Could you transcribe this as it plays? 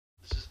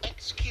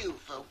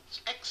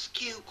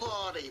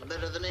body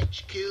better than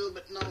HQ,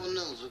 but no one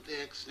knows what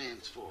the X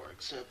stands for,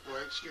 except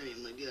for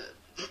extremely good.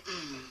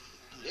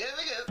 Here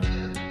we go.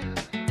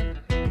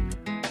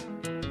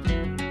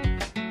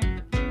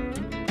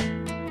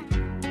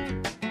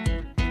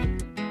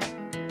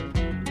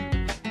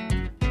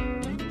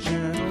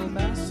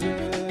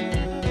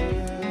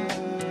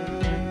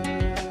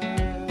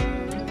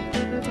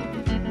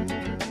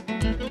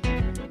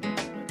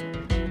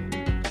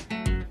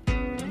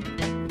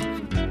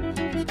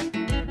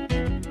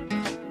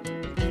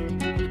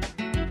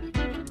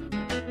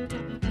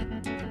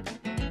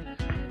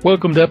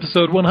 Welcome to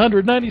episode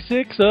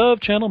 196 of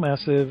Channel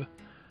Massive.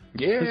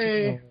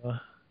 Yay!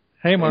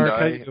 Hey Mark,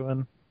 how you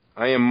doing?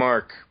 I am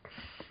Mark.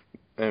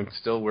 I'm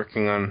still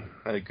working on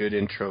a good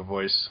intro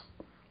voice.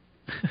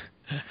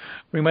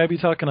 We might be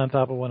talking on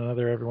top of one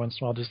another every once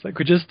in a while, just like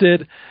we just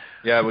did.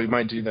 Yeah, we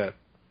might do that.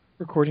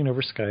 Recording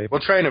over Skype.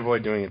 We'll try and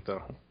avoid doing it,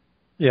 though.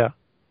 Yeah.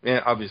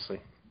 Yeah, obviously.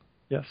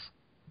 Yes.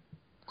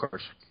 Of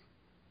course.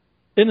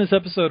 In this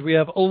episode, we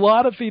have a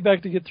lot of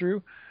feedback to get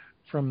through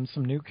from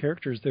some new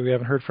characters that we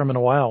haven't heard from in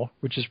a while,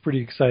 which is pretty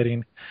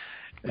exciting.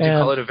 Would you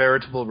call it a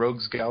veritable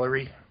rogues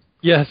gallery?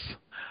 Yes,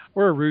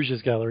 or a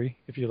Rouge's gallery,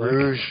 if you like.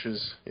 Rouge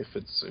is if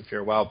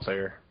you're a WoW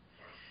player.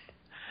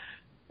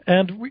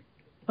 And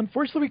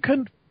unfortunately, we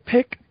couldn't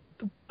pick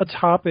a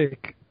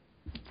topic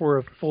for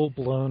a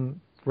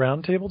full-blown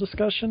roundtable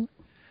discussion,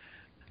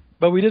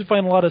 but we did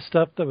find a lot of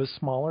stuff that was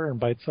smaller and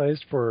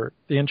bite-sized for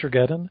the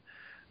Introgeddon.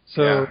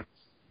 So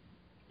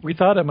we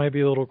thought it might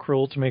be a little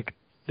cruel to make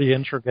the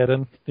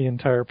Introgeddon the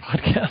entire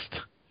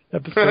podcast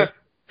episode.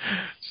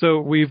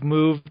 So we've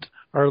moved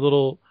our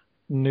little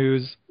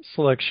news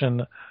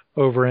selection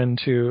over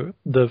into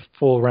the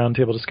full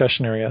roundtable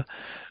discussion area.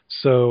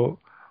 So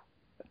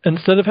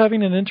instead of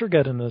having an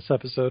Introgeddon in this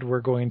episode, we're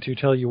going to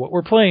tell you what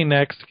we're playing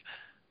next.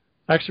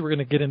 Actually, we're going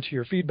to get into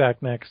your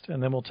feedback next,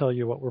 and then we'll tell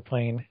you what we're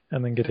playing,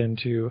 and then get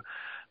into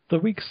the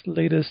week's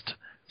latest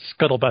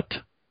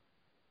scuttlebutt.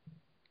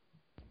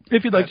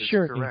 If you'd like to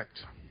share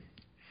correct.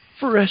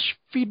 Fresh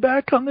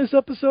feedback on this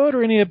episode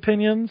or any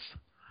opinions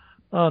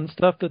on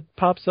stuff that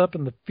pops up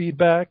in the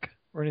feedback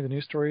or any of the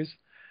news stories,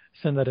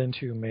 send that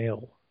into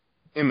mail.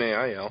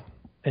 MAIL.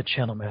 At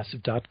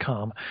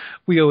channelmassive.com.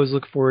 We always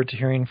look forward to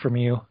hearing from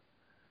you,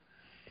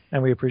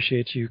 and we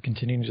appreciate you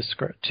continuing to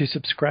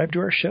subscribe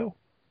to our show.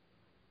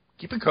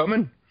 Keep it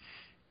coming.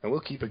 And we'll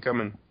keep it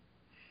coming.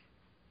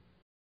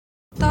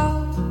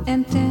 Tall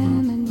and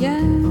tan and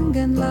young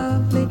and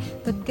lovely,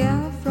 the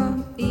gal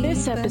from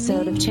This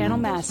episode of Channel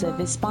Massive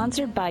is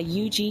sponsored by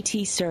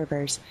UGT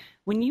Servers.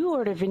 When you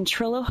order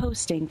Ventrilo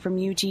hosting from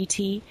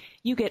UGT,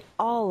 you get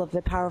all of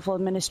the powerful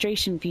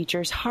administration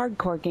features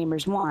hardcore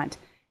gamers want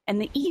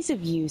and the ease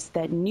of use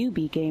that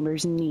newbie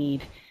gamers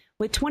need.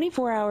 With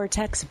 24-hour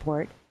tech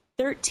support,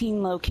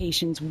 13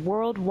 locations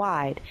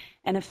worldwide,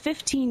 and a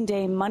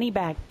 15-day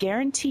money-back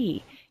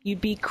guarantee,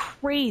 you'd be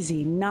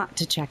crazy not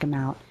to check them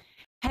out.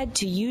 Head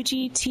to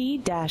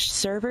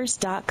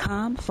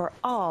ugt-servers.com for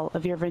all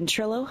of your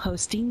Ventrilo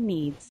hosting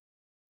needs.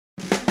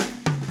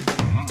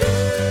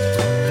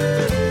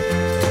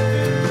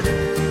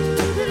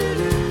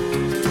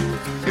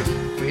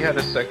 If we had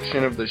a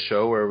section of the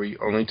show where we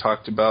only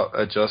talked about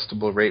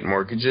adjustable rate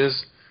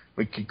mortgages,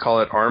 we could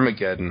call it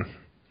Armageddon.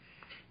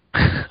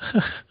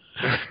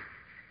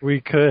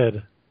 We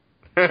could.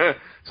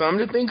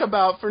 Something to think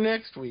about for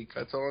next week.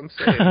 That's all I'm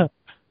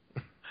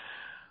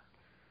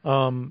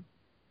saying.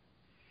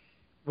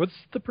 What's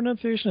the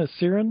pronunciation? Is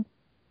Siren?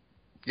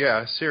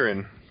 Yeah,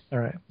 Siren. All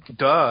right.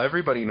 Duh,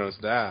 everybody knows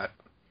that.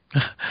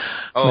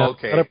 Oh, now,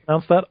 okay. How to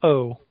pronounce that?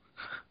 Oh.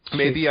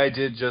 Maybe I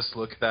did just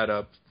look that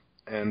up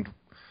and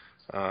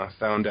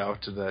found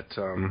out that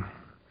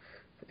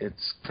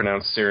it's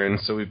pronounced Siren,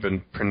 so we've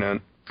been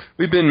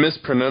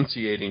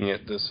mispronunciating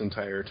it this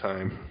entire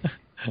time.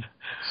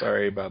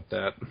 Sorry about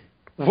that.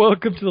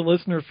 Welcome to the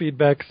listener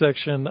feedback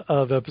section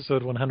of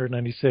episode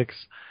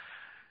 196.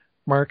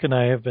 Mark and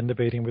I have been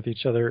debating with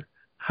each other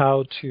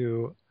how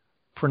to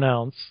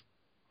pronounce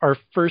our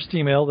first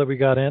email that we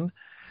got in.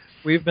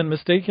 We've been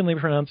mistakenly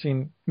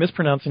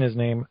mispronouncing his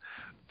name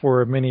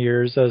for many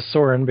years as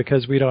Soren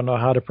because we don't know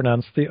how to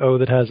pronounce the O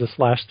that has a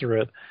slash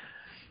through it.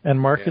 And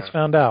Mark has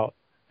found out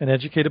and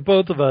educated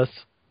both of us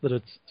that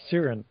it's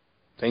Siren.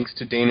 Thanks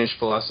to Danish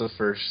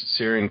philosopher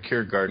Søren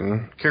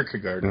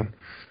Kierkegaard,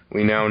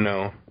 we now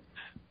know,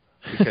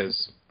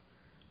 because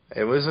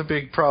it was a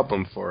big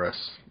problem for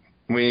us.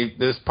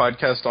 This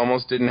podcast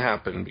almost didn't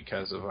happen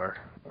because of our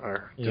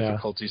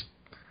difficulties.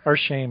 Our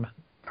shame.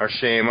 Our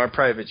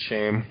private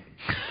shame.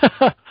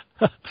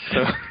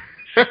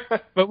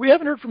 But we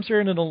haven't heard from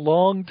Siren in a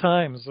long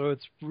time, so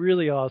it's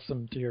really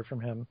awesome to hear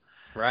from him.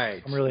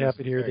 Right. I'm really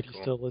happy to hear that you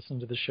still listen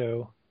to the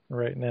show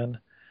right now.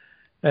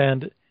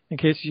 And in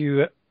case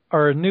you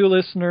are a new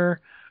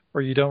listener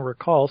or you don't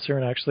recall,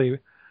 Siren actually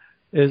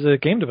is a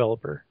game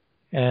developer,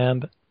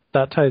 and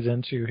that ties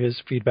into his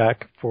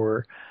feedback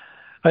for...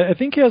 I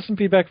think he has some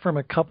feedback from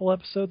a couple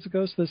episodes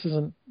ago, so this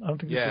isn't... I don't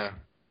think this is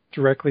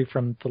directly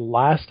from the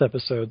last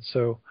episode,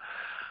 so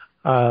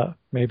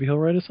maybe he'll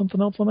write us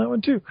something else on that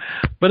one too.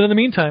 But in the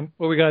meantime,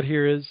 what we got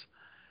here is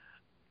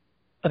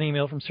an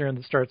email from Siren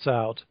that starts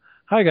out,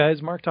 "Hi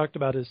guys, Mark talked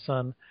about his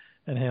son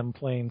and him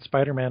playing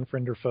Spider-Man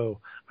Friend or Foe.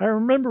 I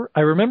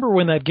remember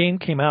when that game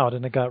came out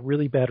and it got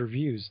really bad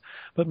reviews,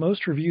 but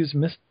most reviews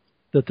missed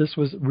that this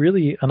was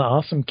really an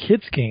awesome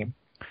kids game.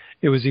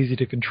 It was easy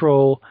to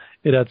control,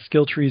 it had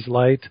skill trees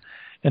light,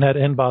 and had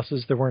end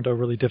bosses that weren't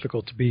overly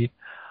difficult to beat.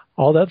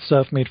 All that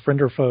stuff made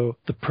Friend or Foe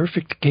the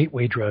perfect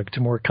gateway drug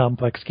to more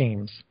complex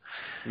games.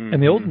 Mm-hmm.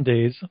 In the olden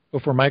days,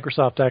 before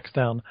Microsoft axed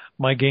down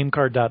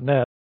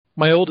MyGameCard.net,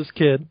 my oldest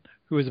kid,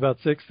 who was about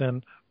 6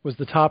 then, was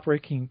the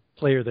top-ranking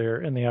player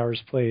there in the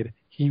hours played.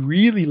 He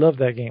really loved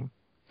that game."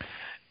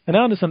 And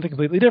now to something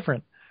completely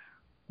different.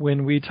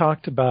 When we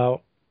talked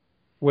about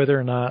whether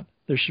or not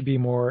there should be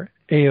more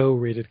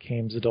AO-rated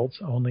games,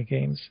 adults-only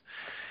games,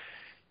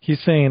 he's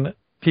saying,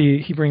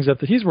 he brings up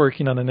that he's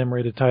working on an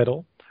M-rated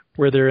title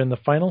where they're in the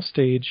final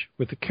stage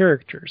with the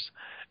characters.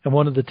 And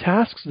one of the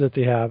tasks that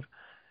they have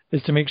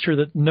is to make sure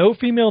that no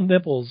female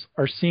nipples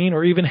are seen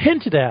or even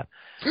hinted at.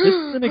 This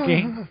is in a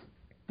game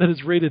that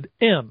is rated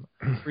M,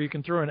 where you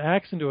can throw an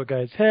axe into a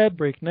guy's head,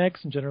 break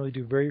necks, and generally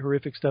do very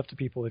horrific stuff to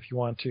people if you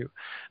want to.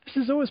 This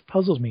has always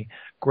puzzled me.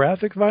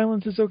 Graphic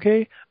violence is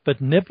okay, but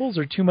nipples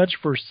are too much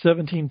for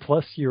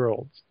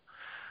 17-plus-year-olds.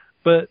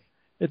 But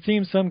it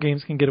seems some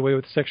games can get away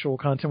with sexual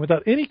content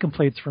without any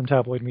complaints from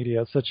tabloid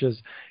media, such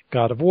as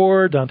God of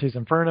War, Dante's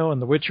Inferno, and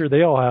The Witcher.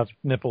 They all have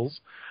nipples.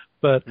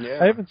 But yeah.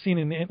 I haven't seen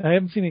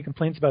any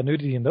complaints about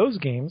nudity in those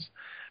games.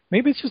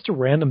 Maybe it's just a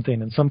random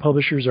thing, and some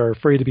publishers are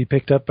afraid to be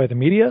picked up by the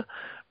media.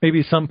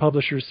 Maybe some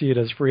publishers see it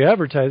as free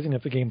advertising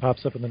if the game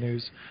pops up in the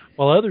news,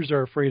 while others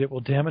are afraid it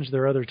will damage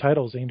their other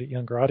titles aimed at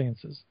younger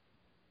audiences.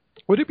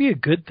 Would it be a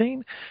good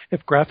thing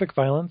if graphic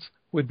violence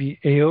would be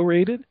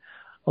AO-rated?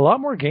 A lot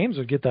more games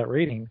would get that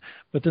rating,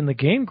 but then the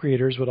game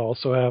creators would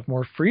also have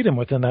more freedom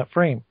within that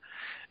frame.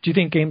 Do you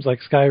think games like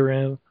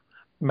Skyrim,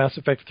 Mass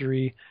Effect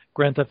 3,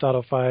 Grand Theft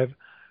Auto 5,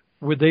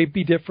 would they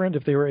be different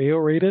if they were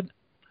AO-rated?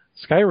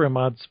 Skyrim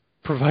mods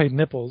provide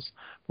nipples,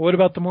 but what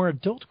about the more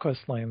adult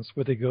quest lines?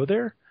 Would they go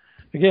there?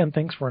 Again,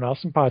 thanks for an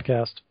awesome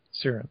podcast,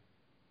 Siren.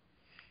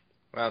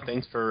 Wow,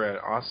 thanks for an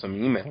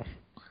awesome email.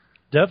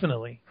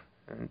 Definitely.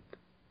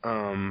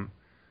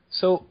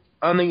 So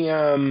on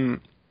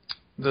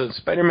the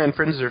Spider-Man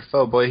Friends or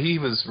Foe, boy, he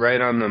was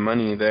right on the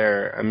money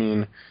there. I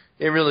mean,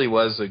 it really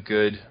was a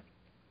good,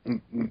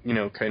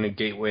 kind of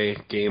gateway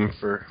game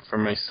for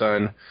my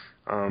son.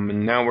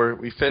 And now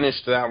we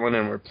finished that one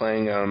and we're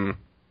playing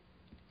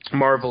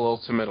Marvel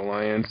Ultimate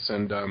Alliance,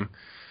 and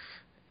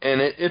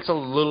it's a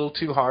little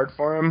too hard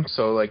for him.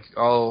 So like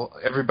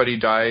everybody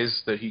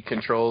dies that he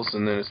controls,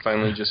 and then it's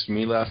finally just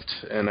me left,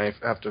 and I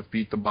have to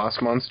beat the boss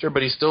monster.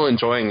 But he's still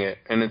enjoying it,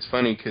 and it's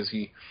funny because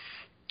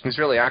he's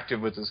really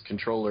active with his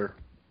controller,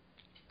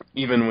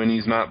 even when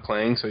he's not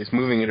playing. So he's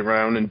moving it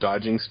around and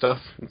dodging stuff.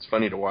 It's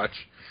funny to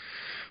watch.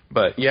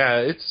 But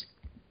yeah,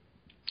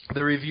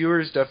 the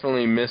reviewers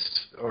definitely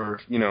missed or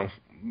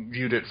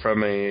viewed it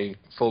from a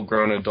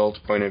full-grown adult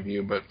point of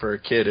view, but for a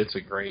kid, it's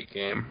a great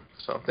game.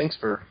 So thanks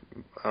for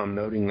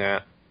noting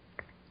that.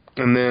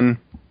 And then,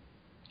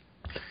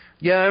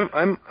 yeah,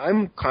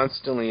 I'm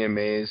constantly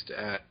amazed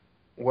at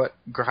what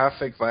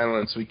graphic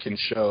violence we can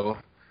show.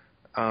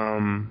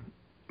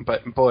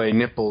 But boy,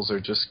 nipples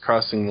are just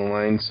crossing the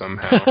line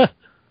somehow.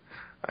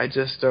 I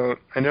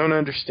don't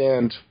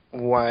understand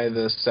why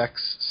the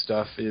sex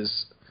stuff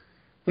is.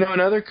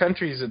 In other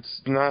countries,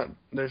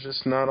 there's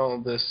just not all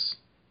this.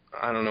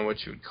 I don't know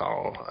what you would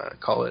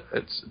call it.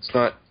 It's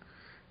not.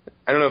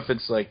 I don't know if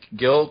it's like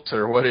guilt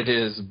or what it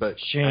is, but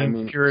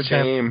shame,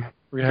 puritanical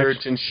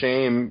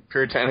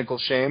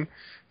shame.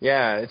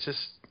 Yeah,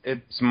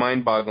 it's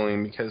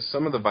mind-boggling because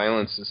some of the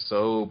violence is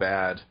so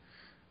bad,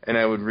 and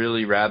I would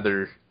really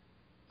rather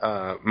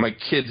my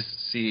kids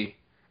see.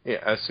 Yeah,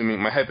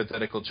 assuming my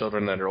hypothetical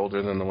children that are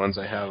older than the ones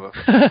I have,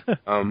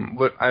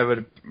 I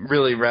would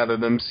really rather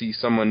them see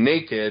someone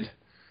naked,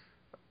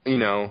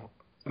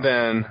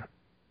 than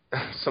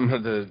some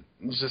of the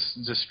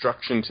just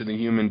destruction to the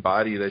human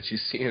body that you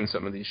see in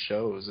some of these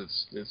shows.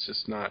 It's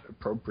just not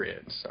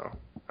appropriate. So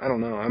I don't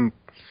know.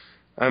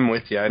 I'm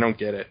with you. I don't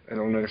get it. I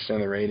don't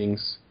understand the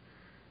ratings.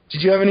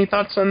 Did you have any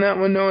thoughts on that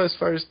one, Noah, as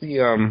far as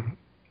the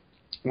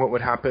what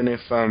would happen if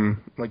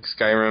like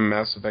Skyrim,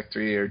 Mass Effect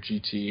 3, or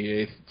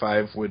GTA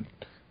 5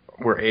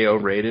 were AO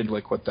rated?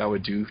 Like what that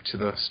would do to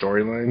the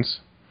storylines?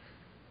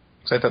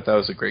 Because I thought that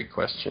was a great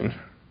question.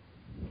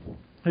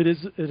 It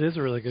is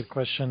a really good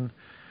question.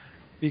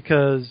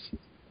 Because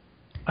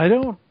I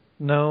don't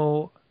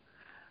know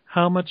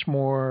how much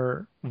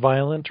more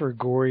violent or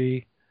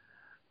gory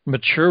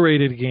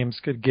mature-rated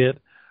games could get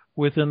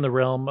within the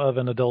realm of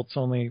an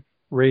adults-only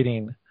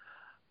rating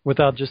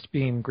without just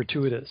being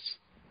gratuitous.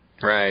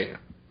 Right.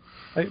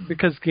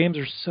 Because games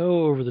are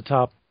so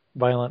over-the-top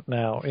violent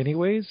now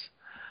anyways.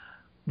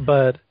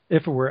 But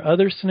if it were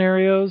other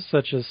scenarios,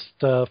 such as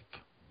stuff,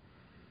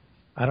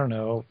 I don't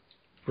know,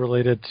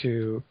 related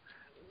to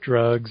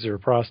drugs or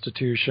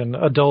prostitution,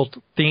 adult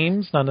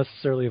themes, not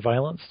necessarily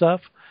violent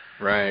stuff.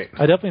 Right.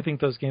 I definitely think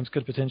those games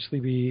could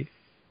potentially be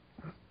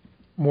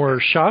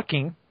more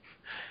shocking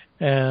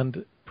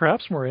and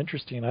perhaps more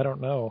interesting. I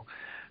don't know.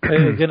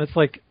 Again, it's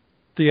like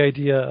the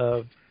idea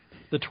of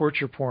the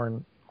torture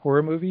porn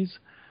horror movies,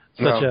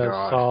 such as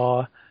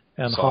Saw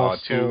and Saw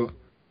Hostel. 2.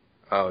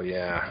 Oh,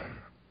 yeah.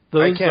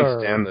 Those I can't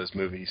stand those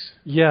movies.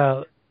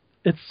 Yeah,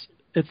 it's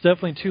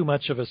definitely too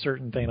much of a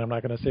certain thing. I'm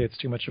not going to say it's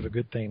too much of a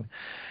good thing.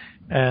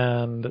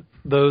 And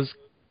those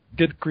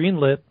get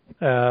greenlit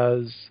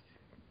as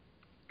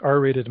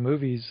R-rated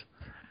movies.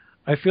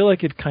 I feel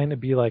like it'd kind of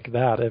be like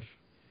that if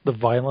the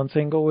violence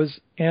angle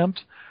was amped,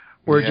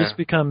 where it just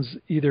becomes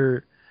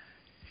either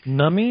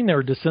numbing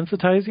or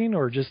desensitizing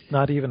or just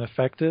not even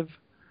effective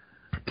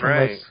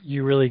unless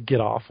you really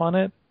get off on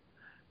it.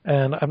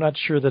 And I'm not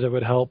sure that it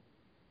would help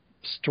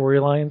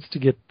storylines to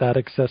get that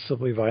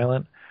excessively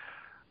violent.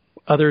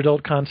 Other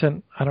adult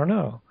content, I don't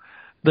know.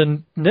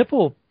 The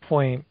nipple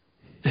point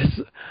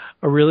is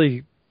a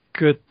really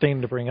good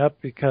thing to bring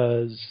up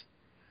because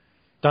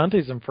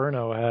Dante's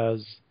Inferno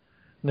has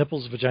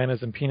nipples,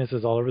 vaginas, and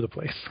penises all over the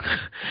place.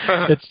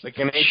 It's like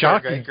an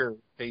shocking. Geiger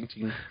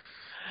painting.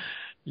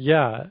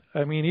 Yeah,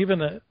 I mean,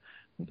 even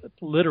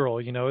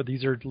literal,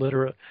 these are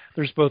literal.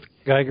 There's both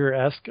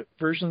Geiger-esque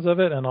versions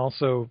of it and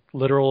also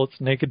literal. It's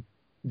naked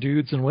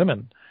dudes and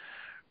women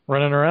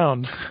running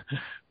around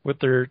with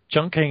their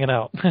junk hanging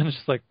out. And it's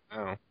just like,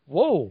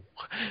 whoa.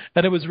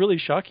 And it was really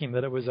shocking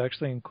that it was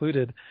actually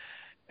included.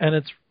 And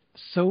it's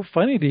so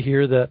funny to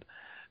hear that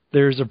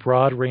there's a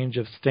broad range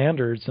of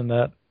standards and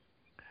that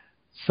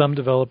some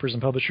developers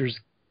and publishers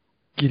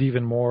get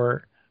even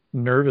more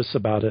nervous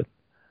about it.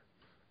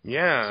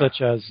 Yeah.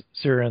 Such as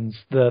Sirens,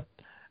 that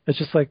it's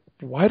just like,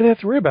 why do I have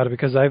to worry about it?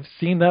 Because I've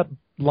seen that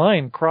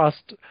line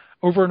crossed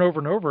over and over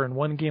and over in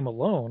one game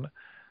alone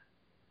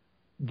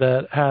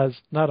that has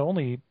not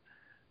only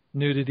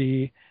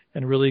nudity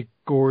and really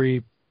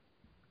gory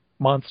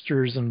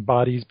monsters and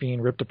bodies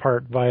being ripped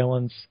apart,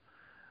 violence,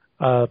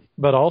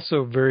 but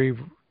also very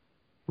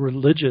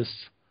religious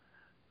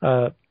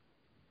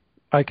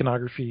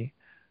iconography,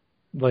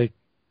 like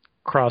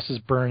crosses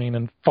burning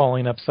and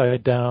falling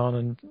upside down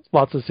and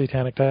lots of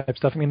satanic type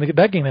stuff. I mean,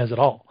 that game has it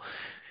all.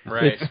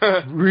 Right.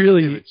 It's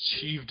really They've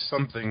achieved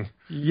something.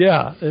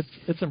 Yeah,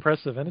 it's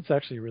impressive, and it's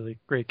actually a really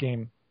great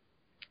game,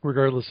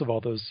 regardless of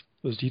all those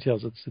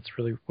details. It's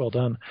really well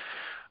done.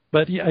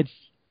 But yeah,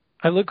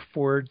 I look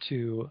forward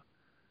to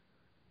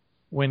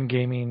when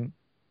gaming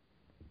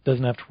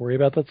doesn't have to worry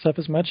about that stuff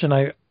as much, and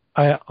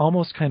I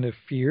almost kind of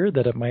fear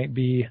that it might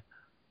be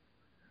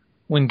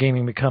when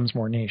gaming becomes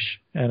more niche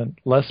and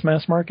less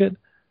mass market.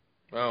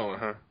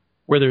 Oh,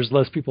 where there's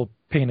less people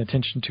paying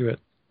attention to it,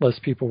 less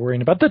people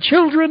worrying about the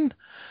children.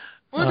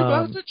 What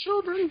about the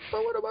children?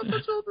 But what about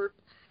the children?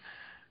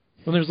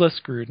 When there's less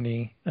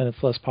scrutiny and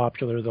it's less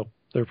popular,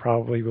 there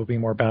probably will be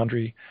more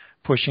boundary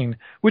pushing,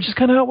 which is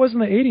kind of how it was in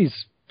the 80s,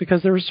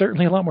 because there was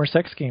certainly a lot more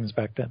sex games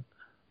back then.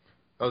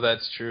 Oh,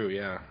 that's true.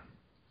 Yeah,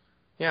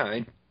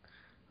 yeah.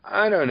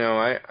 I don't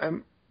know.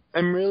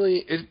 I'm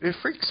really. It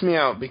freaks me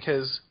out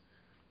because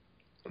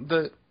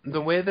the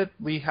way that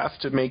we have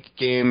to make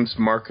games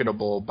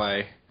marketable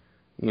by,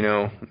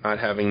 not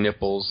having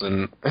nipples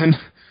and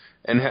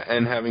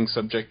having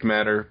subject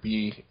matter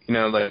be,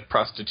 like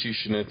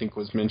prostitution, I think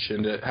was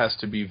mentioned. It has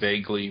to be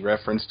vaguely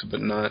referenced,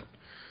 but not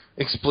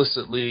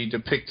explicitly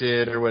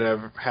depicted or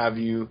whatever have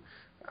you.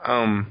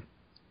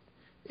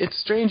 It's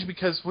strange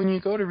because when you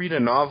go to read a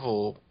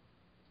novel,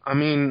 I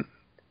mean,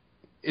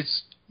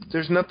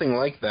 there's nothing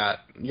like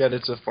that, yet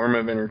it's a form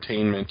of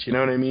entertainment. You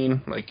know what I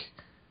mean? Like,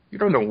 you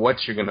don't know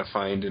what you're going to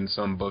find in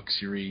some books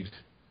you read.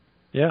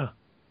 Yeah.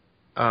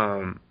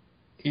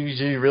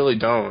 You really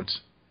don't.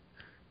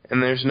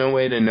 And there's no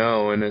way to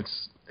know, and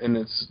it's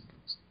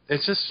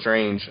just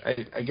strange.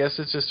 I guess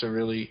it's just a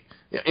really...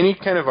 any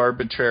kind of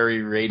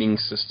arbitrary rating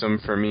system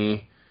for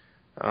me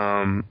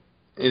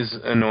is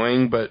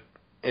annoying, but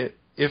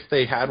if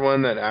they had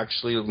one that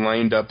actually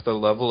lined up the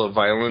level of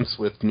violence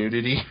with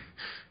nudity,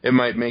 it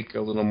might make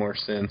a little more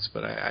sense,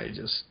 but I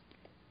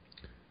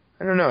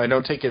don't know. I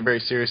don't take it very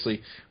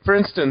seriously. For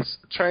instance,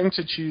 trying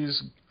to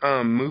choose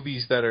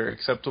movies that are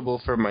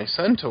acceptable for my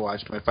son to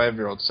watch, my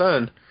 5-year-old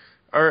son,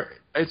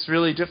 it's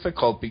really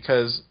difficult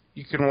because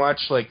you can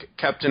watch like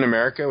Captain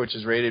America, which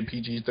is rated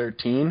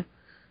PG-13,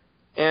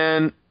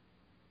 and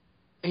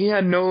he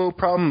had no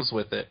problems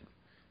with it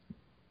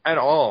at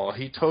all.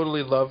 He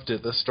totally loved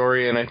it, the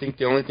story, and I think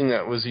the only thing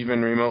that was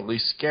even remotely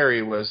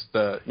scary was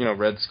the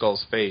Red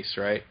Skull's face,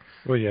 right?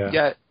 Well,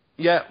 yeah.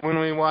 Yet when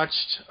we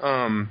watched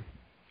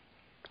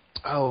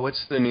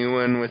what's the new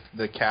one with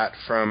the cat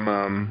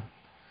from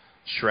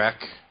Shrek,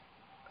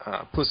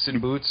 Puss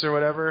in Boots or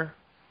whatever?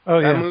 Oh,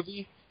 yeah. That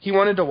movie? He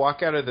wanted to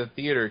walk out of the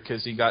theater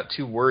because he got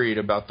too worried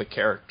about the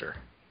character,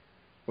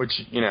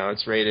 which,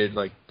 it's rated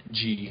like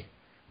G.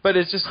 But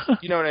it's just,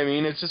 you know what I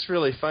mean? It's just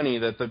really funny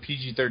that the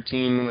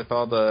PG-13 with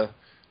all the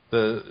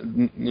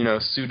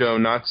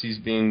pseudo-Nazis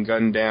being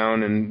gunned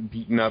down and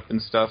beaten up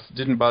and stuff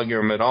didn't bug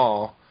him at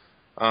all.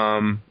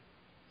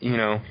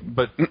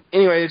 But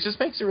anyway, it just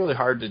makes it really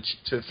hard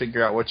to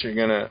figure out what you're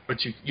gonna.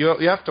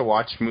 You have to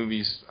watch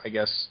movies, I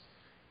guess,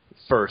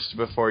 first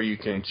before you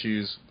can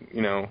choose.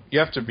 You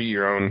have to be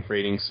your own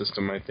rating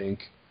system, I think.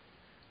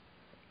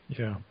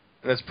 Yeah.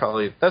 That's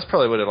probably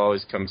what it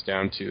always comes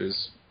down to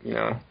is,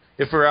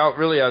 if we're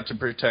really out to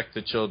protect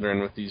the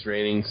children with these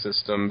rating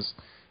systems,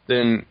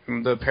 then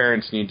the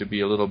parents need to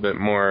be a little bit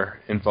more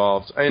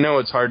involved. I know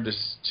it's hard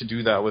to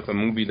do that with a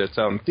movie that's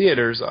out in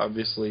theaters,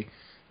 obviously,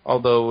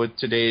 although with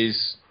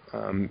today's,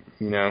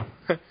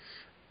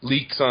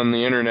 leaks on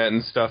the internet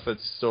and stuff,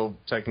 it's still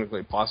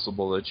technically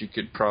possible that you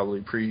could probably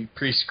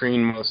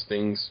pre-screen most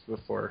things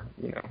before,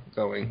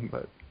 going,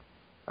 but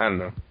I don't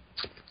know.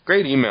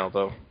 Great email,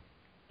 though.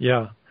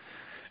 Yeah.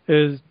 It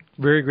is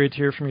very great to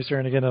hear from you, sir,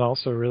 and again, and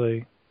also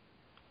really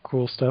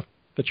cool stuff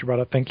that you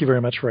brought up. Thank you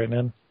very much for writing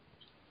in.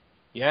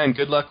 Yeah, and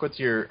good luck with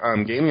your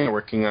game you're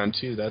working on,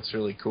 too. That's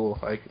really cool.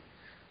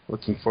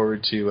 Looking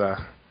forward to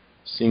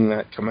seeing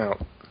that come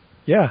out.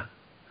 Yeah.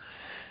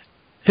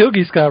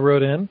 Hilgi Scott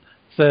wrote in,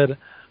 said,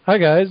 "Hi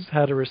guys,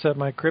 had to reset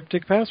my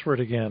Cryptic password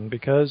again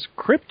because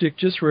Cryptic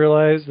just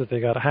realized that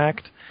they got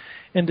hacked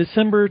in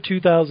December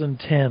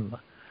 2010.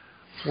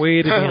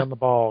 Way to be on the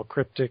ball,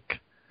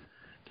 Cryptic.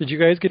 Did you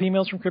guys get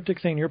emails from Cryptic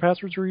saying your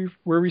passwords were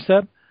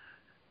reset?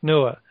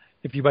 Noah,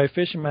 if you buy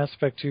fish in Mass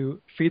Effect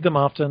 2, feed them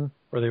often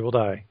or they will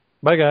die.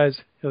 Bye guys,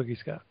 Hilgi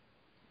Scott."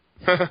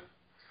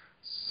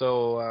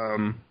 So,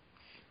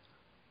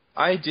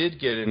 I did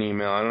get an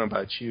email. I don't know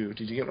about you.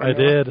 Did you get my email?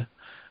 I did.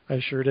 I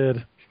sure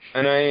did.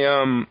 And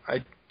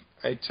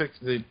I took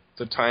the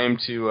time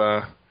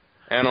to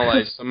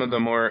analyze some of the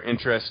more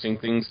interesting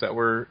things that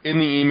were in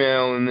the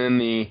email, and then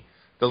the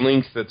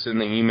link that's in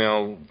the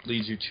email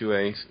leads you to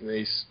a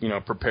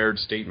prepared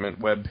statement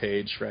web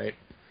page, right?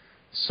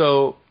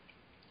 So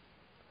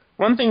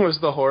one thing was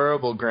the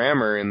horrible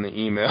grammar in the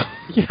email.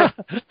 Yeah.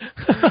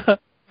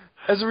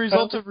 As a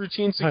result of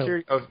routine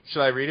security... Oh,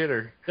 should I read it?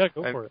 Or yeah,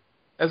 go for it.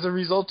 As a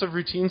result of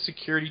routine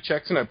security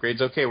checks and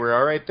upgrades, okay, we're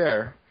all right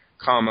there,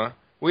 comma,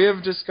 we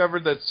have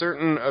discovered that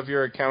certain of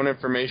your account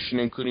information,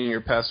 including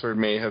your password,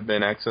 may have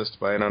been accessed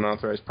by an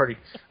unauthorized party.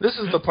 This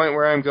is the point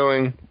where I'm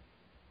going,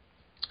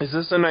 is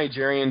this a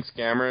Nigerian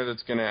scammer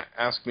that's going to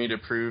ask me to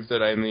prove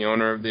that I'm the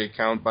owner of the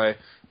account by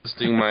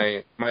listing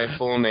my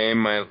full name,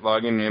 my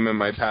login name, and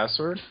my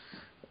password?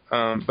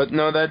 But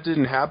no, that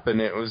didn't happen.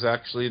 It was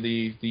actually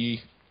the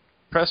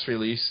press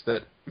release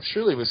that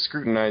surely was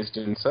scrutinized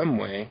in some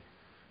way.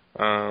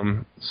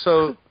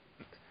 So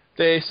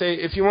they say,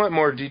 if you want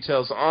more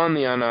details on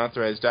the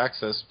unauthorized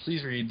access,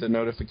 please read the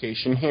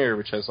notification here,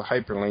 which has a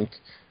hyperlink.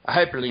 A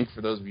hyperlink,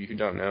 for those of you who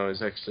don't know,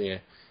 is actually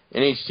an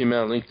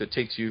HTML link that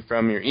takes you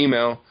from your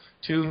email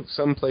to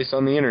some place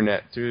on the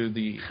internet through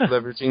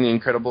leveraging the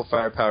incredible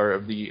firepower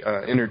of the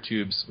inner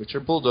tubes, which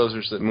are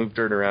bulldozers that move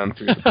dirt around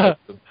through the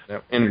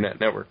internet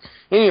network.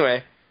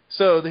 Anyway,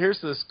 so here's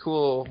this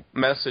cool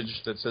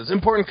message that says,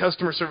 important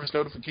customer service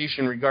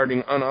notification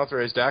regarding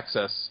unauthorized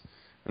access.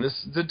 And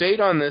the date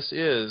on this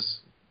is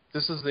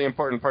the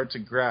important part to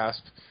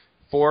grasp,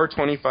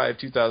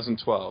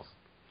 4/25/2012.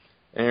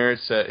 And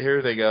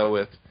here they go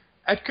with,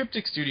 at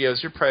Cryptic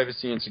Studios, your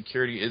privacy and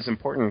security is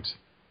important.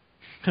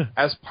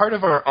 As part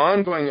of our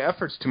ongoing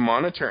efforts to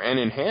monitor and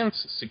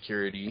enhance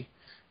security,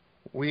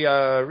 we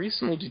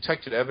recently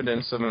detected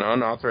evidence of an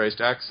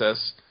unauthorized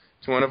access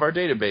to one of our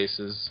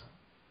databases.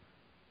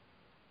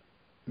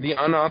 The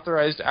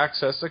unauthorized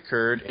access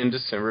occurred in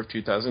December of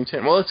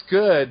 2010. Well, it's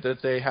good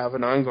that they have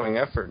an ongoing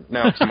effort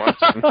now to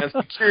monitor and enhance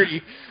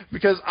security,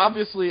 because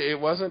obviously it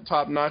wasn't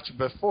top-notch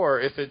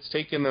before if it's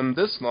taken them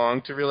this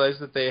long to realize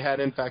that they had,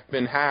 in fact,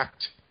 been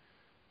hacked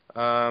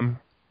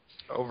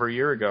over a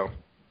year ago.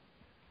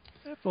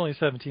 It's only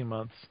 17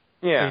 months.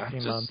 Yeah.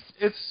 18 months.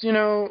 It's,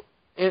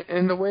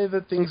 in the way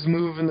that things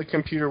move in the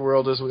computer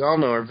world, as we all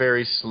know, are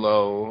very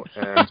slow.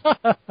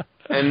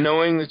 And and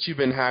knowing that you've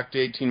been hacked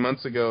 18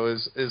 months ago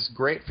is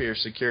great for your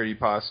security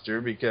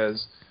posture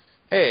because,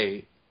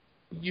 hey,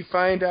 you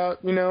find out,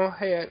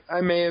 hey,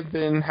 I may have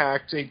been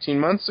hacked 18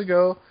 months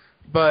ago,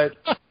 but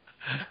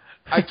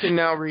I can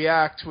now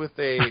react with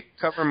a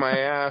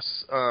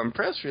cover-my-ass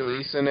press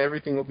release and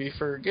everything will be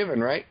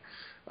forgiven, right?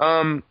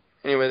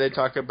 Anyway, they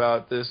talk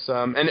about this,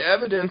 and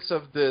evidence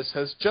of this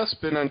has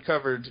just been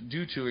uncovered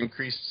due to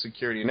increased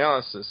security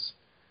analysis.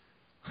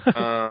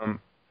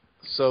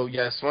 So,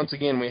 yes, once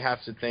again, we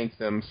have to thank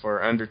them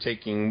for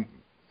undertaking,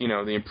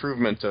 the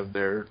improvement of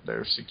their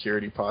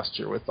security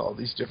posture with all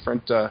these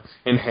different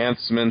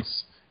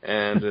enhancements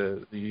and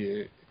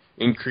the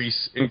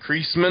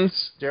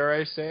increasements, dare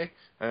I say,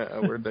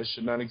 a word that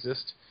should not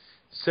exist.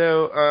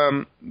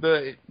 So,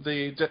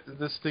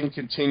 this thing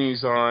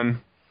continues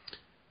on.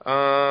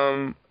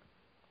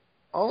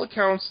 All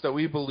accounts that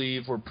we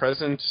believe were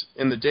present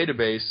in the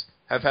database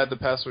have had the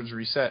passwords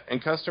reset,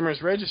 and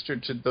customers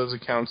registered to those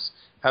accounts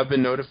have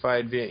been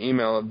notified via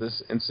email of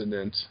this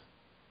incident.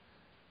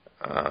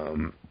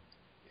 And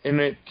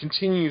it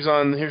continues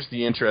on. Here's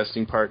the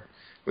interesting part.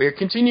 We are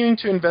continuing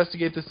to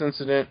investigate this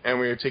incident, and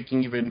we are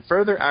taking even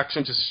further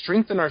action to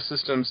strengthen our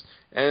systems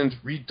and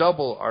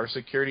redouble our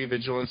security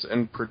vigilance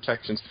and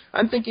protections.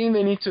 I'm thinking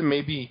they need to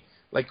maybe,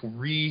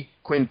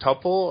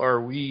 re-quintuple,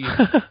 or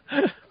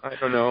I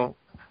don't know.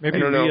 Maybe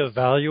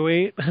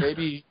reevaluate.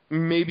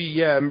 Maybe,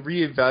 yeah,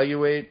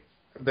 reevaluate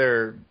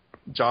their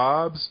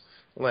jobs.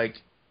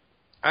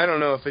 I don't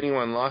know if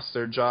anyone lost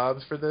their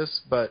jobs for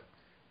this, but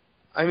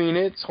I mean,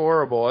 it's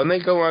horrible. And they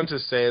go on to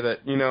say that,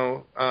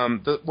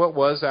 what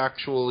was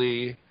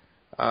actually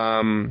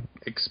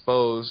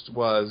exposed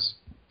was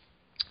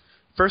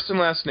first and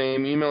last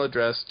name, email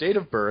address, date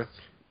of birth.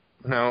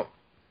 Now,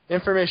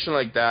 information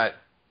like that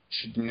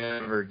should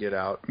never get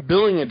out.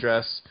 Billing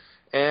address,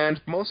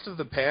 and most of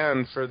the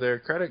PAN for their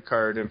credit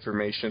card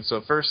information, so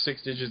first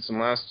 6 digits and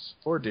last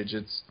 4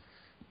 digits,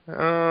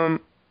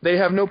 they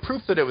have no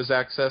proof that it was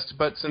accessed,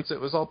 but since it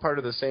was all part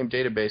of the same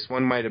database,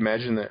 one might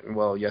imagine that,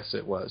 well, yes,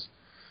 it was.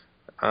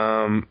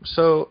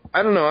 So,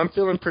 I don't know, I'm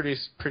feeling pretty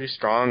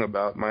strong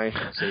about my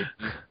safety.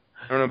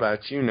 I don't know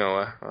about you,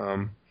 Noah.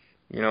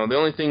 The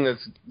only thing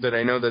that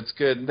I know that's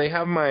good, they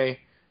have my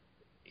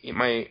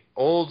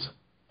old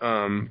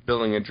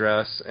billing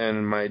address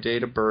and my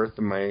date of birth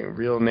and my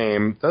real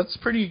name. That's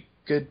pretty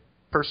good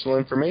personal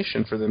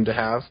information for them to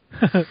have.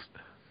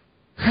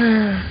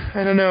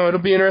 I don't know. It'll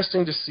be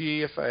interesting to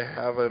see if I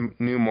have a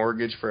new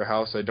mortgage for a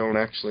house I don't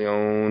actually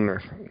own,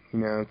 or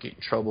get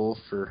in trouble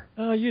for.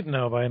 Oh, you'd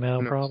know by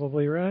now,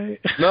 probably, right?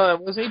 No,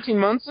 it was 18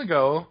 months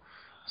ago.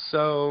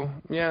 So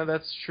yeah,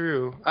 that's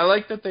true. I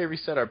like that they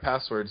reset our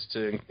passwords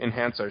to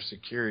enhance our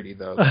security,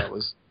 though. That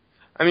was.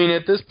 I mean,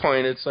 at this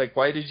point, it's like,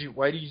 why did you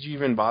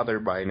even bother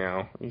by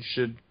now? You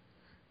should,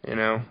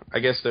 I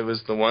guess that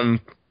was the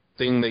one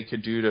thing they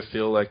could do to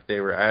feel like they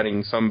were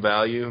adding some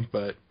value,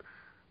 but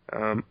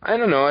I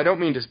don't know. I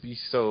don't mean to be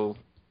so,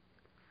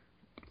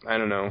 I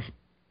don't know,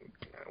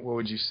 what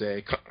would you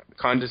say,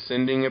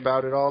 condescending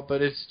about it all,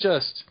 but it's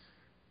just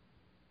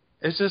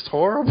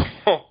horrible.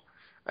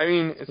 I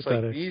mean, it's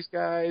like these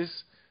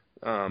guys,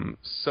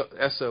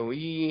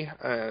 SOE,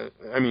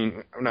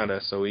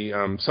 not SOE,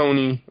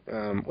 Sony,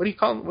 what do you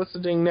call it? What's the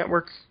dang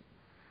network?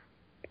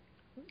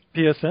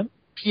 PSN?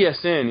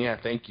 PSN, yeah,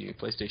 thank you.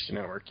 PlayStation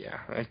Network, yeah.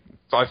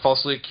 I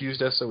falsely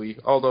accused SOE,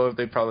 although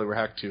they probably were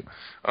hacked too.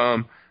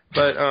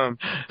 But I'll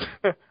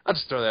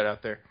just throw that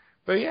out there.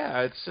 But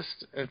yeah,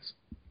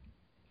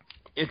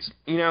 it's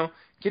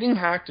getting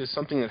hacked is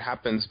something that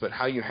happens, but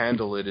how you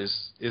handle it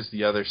is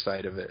the other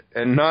side of it.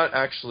 And not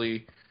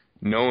actually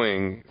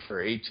knowing for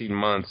 18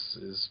 months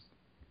is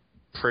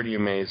pretty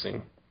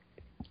amazing.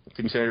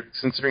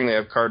 Considering they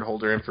have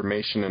cardholder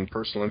information and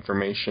personal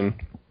information.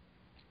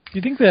 Do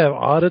you think they have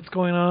audits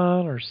going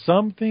on or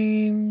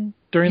something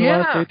during the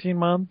last 18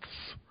 months?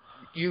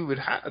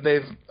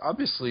 They've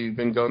obviously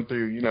been going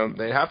through,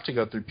 they have to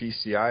go through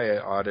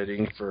PCI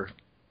auditing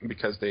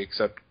because they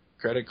accept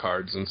credit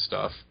cards and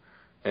stuff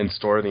and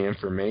store the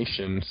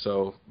information.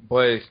 So,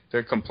 boy,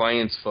 their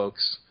compliance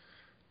folks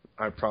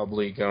are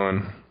probably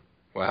going,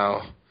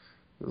 wow,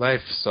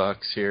 life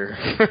sucks here.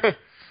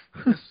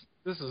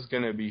 This is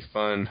going to be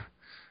fun.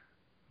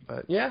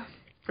 But yeah,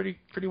 pretty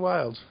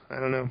wild. I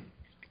don't know.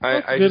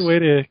 That's a good way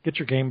to get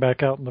your game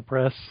back out in the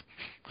press.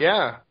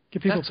 Yeah.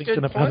 Get people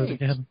thinking about it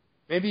again.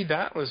 Maybe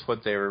that was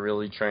what they were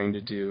really trying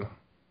to do.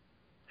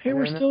 Hey,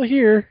 we're still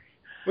here.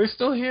 We're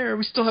still here.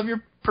 We still have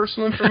your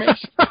personal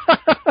information.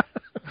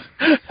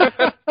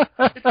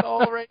 It's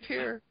all right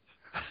here.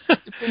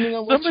 Depending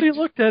on somebody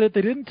looked at it,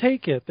 they didn't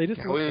take it. They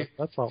just looked at it.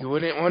 That's all. You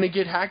wouldn't want to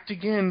get hacked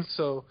again,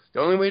 so the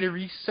only way to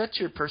reset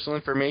your personal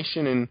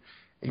information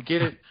and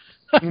get it,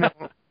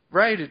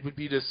 right, it would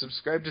be to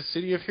subscribe to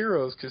City of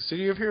Heroes, because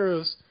City of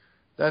Heroes,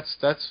 that's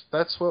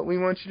what we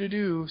want you to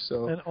do.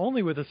 So. And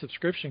only with a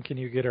subscription can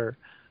you get our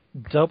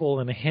double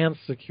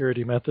enhanced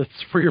security methods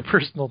for your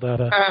personal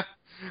data.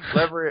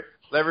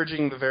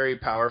 Leveraging the very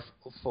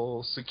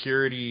powerful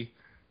security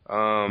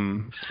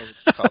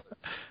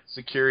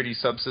security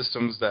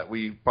subsystems that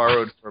we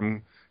borrowed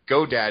from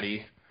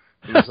GoDaddy,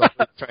 who's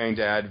also trying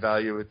to add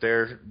value with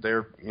their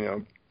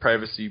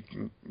privacy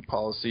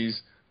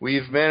policies.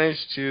 We've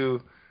managed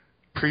to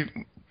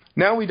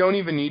now we don't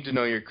even need to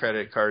know your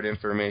credit card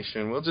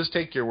information. We'll just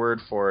take your word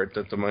for it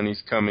that the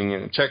money's coming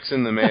in. Check's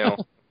in the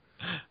mail.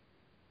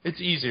 It's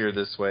easier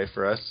this way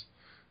for us.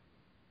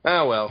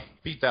 Ah, well,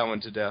 beat that one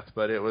to death,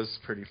 but it was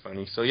pretty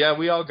funny. So yeah,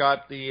 we all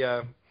got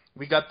the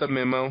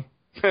memo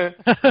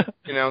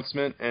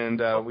announcement, and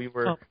we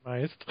were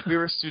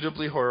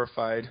suitably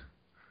horrified,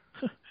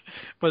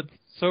 but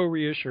so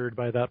reassured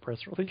by that press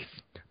release.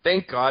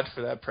 Thank God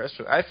for that press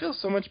release. I feel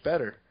so much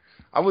better.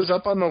 I was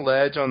up on the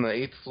ledge on the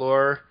 8th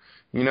floor.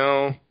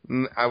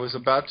 I was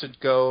about to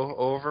go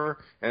over,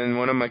 and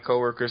one of my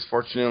coworkers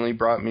fortunately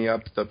brought me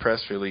up the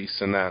press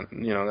release, and that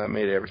that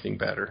made everything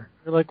better.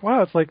 You're like,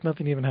 wow, it's like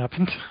nothing even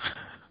happened.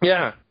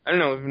 Yeah, I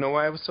don't even know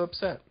why I was so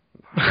upset.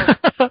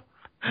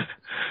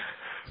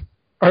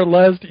 Our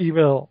last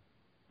email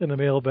in the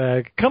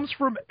mailbag comes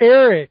from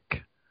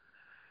Eric,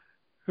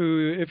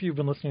 who, if you've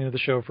been listening to the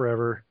show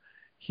forever,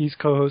 he's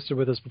co-hosted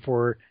with us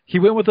before. He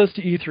went with us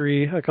to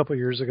E3 a couple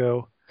years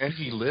ago. And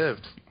he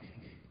lived.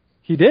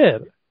 He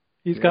did.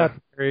 He's got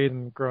married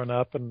and grown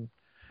up and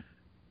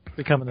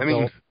become an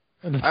adult.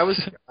 I was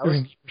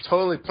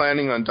totally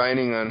planning on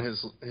dining on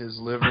his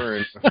liver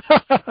and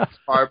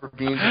arbor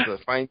beans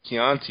with a fine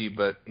Chianti,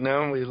 but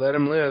no, we let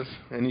him live,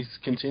 and he's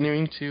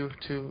continuing to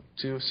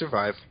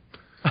survive.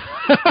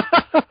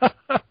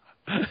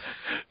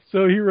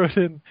 So he wrote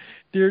in,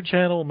 Dear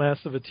Channel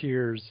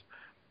Massiveteers,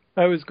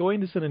 I was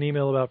going to send an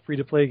email about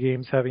free-to-play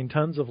games having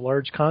tons of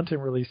large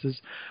content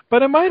releases,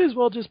 but I might as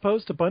well just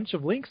post a bunch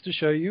of links to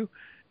show you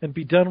and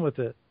be done with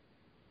it.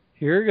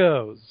 Here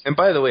goes. And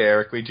by the way,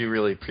 Eric, we do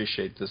really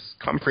appreciate this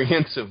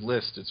comprehensive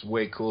list. It's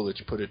way cool that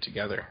you put it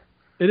together.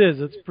 It is.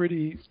 It's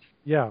pretty,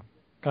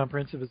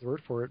 comprehensive is the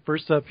word for it.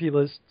 First up, he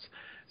lists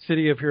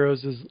City of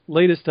Heroes'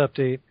 latest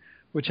update,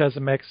 which has a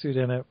mech suit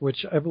in it,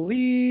 which I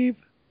believe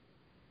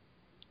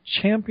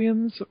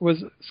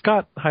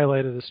Scott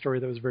highlighted a story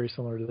that was very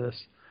similar to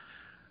this.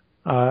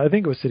 I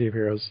think it was City of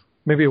Heroes.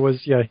 Maybe it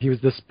was, he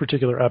was this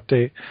particular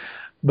update.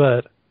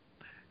 But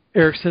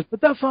Eric said,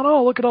 but that's not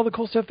all. Look at all the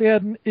cool stuff they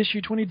had in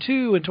issue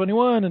 22 and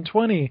 21 and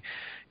 20.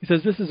 He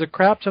says, this is a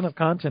crap ton of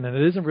content, and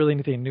it isn't really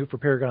anything new for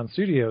Paragon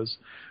Studios.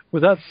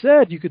 With that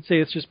said, you could say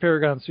it's just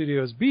Paragon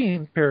Studios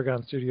being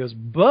Paragon Studios,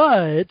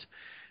 but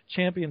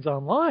Champions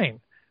Online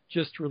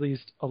just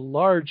released a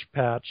large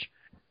patch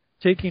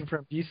taking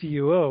from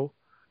DCUO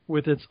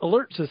with its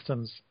alert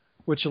systems,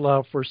 which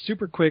allow for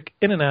super quick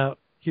in and out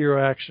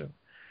hero action.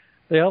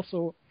 They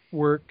also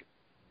work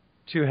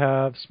to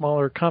have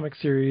smaller comic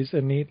series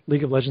and neat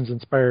League of Legends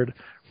inspired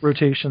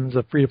rotations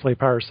of free-to-play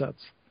power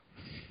sets.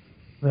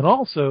 Then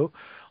also,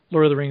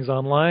 Lord of the Rings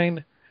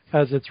Online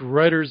has its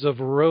Riders of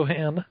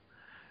Rohan.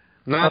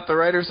 Not the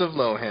Riders of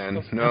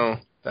Lohan. No,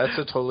 that's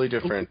a totally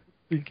different.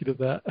 Thinking of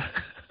that.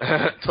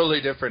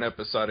 Totally different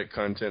episodic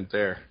content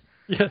there.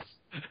 Yes.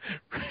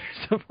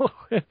 Riders of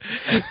Lohan.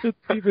 It's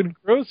even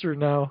grosser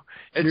now.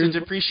 It's a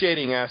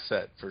depreciating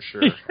asset for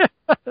sure.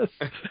 Yes.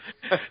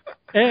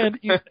 And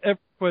even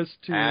EverQuest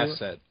 2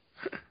 asset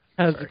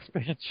has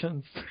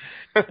expansions.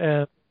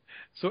 And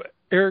so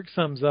Eric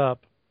sums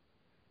up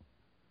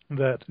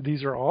that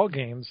these are all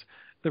games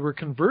that were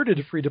converted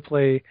to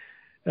free-to-play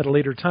at a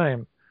later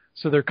time.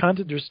 So their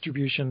content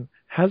distribution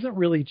hasn't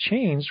really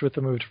changed with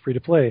the move to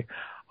free-to-play.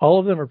 All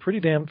of them are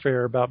pretty damn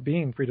fair about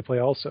being free-to-play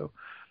also.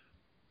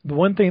 The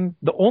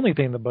only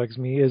thing that bugs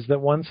me is that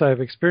once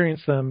I've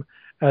experienced them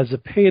as a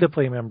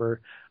pay-to-play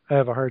member, I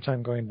have a hard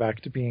time going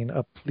back to being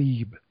a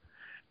plebe.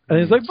 And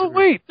he's like, but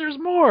wait, there's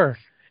more.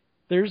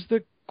 There's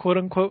the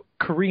quote-unquote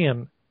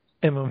Korean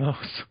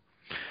MMOs.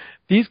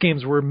 These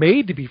games were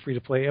made to be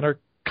free-to-play and are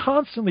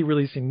constantly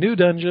releasing new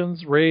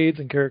dungeons, raids,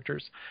 and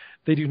characters.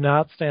 They do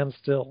not stand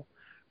still.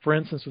 For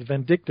instance, with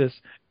Vindictus,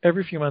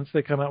 every few months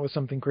they come out with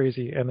something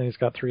crazy, and then he's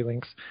got 3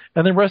 links.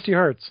 And then Rusty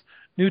Hearts,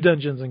 new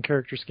dungeons and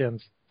character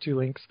skins, 2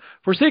 links.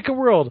 Forsaken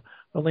World,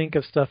 a link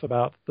of stuff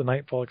about the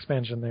Nightfall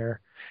expansion there.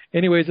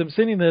 Anyways, I'm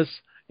sending this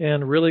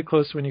in really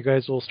close to when you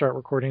guys will start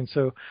recording,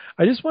 so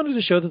I just wanted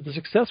to show that the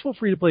successful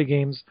free-to-play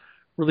games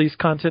release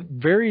content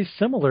very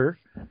similar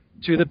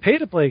to the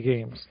pay-to-play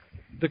games.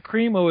 The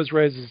cream always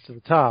rises to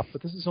the top,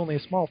 but this is only a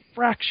small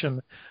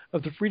fraction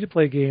of the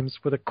free-to-play games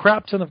with a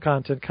crap ton of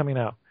content coming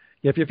out.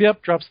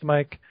 Yep, drops the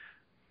mic.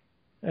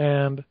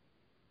 And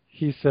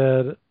he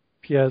said,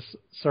 P.S.,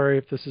 sorry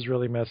if this is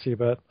really messy,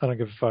 but I don't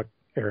give a fuck,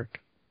 Eric.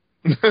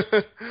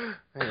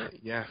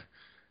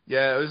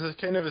 Yeah, it was a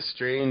kind of a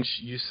strange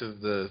use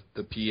of the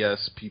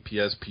PS,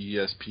 PPS,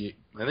 PESP.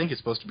 I think it's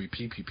supposed to be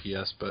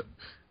PPPS, but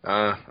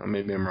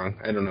maybe I'm wrong.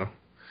 I don't know.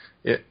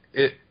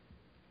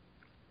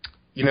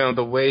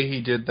 The way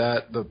he did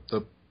that,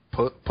 the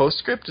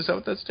postscript, is that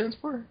what that stands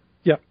for?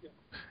 Yeah.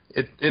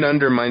 It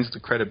undermines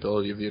the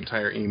credibility of the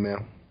entire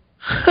email.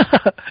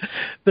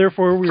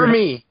 Therefore, we for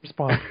me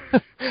respond.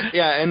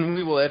 Yeah, and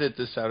we will edit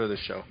this out of the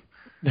show.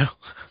 No.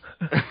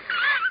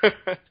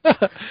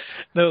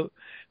 No,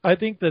 I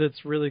think that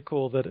it's really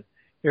cool that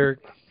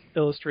Eric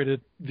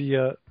illustrated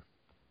via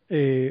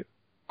a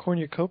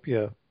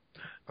cornucopia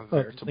of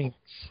links.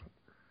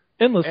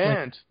 Endless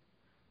links.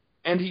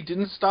 And he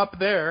didn't stop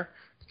there,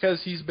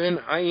 because he's been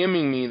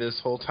IMing me this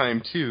whole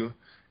time too.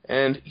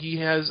 And he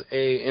has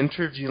a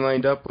interview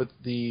lined up with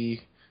the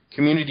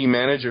community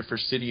manager for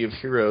City of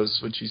Heroes,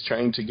 which he's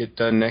trying to get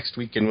done next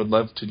week and would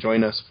love to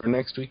join us for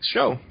next week's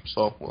show.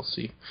 So we'll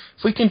see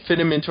if we can fit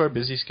him into our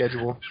busy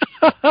schedule.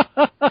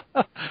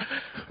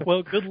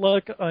 Well, good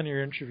luck on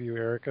your interview,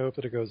 Eric. I hope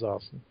that it goes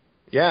awesome.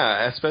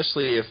 Yeah,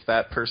 especially if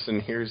that person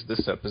hears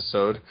this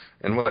episode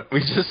and what we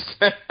just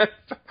said.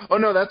 Oh,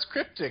 no, that's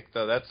cryptic,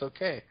 though. That's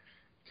okay.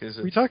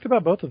 We talked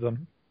about both of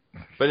them.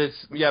 But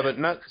but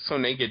not so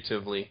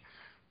negatively.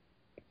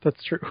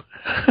 That's true.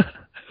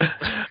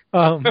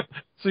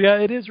 So yeah,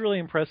 it is really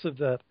impressive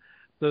that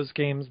those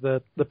games,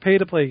 that the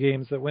pay-to-play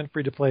games that went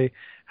free-to-play,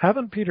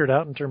 haven't petered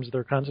out in terms of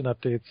their content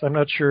updates. I'm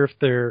not sure if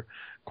they're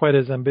quite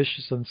as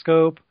ambitious in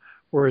scope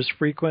or as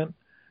frequent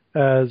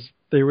as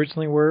they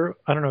originally were.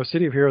 I don't know,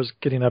 City of Heroes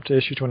getting up to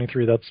issue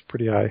 23, that's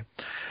pretty high.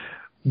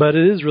 But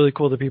it is really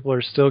cool that people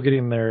are still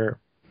getting their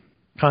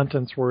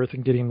content's worth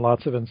and getting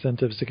lots of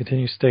incentives to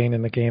continue staying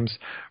in the games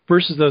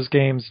versus those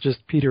games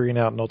just petering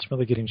out and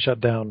ultimately getting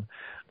shut down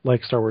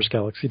like Star Wars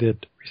Galaxy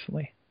did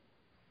recently.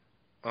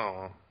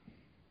 Oh,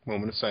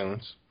 moment of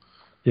silence.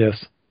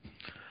 Yes.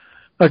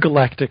 A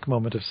galactic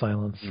moment of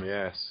silence.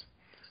 Yes.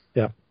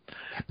 Yeah.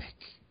 Epic.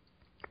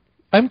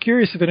 I'm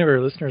curious if any of our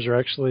listeners are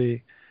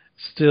actually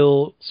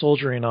still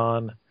soldiering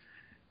on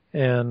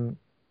in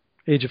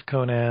Age of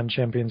Conan,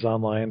 Champions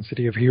Online,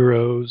 City of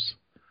Heroes,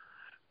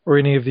 or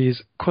any of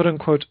these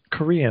quote-unquote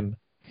Korean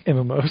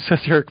MMOs, as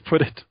Eric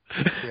put it.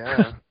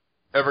 Yeah.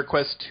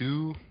 EverQuest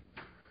 2.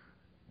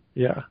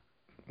 Yeah.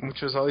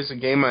 Which was always a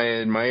game I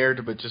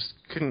admired but just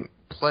couldn't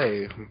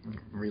play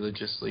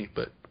religiously.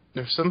 But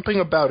there's something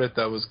about it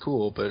that was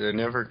cool, but I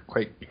never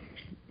quite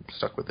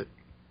stuck with it.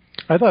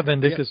 I thought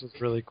Vindictus was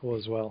really cool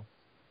as well.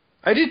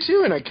 I did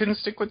too, and I couldn't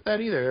stick with that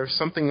either. There was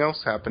something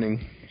else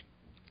happening.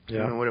 Yeah.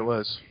 I don't know what it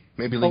was.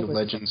 Maybe League of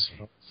Legends.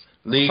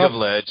 League of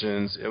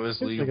Legends. It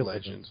was League of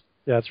Legends.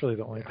 Yeah, it's really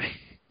the only thing.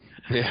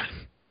 Yeah.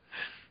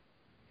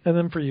 And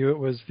then for you, it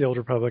was the Old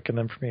Republic, and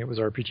then for me, it was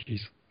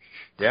RPGs.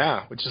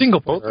 Yeah, which is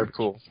Single-player both are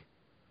cool.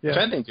 Yeah. Which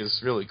I think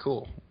is really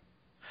cool.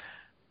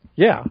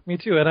 Yeah, me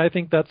too. And I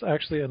think that's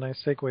actually a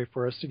nice segue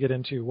for us to get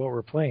into what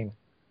we're playing.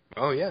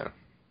 Oh, yeah.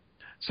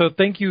 So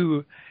thank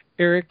you,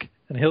 Eric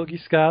and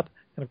Hilgi Scott,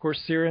 and of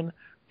course, Siren,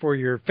 for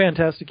your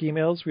fantastic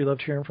emails. We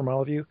loved hearing from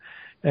all of you.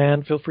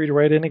 And feel free to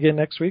write in again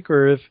next week,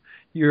 or if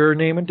your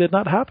name did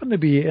not happen to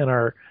be in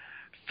our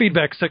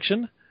feedback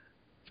section,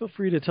 feel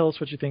free to tell us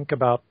what you think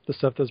about the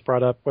stuff that's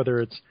brought up, whether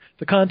it's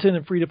the content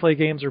in free-to-play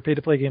games or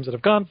pay-to-play games that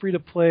have gone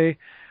free-to-play,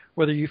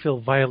 whether you feel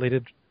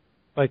violated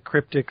by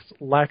Cryptic's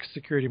lax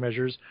security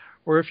measures,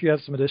 or if you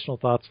have some additional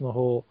thoughts on the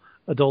whole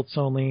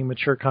adults-only,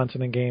 mature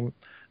content and game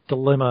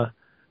dilemma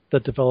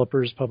that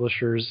developers,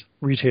 publishers,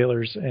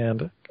 retailers,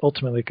 and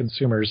ultimately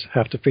consumers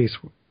have to face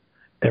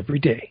every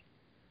day.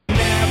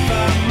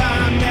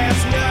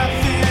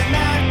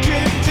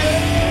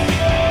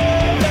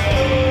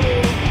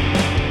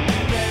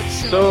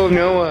 So,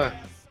 Noah,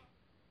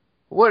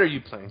 what are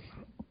you playing?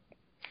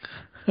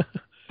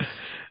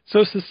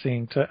 So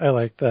succinct. I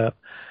like that.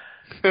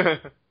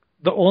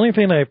 The only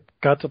thing I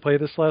got to play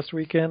this last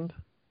week,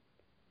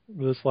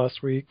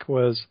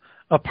 was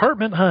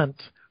Apartment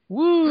Hunt.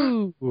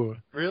 Woo!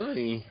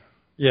 Really?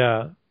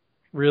 Yeah.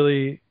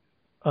 Really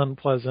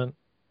unpleasant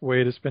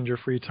way to spend your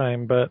free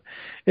time. But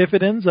if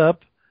it ends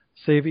up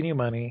saving you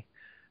money,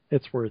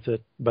 it's worth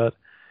it. But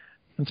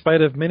in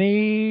spite of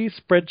many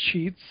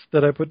spreadsheets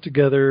that I put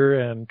together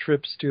and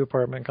trips to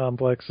apartment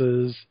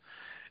complexes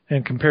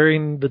and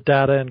comparing the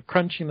data and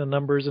crunching the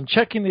numbers and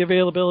checking the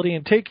availability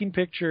and taking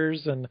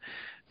pictures and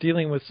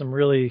dealing with some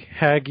really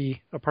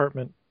haggy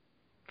apartment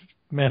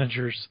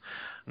managers,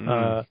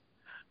 I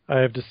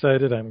have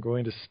decided I'm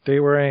going to stay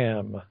where I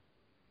am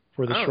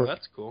for the short.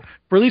 That's cool.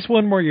 For at least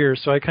one more year.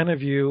 So I kind of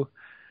view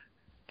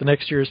the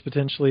next year as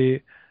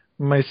potentially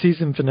my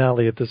season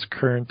finale at this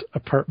current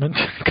apartment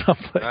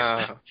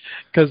complex,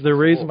 because they're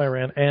raising my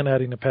rent and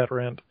adding a pet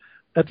rent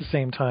at the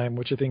same time,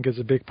 which I think is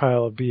a big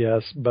pile of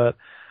BS. But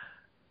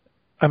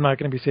I'm not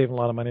going to be saving a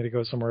lot of money to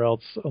go somewhere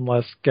else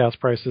unless gas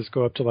prices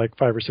go up to like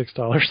 $5 or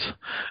 $6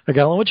 a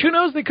gallon, which who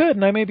knows, they could,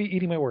 and I may be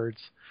eating my words.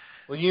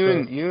 Well, you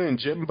and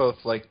Jim both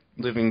like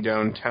living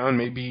downtown,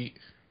 maybe,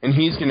 and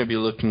he's going to be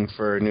looking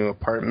for a new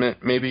apartment.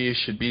 Maybe you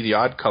should be the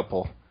odd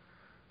couple.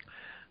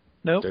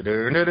 Nope.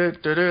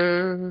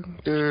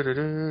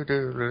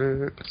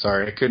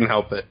 Sorry, I couldn't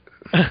help it.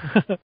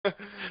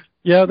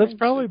 Yeah, that's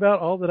probably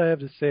about all that I have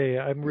to say.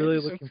 I'm really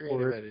looking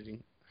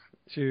forward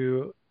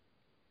to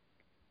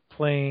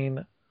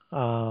playing,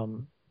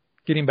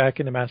 getting back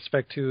into Mass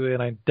Effect 2,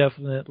 and I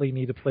definitely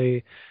need to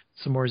play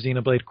some more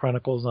Xenoblade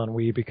Chronicles on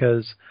Wii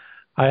because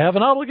I have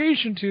an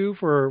obligation to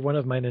for one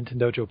of my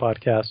Nintendo Joe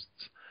podcasts,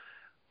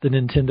 the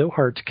Nintendo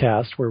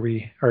Heartcast, where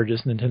we are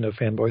just Nintendo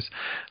fanboys.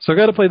 So I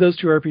got to play those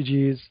two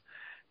RPGs,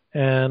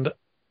 and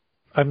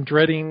I'm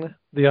dreading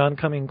the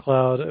oncoming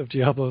cloud of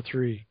Diablo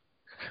 3.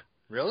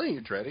 Really?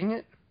 You're dreading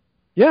it?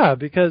 Yeah,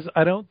 because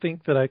I don't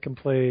think that I can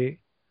play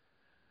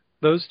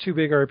those two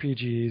big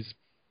RPGs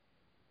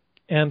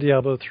and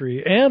Diablo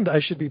 3, and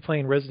I should be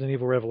playing Resident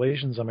Evil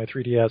Revelations on my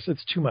 3DS.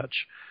 It's too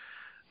much.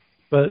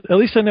 But at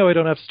least I know I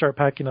don't have to start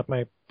packing up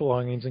my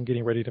belongings and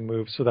getting ready to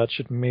move, so that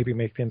should maybe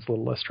make things a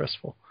little less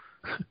stressful.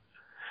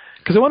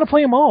 Because I want to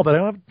play them all, but I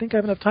don't think I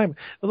have enough time.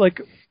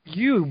 Like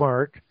you,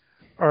 Mark,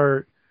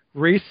 are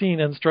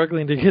racing and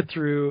struggling to get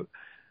through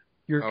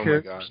your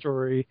character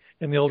story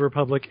in the Old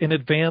Republic in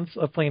advance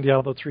of playing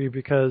Diablo 3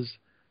 because,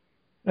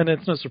 and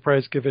it's no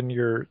surprise given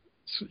your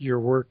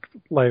work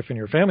life and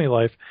your family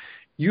life,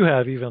 you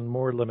have even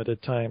more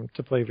limited time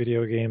to play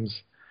video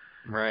games.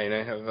 Right,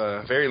 I have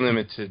a very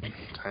limited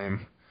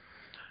time.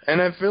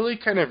 And I've really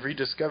kind of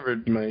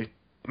rediscovered my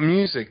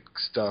music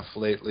stuff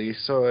lately,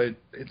 so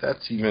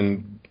that's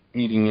even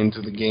eating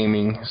into the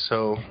gaming.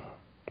 So,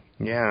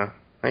 yeah,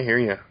 I hear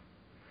you.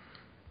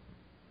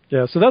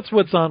 Yeah, so that's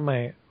what's on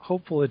my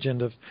hopeful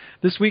agenda.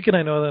 This weekend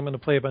I know that I'm going to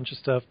play a bunch of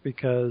stuff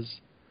because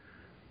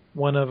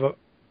one of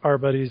our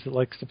buddies that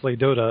likes to play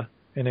Dota,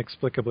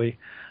 inexplicably,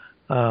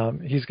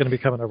 he's going to be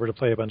coming over to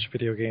play a bunch of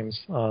video games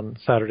on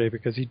Saturday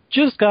because he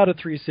just got a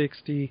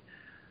 360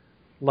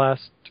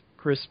 last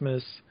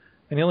Christmas,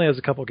 and he only has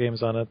a couple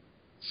games on it,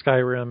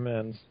 Skyrim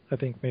and I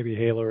think maybe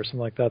Halo or something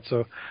like that.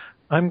 So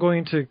I'm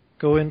going to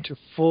go into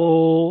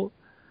full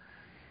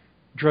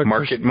drug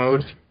market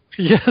mode.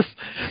 Yes,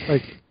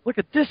 like look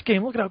at this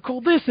game, look at how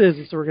cool this is.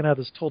 And so we're going to have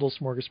this total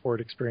smorgasbord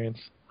experience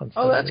on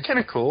Sunday. Oh, that's kind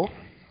of cool.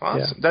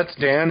 Awesome. Yeah. That's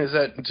Dan. Is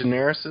that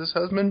Daenerys'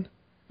 husband?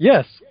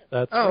 Yes,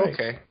 that's Oh, right.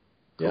 okay.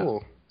 Yeah.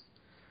 Cool.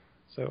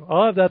 So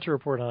I'll have that to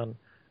report on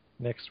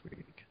next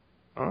week.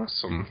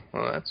 Awesome.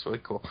 Well, that's really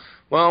cool.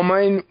 Well,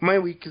 my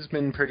week has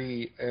been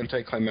pretty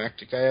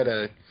anticlimactic. I had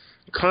a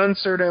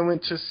concert I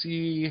went to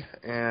see,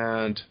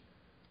 and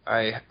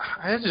I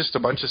had just a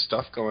bunch of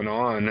stuff going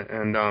on,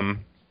 and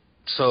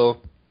so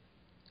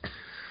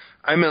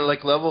I'm at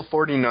like level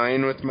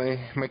 49 with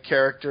my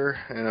character,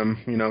 and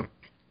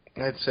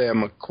I'd say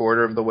I'm a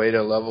quarter of the way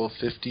to level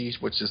 50,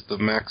 which is the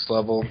max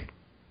level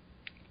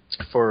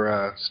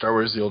for Star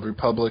Wars: The Old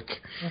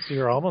Republic. Oh, so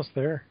you're almost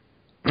there.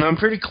 I'm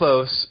pretty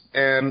close,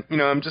 and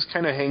I'm just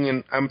kind of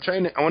hanging. I want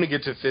to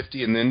get to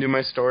 50 and then do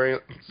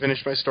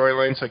finish my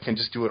storyline, so I can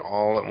just do it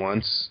all at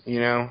once,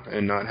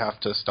 and not have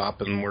to stop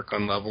and work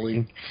on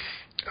leveling.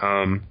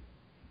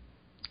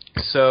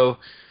 So,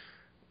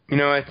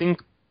 I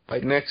think by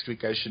next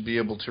week I should be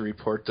able to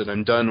report that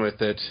I'm done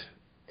with it,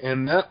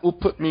 and that will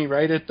put me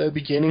right at the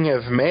beginning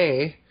of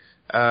May.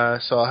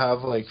 So I'll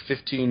have like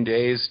 15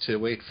 days to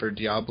wait for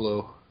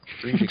Diablo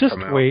 3 to Just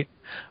come out. wait,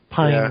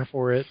 pining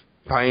for it.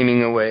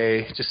 Pining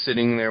away, just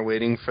sitting there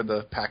waiting for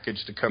the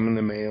package to come in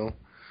the mail.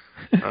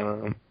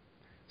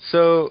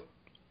 So,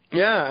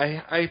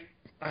 yeah, I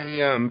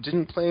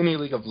didn't play any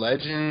League of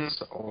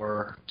Legends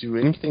or do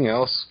anything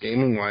else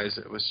gaming-wise.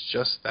 It was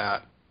just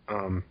that.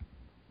 And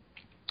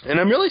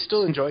I'm really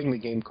still enjoying the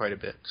game quite a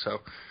bit, so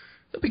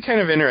it'll be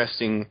kind of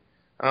interesting.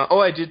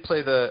 I did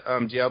play the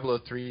Diablo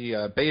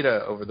 3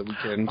 beta over the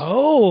weekend.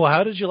 Oh,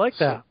 how did you like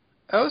that?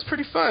 That was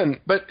pretty fun,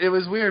 but it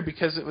was weird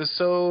because it was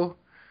so...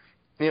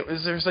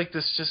 there's like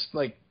this just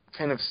like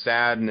kind of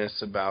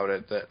sadness about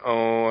it that,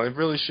 I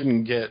really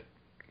shouldn't get,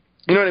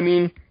 you know what I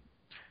mean?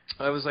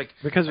 I was like,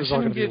 because I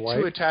shouldn't get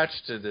too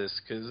attached to this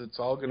because it's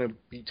all going to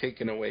be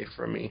taken away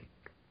from me.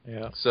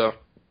 Yeah. So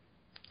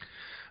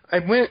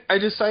I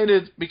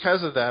decided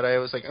because of that, I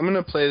was like, I'm going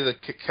to play the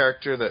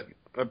character that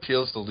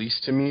appeals the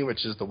least to me,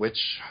 which is the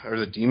witch or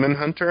the demon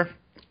hunter.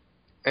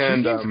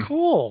 And she seems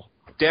cool.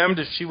 Damned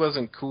if she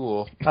wasn't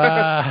cool.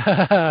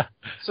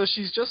 So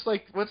she's just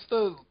like, what's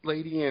the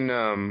lady in,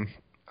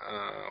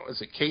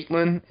 was it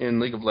Caitlyn in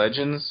League of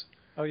Legends?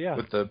 Oh, yeah.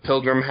 With the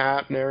pilgrim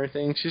hat and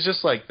everything. She's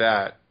just like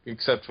that,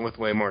 except with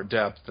way more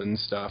depth and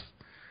stuff.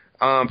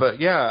 But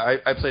yeah,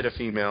 I played a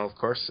female, of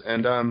course,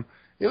 and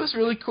it was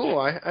really cool.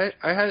 I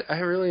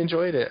really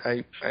enjoyed it.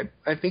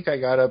 I think I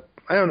got up,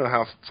 I don't know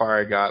how far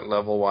I got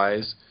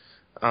level-wise,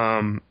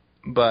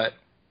 but,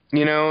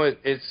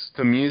 it's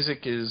the music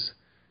is...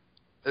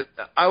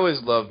 I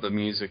always loved the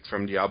music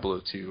from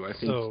Diablo 2. I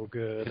think so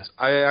good.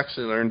 I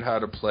actually learned how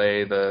to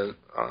play the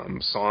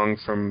song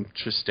from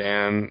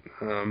Tristan,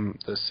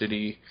 the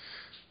city,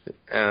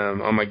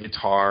 on my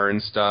guitar and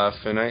stuff,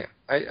 and I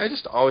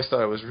just always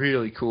thought it was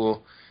really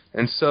cool.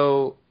 And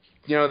so,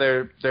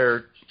 they're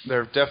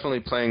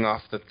definitely playing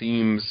off the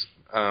themes,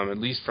 at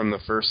least from the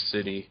first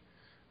city,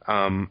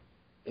 in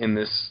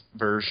this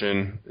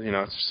version.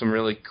 It's some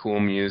really cool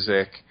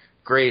music.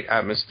 Great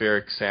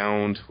atmospheric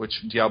sound,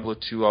 which Diablo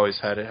 2 always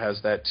had. It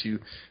has that too.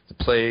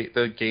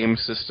 The game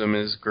system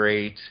is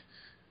great.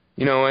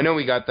 I know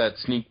we got that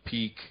sneak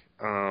peek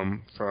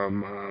from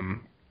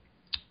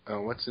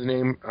what's his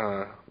name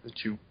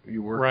that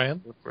you worked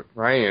Ryan. With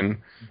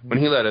Ryan, when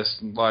he let us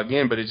log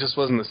in, but it just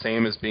wasn't the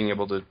same as being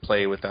able to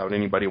play without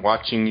anybody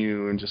watching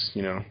you and just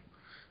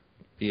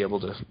be able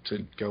to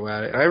go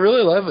at it. And I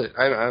really love it.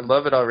 I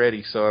love it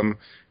already, so I'm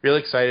really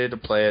excited to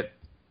play it.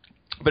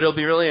 But it'll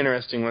be really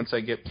interesting once I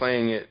get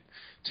playing it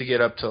to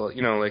get up to,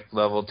 like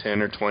level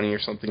 10 or 20 or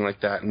something like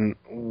that. And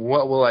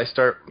what will I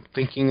start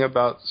thinking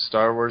about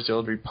Star Wars: The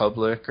Old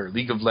Republic or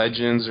League of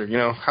Legends or,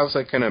 how's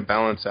that going to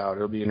balance out?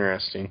 It'll be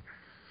interesting.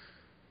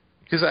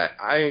 Because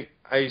I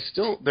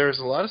still, there's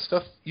a lot of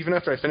stuff, even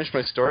after I finish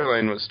my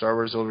storyline with Star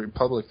Wars: The Old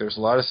Republic, there's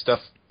a lot of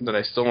stuff that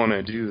I still want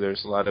to do.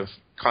 There's a lot of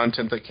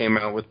content that came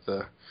out with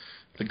the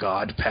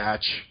God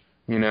patch,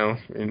 that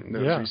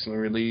was recently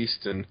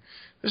released, and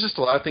there's just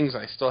a lot of things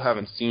I still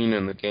haven't seen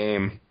in the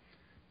game.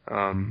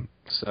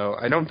 So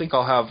I don't think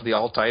I'll have the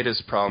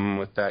Altitis problem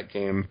with that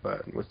game,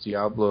 but with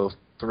Diablo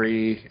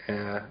 3,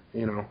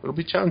 it'll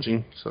be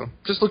challenging. So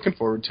just looking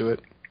forward to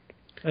it.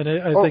 And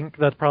I think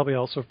that probably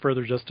also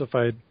further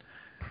justified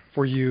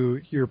for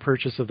your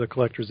purchase of the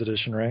collector's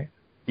edition, right?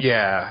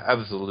 Yeah,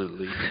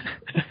 absolutely.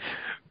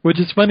 Which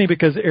is funny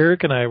because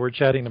Eric and I were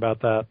chatting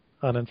about that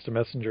on Instant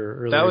Messenger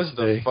earlier That was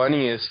today. the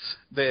funniest.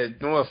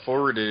 Noah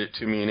forwarded it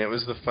to me, and it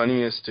was the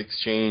funniest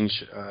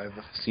exchange I've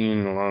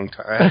seen in a long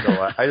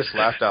time. I just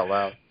laughed out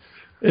loud.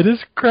 It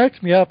just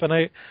cracked me up,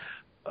 and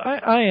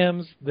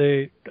IMs,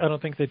 I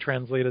don't think they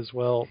translate as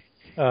well.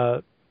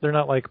 They're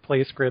not like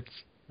play scripts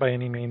by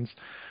any means,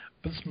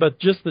 but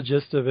just the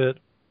gist of it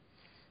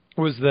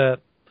was that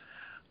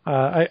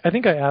I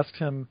think I asked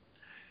him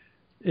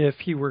if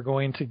he were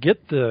going to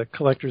get the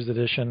collector's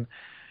edition,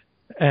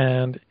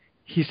 and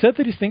he said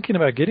that he's thinking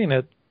about getting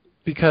it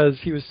because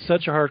he was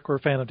such a hardcore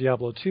fan of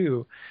Diablo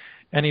 2,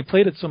 and he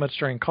played it so much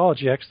during college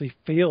he actually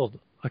failed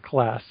a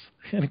class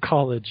in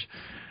college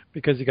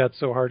because he got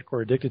so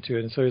hardcore addicted to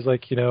it. And so he's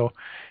like,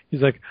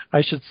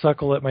 I should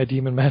suckle at my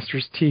Demon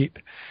Master's teat.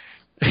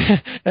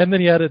 And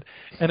then he added,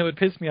 and it would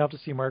piss me off to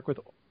see Mark with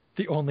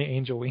the only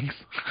angel wings.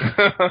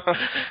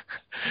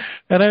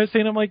 And I was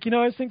saying, I'm like,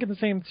 I was thinking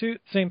the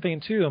same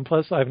thing too. And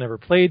plus, I've never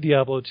played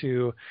Diablo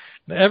 2.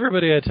 And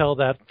everybody I tell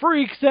that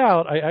freaks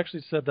out. I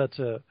actually said that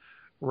to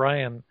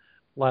Ryan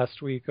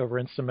last week over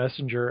Instant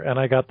Messenger, and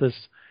I got this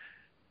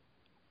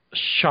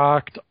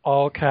shocked,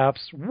 all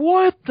caps,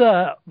 what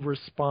the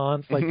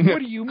response? Like, what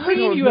do you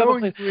mean you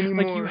haven't played it?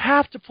 Like, you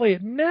have to play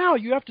it now.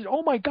 You have to,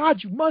 oh my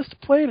God, you must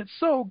play it. It's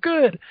so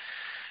good.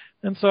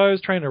 And so I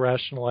was trying to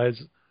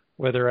rationalize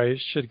whether I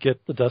should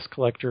get the Dust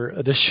Collector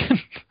edition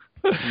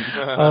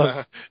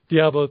of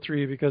Diablo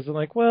 3, because I'm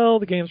like, well,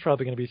 the game's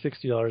probably going to be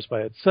 $60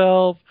 by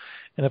itself.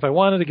 And if I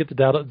wanted to get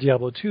the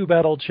Diablo 2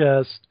 battle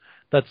chest,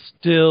 that's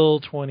still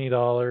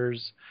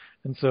 $20.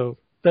 And so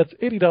that's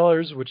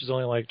 $80, which is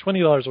only like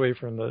 $20 away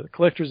from the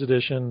collector's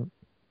edition.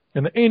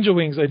 And the Angel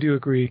Wings, I do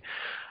agree,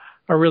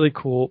 are really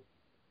cool.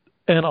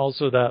 And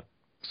also that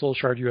Soul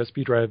Shard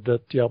USB drive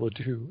that Diablo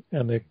 2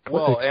 and the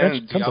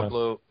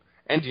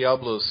and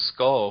Diablo's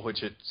skull,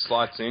 which it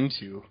slots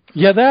into.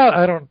 Yeah,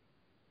 that's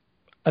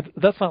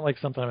not like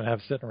something I'm going to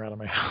have sitting around in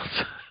my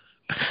house.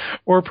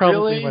 Or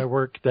probably really? my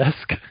work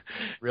desk.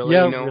 Really?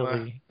 Yeah,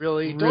 really.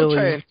 Really.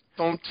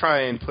 Don't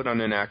try and put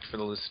on an act for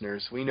the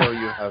listeners. We know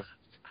you have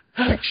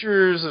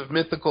pictures of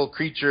mythical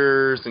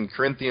creatures and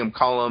Corinthian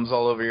columns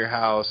all over your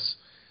house.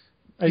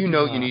 You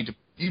know you need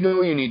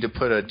to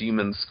put a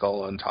demon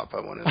skull on top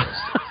of one of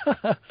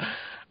those.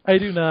 I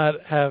do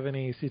not have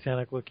any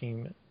satanic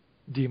looking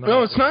demon.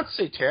 No, it's not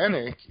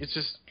satanic. It's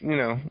just,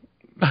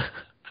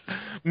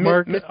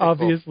 Mark mythical.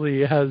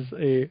 Obviously has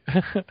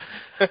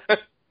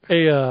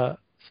a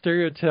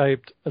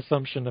stereotyped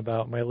assumption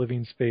about my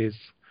living space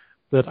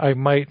that I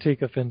might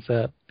take offense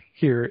at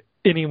here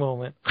any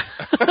moment.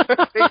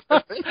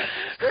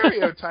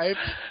 Stereotype.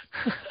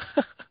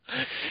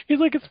 He's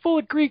like, it's full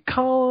of Greek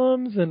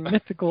columns and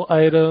mythical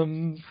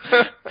items.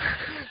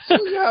 So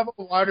you have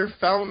a water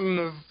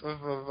fountain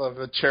of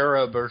a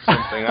cherub or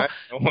something. I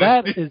don't know.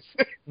 That is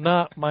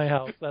not my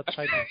house. That's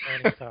Heidi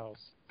and Franny's house.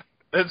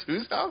 That's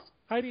whose house?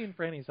 Heidi and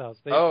Franny's house.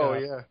 They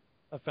yeah.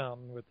 a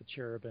fountain with the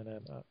cherub in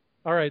it.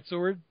 All right, so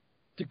we're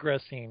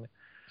digressing.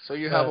 So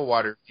you have a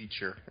water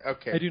feature.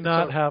 Okay. I do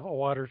not have a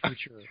water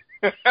feature.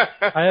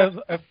 I have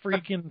a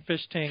freaking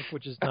fish tank,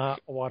 which is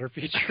not a water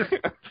feature.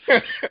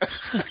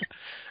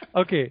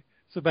 Okay,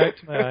 so back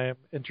to my IM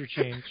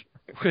interchange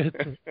with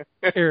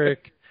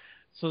Eric.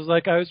 So it's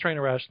like I was trying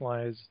to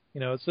rationalize,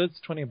 so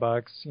it's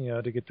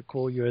 $20, to get the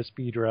cool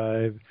USB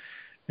drive,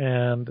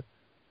 and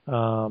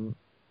 $40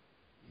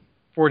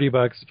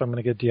 if I'm going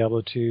to get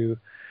Diablo 2,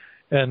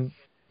 and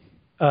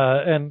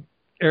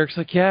Eric's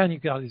like, yeah, and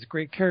you've got all these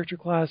great character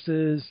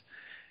classes,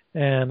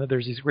 and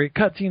there's these great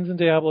cutscenes in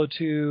Diablo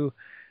 2.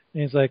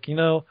 And he's like,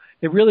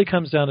 it really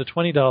comes down to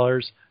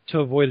 $20 to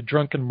avoid a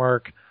drunken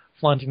Mark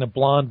flaunting a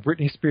blonde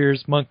Britney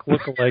Spears monk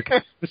lookalike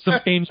with some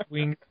angel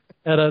wings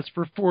at us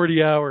for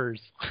 40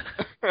 hours.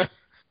 Why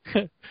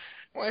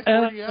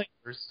 40 hours?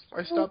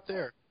 Why stop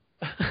there?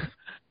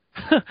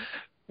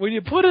 When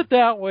you put it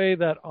that way,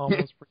 that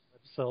almost pretty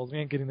much sells me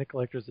on getting the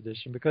collector's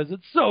edition, because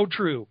it's so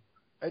true.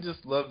 I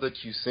just love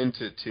that you sent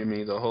it to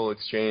me, the whole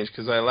exchange,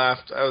 because I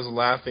was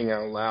laughing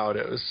out loud.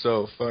 It was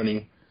so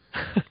funny.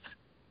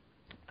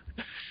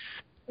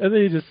 And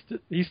then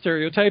he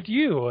stereotyped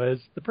you as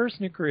the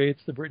person who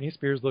creates the Britney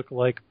Spears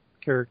lookalike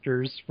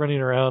characters running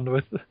around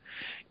with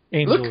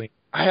angel wings.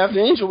 I have the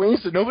angel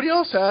wings that nobody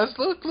else has.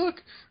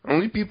 Look.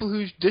 Only people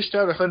who dished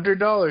out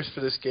 $100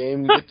 for this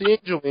game get the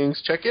angel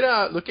wings. Check it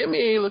out. Look at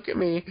me.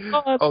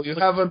 Oh, you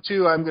have them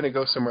too? I'm going to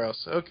go somewhere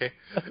else. Okay.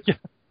 Yeah.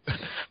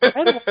 I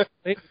don't want to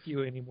play with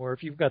you anymore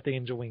if you've got the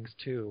angel wings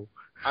too.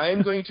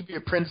 I'm going to be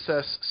a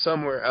princess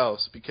somewhere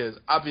else, because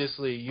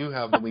obviously you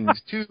have the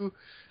wings too.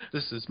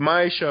 This is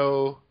my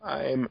show.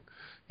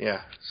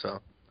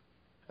 So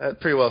that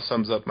pretty well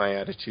sums up my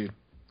attitude.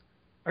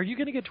 Are you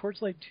going to get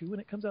Torchlight 2 when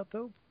it comes out,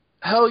 though?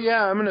 Hell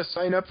yeah, I'm going to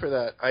sign up for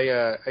that.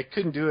 I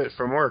couldn't do it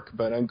from work,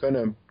 but I'm going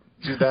to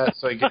do that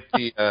so I get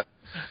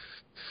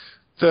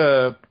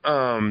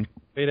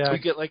beta.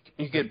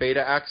 You get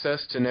beta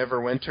access to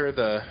Neverwinter,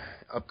 the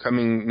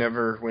upcoming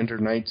Neverwinter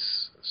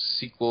Nights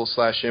sequel /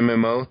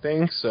 MMO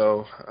thing.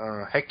 So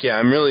heck yeah,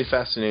 I'm really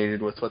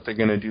fascinated with what they're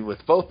going to do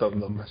with both of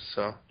them.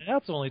 So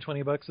that's only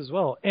 $20 as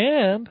well,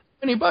 and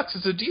 $20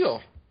 is a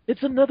deal.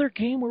 It's another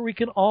game where we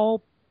can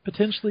all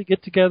potentially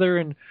get together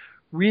and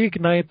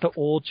reignite the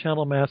old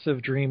Channel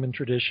Massive dream and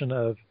tradition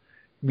of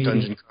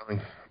meeting,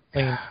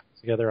 playing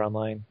together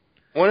online.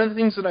 One of the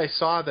things that I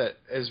saw that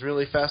is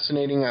really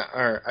fascinating, so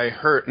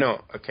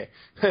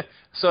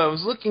I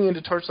was looking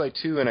into Torchlight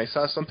 2 and I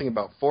saw something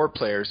about 4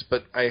 players,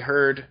 but I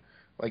heard,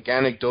 like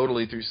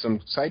anecdotally through some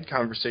side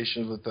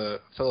conversations with a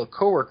fellow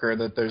coworker,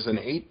 that there's an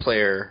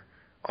 8-player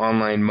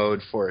online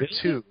mode for it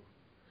too,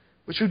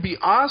 which would be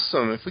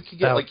awesome if we could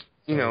get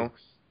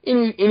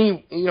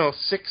any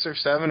 6 or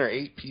 7 or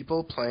 8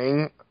 people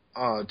playing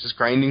just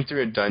grinding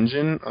through a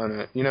dungeon on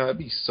a, that'd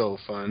be so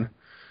fun.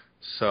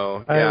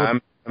 So yeah,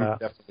 I'm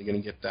definitely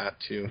gonna get that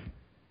too.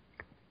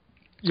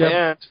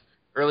 Yeah. And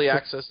early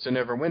access to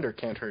Neverwinter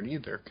can't hurt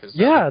either.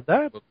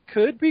 That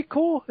could be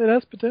cool. It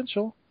has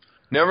potential.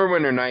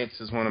 Neverwinter Nights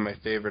is one of my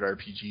favorite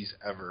RPGs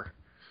ever.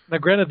 Now,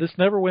 granted, this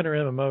Neverwinter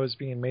MMO is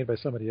being made by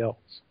somebody else.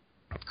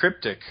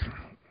 Cryptic.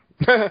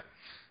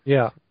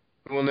 Yeah.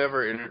 We'll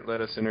never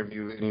let us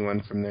interview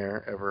anyone from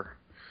there ever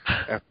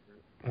after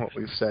what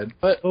we've said.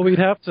 But we'd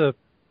have to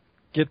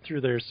get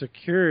through their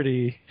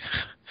security.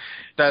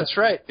 That's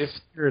right. If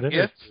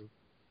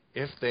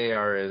they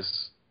are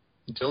as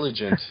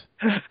diligent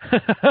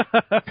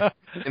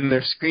in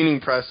their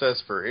screening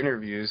process for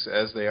interviews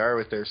as they are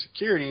with their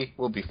security,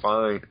 we'll be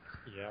fine.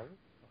 Yeah.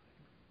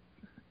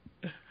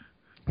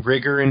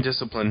 Rigor and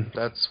discipline.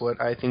 That's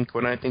what I think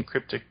when I think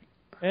Cryptic.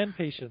 And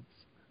patience.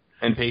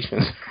 And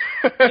patience.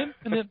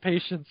 Infinite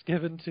patience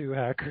given to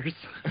hackers.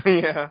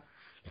 Yeah.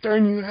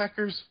 Darn you,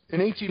 hackers.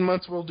 In 18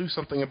 months, we'll do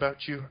something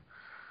about you.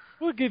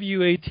 We'll give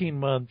you 18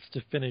 months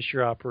to finish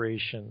your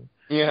operation.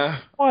 Yeah.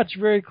 Watch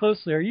very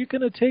closely. Are you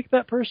going to take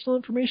that personal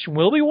information?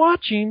 We'll be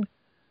watching.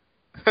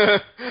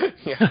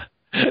 Yeah.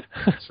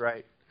 That's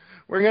right.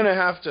 We're gonna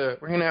have to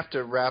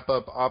wrap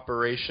up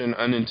Operation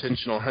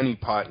Unintentional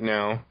Honeypot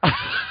now.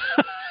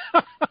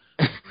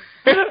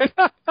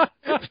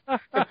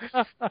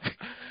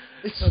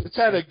 It's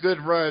had a good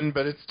run,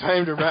 but it's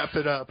time to wrap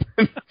it up.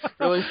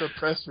 Release a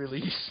press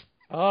release.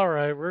 All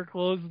right, we're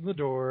closing the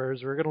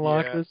doors. We're gonna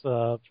lock this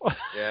up.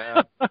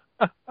 Yeah.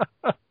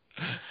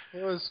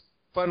 It was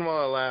fun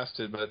while it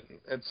lasted, but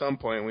at some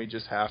point we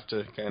just have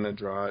to kind of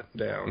draw it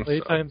down.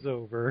 Playtime's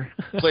over.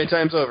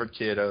 Playtime's over,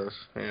 kiddos.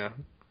 Yeah.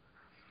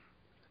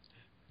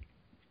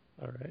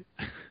 All right.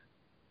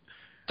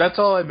 That's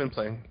all I've been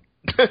playing.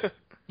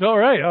 All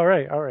right.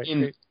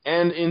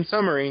 And in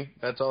summary,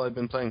 that's all I've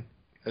been playing.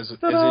 As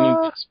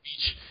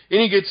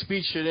any good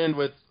speech should end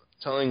with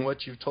telling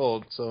what you've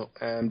told. So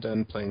I'm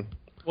done playing.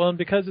 Well, and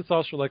because it's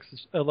also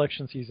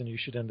election season, you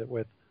should end it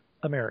with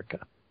America.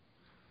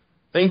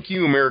 Thank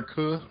you,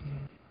 America.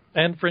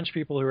 And French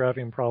people who are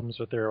having problems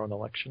with their own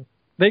election.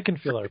 They can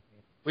feel our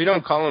pain. We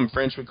don't call them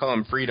French, we call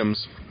them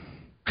freedoms.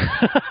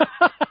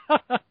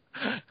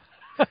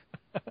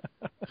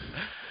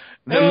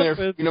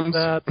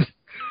 That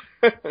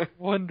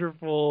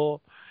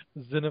wonderful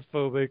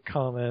xenophobic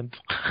comment.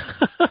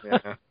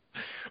 Yeah.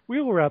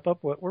 We will wrap up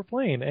what we're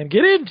playing and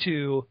get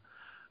into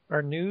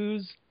our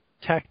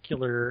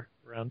news-tacular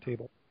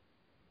roundtable.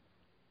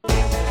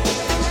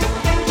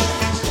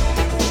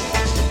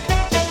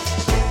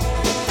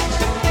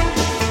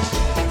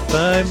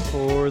 Time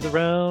for the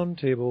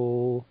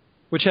roundtable,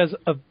 which has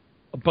a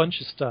bunch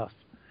of stuff.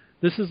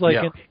 This is like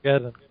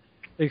Armageddon,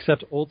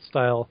 except old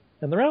style,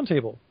 and the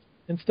roundtable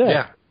instead.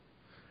 Yeah,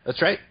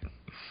 that's right.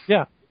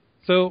 Yeah.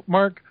 So,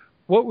 Mark,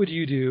 what would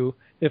you do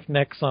if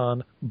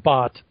Nexon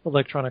bought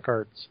Electronic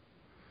Arts?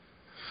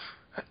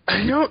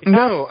 I don't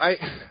know.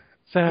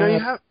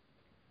 Sad.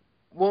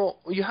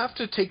 You have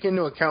to take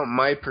into account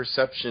my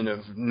perception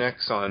of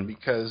Nexon,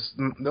 because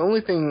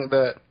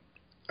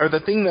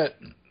the thing that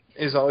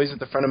is always at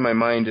the front of my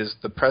mind is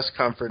the press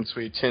conference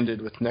we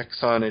attended with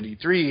Nexon at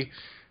E3,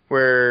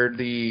 where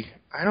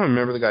I don't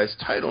remember the guy's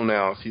title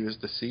now, if he was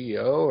the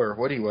CEO or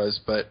what he was,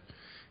 but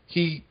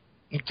he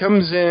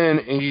comes in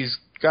and he's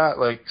got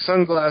like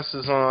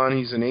sunglasses on.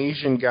 He's an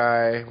Asian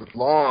guy with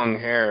long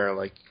hair,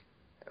 like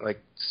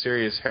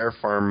serious hair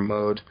farm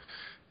mode,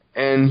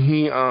 and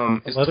he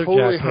is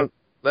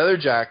leather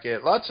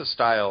jacket, lots of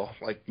style,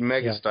 like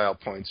mega style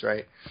points,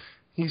 right?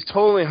 He's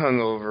totally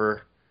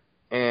hungover,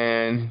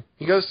 and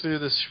he goes through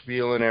the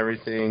spiel and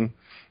everything.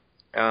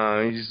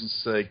 He's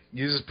just like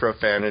uses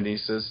profanity,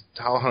 says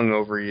how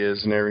hungover he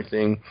is and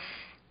everything.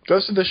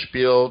 Goes to the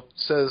spiel,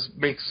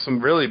 makes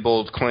some really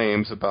bold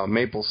claims about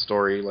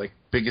MapleStory, like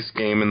biggest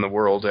game in the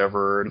world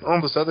ever, and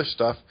all this other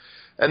stuff.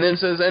 And then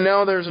says, and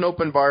now there's an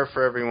open bar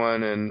for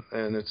everyone, and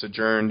it's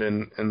adjourned,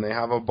 and they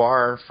have a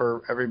bar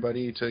for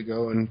everybody to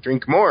go and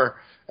drink more.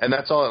 And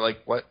that's all at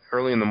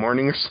early in the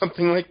morning or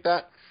something like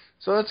that.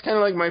 So that's kind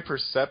of like my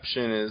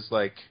perception is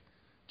like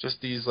just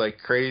these like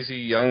crazy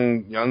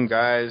young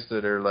guys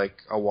that are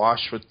like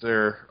awash with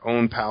their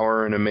own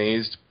power and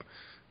amazed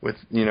with,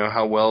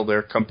 how well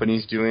their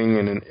company's doing.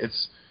 And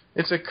it's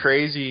a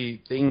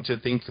crazy thing to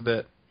think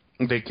that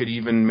they could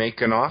even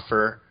make an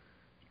offer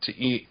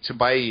to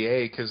buy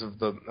EA because of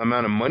the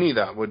amount of money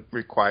that would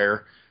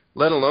require,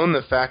 let alone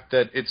the fact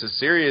that it's a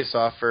serious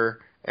offer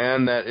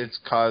and that it's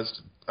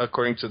caused,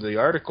 according to the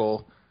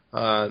article,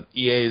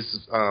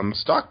 EA's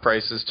stock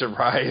prices to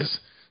rise.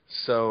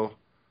 So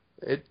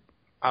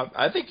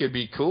I think it'd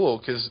be cool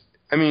because,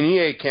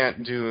 EA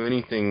can't do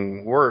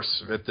anything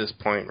worse at this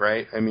point,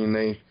 right?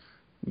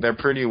 They're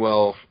pretty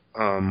well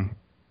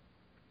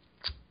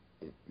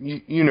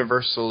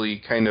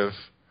universally kind of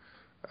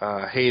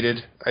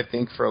hated, I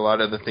think, for a lot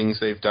of the things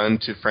they've done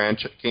to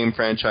game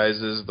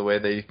franchises, the way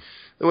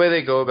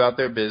they go about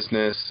their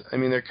business.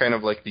 They're kind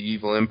of like the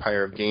evil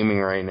empire of gaming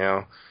right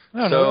now.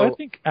 I don't know. I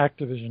think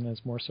Activision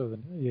is more so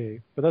than EA,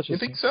 but that's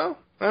just you think so?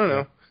 I don't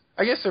know.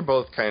 I guess they're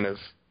both kind of,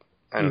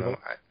 I don't know.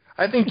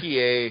 I think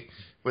EA,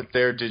 with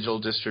their digital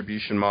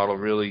distribution model,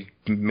 really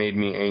made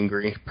me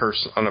angry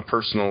on a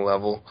personal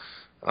level.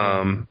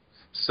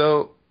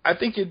 So I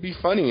think it'd be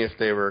funny if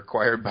they were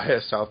acquired by a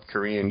South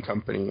Korean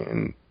company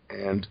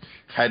and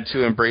had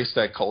to embrace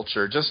that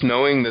culture. Just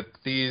knowing that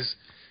these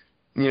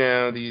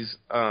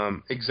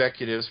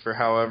executives, for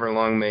however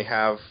long they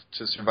have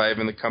to survive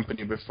in the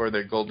company before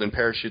their golden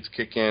parachutes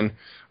kick in,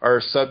 are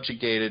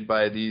subjugated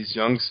by these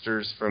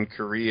youngsters from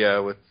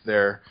Korea with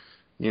their,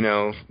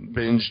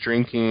 binge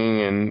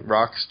drinking and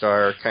rock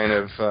star kind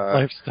of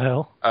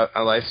lifestyle,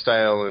 a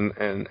lifestyle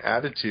and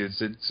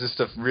attitudes. It's just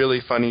a really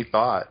funny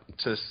thought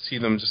to see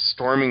them just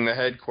storming the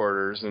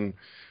headquarters and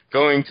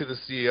going to the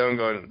CEO and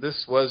going,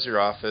 "This was your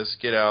office.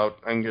 Get out.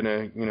 I'm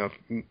gonna,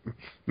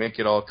 make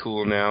it all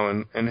cool now."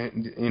 And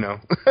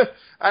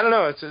I don't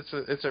know.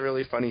 It's a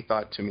really funny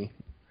thought to me.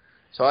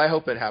 So I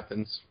hope it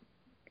happens.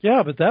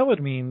 Yeah, but that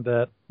would mean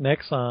that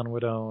Nexon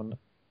would own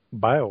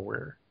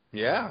BioWare.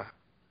 Yeah.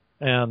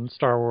 And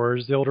Star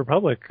Wars: The Old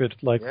Republic could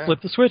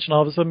flip the switch and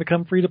all of a sudden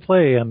become free to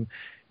play and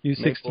use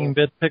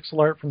 16-bit pixel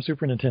art from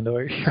Super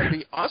Nintendo. That'd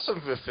be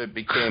awesome if it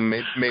became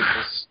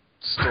Maple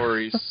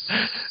Stories.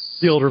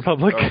 The Old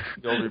Republic.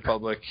 The Old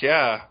Republic,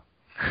 yeah.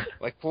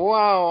 Like,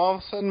 wow, all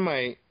of a sudden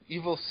my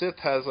evil Sith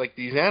has,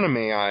 these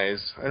anime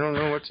eyes. I don't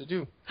know what to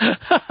do.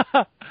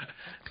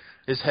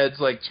 His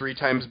head's 3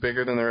 times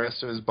bigger than the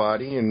rest of his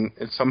body, and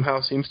it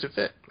somehow seems to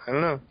fit. I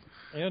don't know.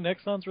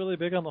 Nexon's really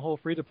big on the whole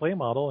free-to-play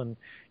model and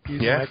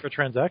using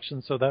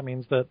microtransactions, so that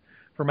means that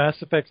for Mass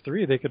Effect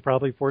 3, they could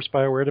probably force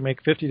BioWare to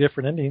make 50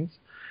 different endings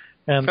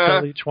and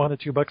sell each one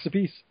at $2 a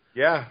piece.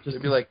 Yeah, just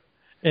they'd be like,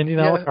 ending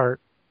a la carte.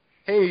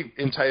 Hey,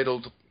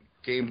 entitled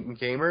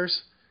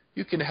gamers,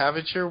 you can have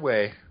it your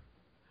way.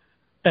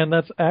 And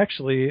that's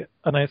actually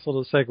a nice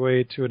little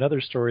segue to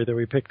another story that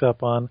we picked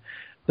up on,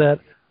 that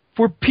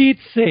for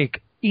Pete's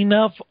sake,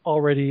 enough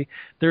already.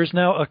 There's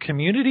now a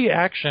community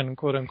action,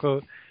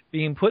 quote-unquote,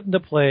 being put into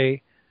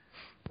play,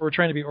 or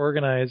trying to be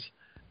organized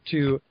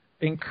to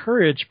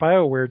encourage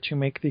BioWare to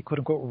make the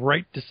quote-unquote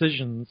right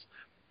decisions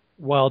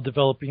while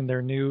developing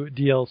their new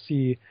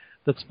DLC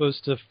that's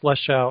supposed to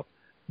flesh out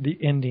the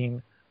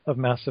ending of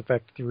Mass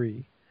Effect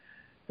 3.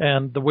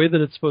 And the way that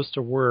it's supposed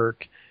to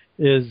work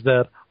is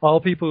that all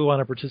people who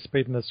want to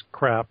participate in this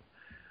crap,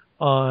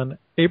 on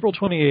April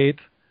 28th,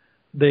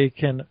 they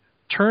can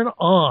turn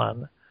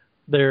on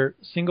their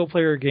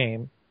single-player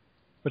game,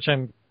 which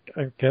I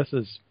guess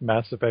is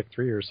Mass Effect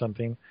 3 or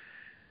something,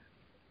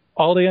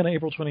 all day on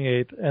April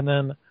 28th, and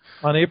then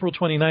on April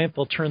 29th,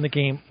 they'll turn the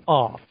game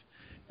off.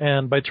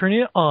 And by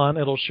turning it on,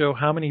 it'll show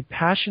how many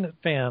passionate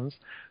fans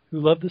who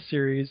love the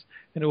series,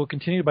 and it will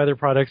continue to buy their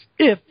products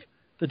if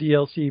the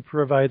DLC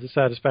provides a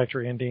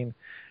satisfactory ending.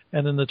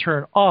 And then the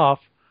turn off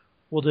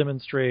will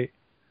demonstrate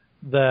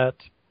that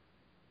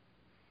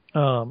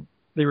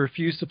they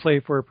refuse to play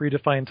for a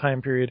predefined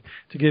time period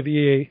to give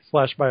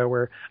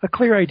EA/BioWare a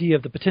clear idea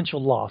of the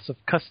potential loss of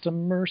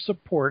customer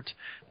support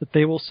that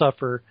they will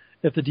suffer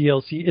if the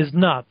DLC is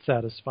not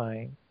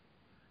satisfying.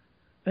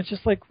 It's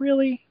just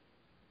really?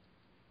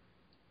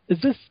 Is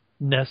this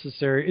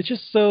necessary? It's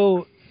just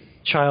so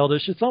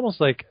childish. It's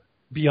almost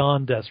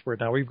beyond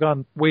desperate now. We've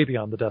gone way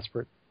beyond the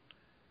desperate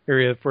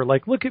area for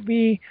look at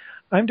me,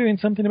 I'm doing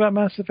something about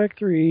Mass Effect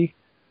 3.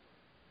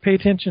 Pay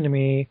attention to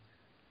me.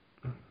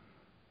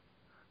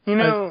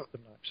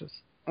 Obnoxious.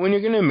 When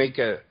you're going to make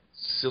a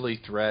silly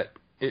threat,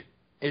 it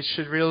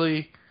should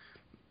really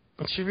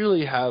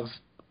have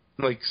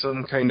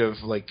some kind of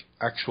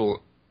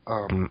actual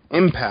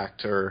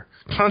impact or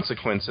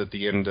consequence at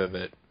the end of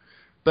it.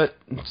 But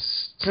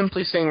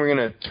simply saying we're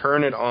going to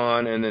turn it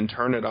on and then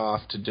turn it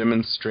off to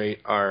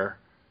demonstrate our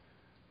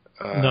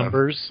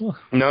numbers.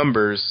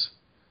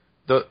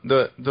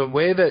 The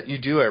way that you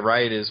do it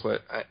right is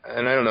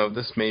and I don't know.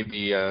 This may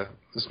be a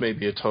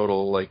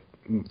total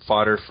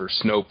fodder for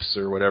Snopes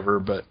or whatever,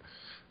 but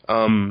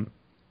I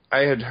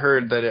had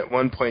heard that at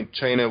one point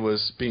China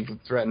was being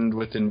threatened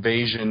with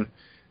invasion,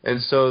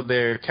 and so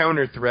their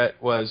counter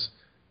threat was,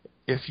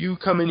 if you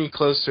come any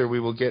closer, we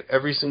will get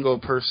every single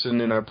person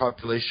in our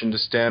population to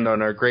stand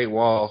on our Great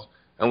Wall,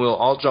 and we'll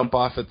all jump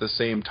off at the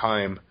same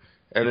time,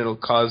 and it'll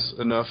cause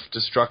enough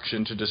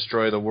destruction to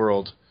destroy the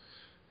world.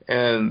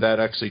 And that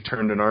actually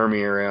turned an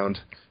army around.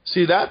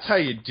 See, that's how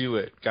you do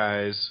it,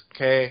 guys,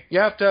 okay? You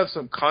have to have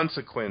some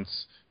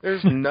consequence.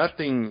 There's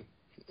nothing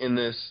in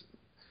this.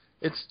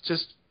 It's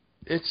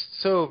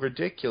so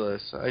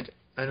ridiculous. I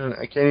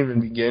can't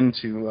even begin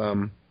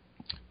to,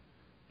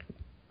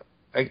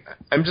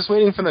 I'm just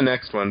waiting for the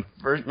next one.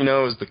 First, it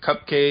was the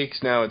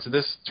cupcakes. Now it's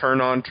this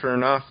turn on,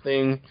 turn off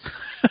thing.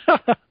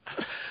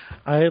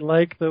 I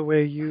like the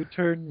way you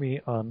turned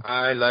me on.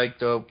 I like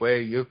the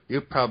way you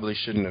probably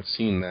shouldn't have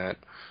seen that.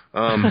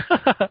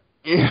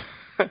 Yeah,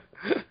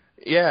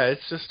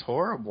 it's just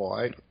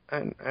horrible.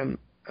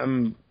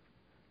 I'm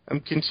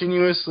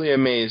continuously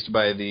amazed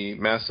by the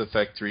Mass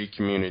Effect 3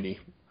 community.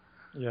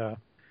 Yeah.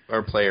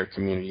 Our player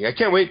community. I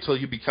can't wait till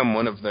you become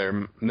one of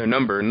their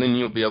number, and then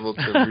you'll be able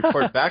to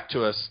report back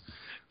to us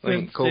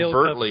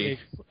covertly.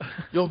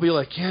 You'll be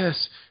like,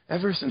 yes,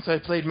 ever since I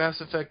played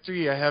Mass Effect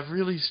 3, I have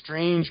really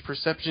strange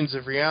perceptions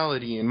of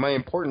reality and my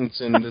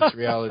importance in this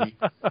reality.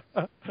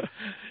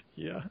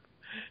 Yeah.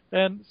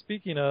 And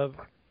speaking of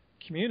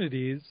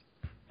communities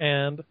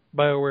and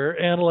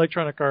BioWare and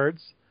Electronic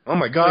Arts, Oh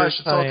my gosh,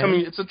 it's all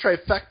coming. It's a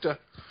trifecta.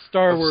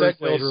 Star Wars: segues.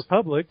 The Old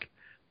Republic,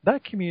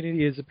 that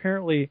community is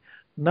apparently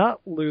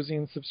not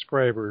losing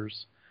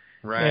subscribers.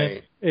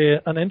 Right.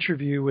 And an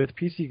interview with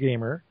PC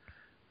Gamer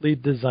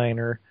lead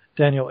designer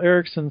Daniel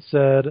Erickson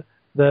said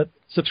that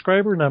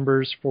subscriber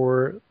numbers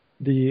for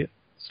the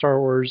Star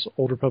Wars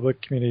Old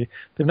Republic community,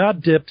 they've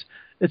not dipped.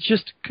 It's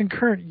just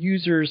concurrent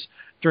users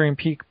during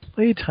peak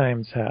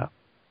playtimes have.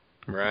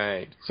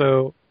 Right.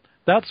 So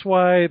that's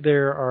why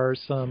there are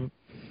some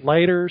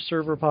lighter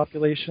server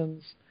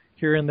populations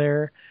here and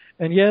there.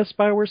 And yes,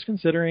 BioWare's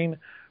considering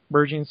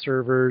merging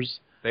servers.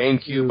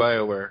 Thank you,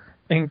 BioWare.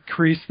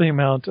 Increase the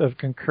amount of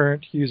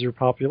concurrent user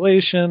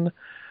population,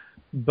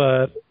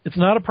 but it's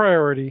not a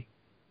priority.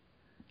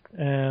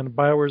 And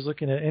BioWare's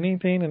looking at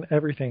anything and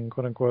everything,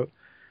 quote unquote,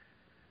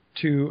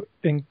 to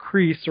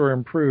increase or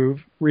improve,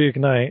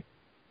 reignite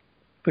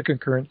the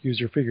concurrent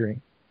user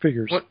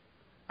figures. What?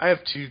 I have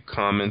two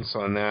comments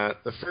on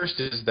that. The first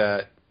is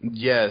that,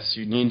 yes,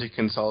 you need to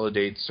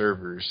consolidate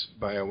servers,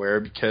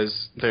 BioWare,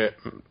 because the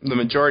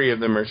majority of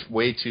them are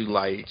way too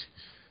light,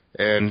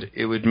 and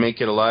it would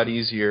make it a lot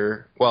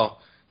easier. Well,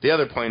 the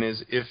other point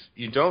is, if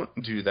you don't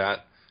do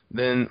that,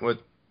 then what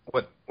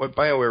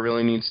BioWare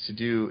really needs to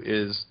do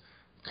is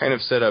kind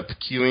of set up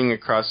queuing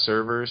across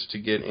servers to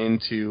get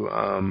into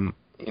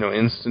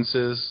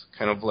instances,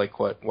 kind of like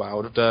what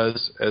WoW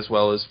does, as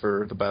well as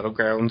for the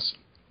Battlegrounds.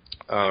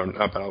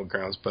 Not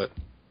Battlegrounds, but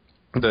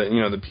the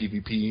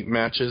PvP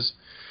matches.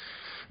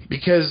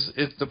 Because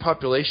if the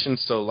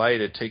population's so light,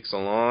 it takes a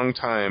long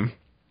time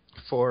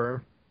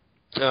for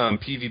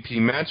PvP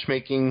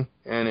matchmaking,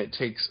 and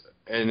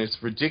it's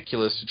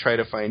ridiculous to try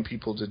to find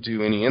people to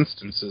do any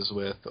instances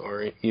with,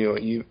 or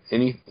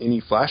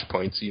any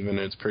flashpoints even.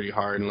 It's pretty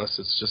hard unless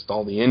it's just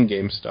all the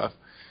in-game stuff.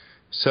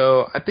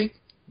 So I think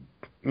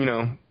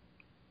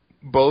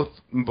both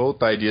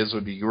ideas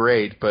would be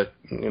great, but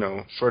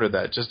short of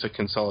that, just a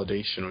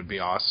consolidation would be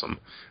awesome.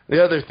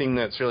 The other thing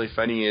that's really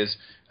funny is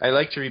I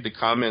like to read the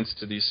comments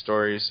to these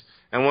stories,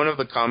 and one of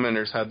the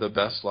commenters had the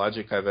best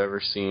logic I've ever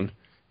seen.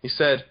 He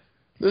said,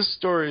 "This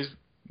story's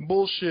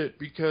bullshit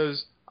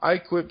because I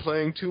quit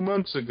playing 2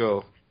 months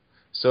ago."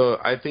 So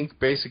I think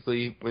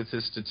basically with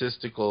his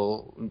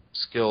statistical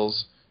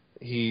skills,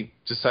 he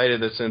decided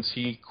that since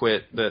he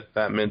quit,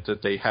 that meant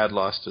that they had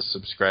lost a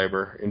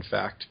subscriber, in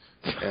fact.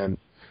 And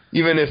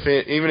even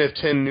if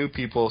 10 new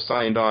people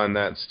signed on,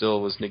 that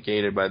still was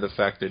negated by the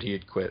fact that he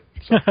had quit.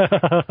 So.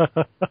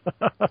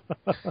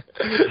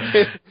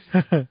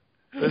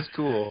 That's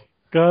cool.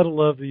 Gotta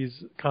love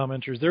these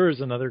commenters. There was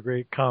another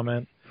great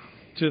comment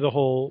to the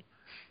whole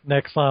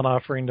Nexon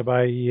offering to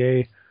buy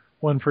EA.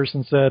 One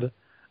person said,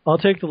 "I'll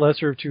take the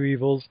lesser of two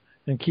evils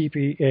and keep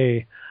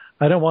EA.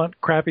 I don't want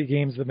crappy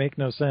games that make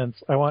no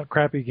sense. I want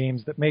crappy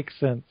games that make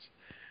sense."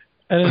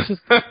 And it's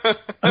just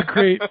a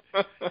great,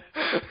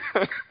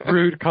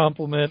 rude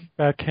compliment,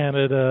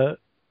 backhanded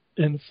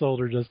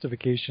insult or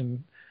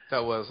justification.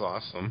 That was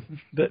awesome.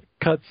 That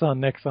cuts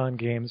on Nexon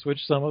games,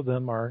 which some of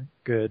them are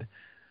good.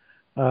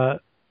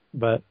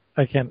 But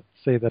I can't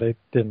say that I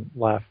didn't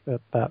laugh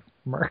at that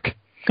remark.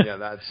 Yeah,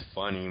 that's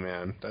funny,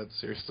 man. That's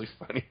seriously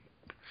funny.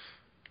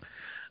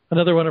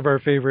 Another one of our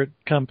favorite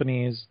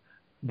companies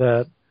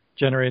that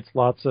generates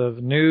lots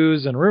of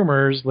news and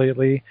rumors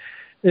lately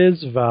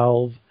is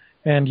Valve.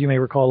 And you may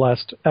recall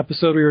last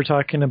episode we were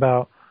talking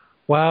about,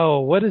 wow,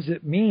 what does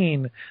it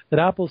mean that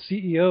Apple's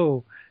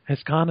CEO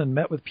has gone and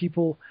met with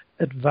people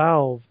at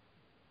Valve?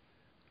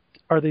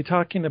 Are they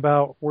talking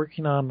about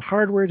working on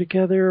hardware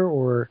together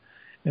or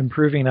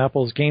improving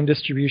Apple's game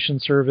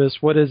distribution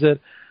service? What is it?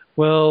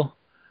 Well,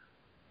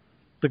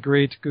 the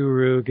great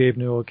guru Gabe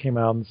Newell came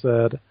out and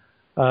said,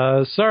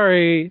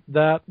 sorry,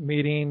 that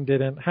meeting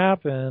didn't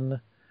happen.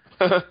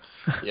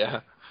 Yeah.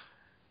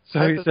 So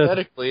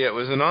hypothetically, it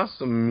was an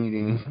awesome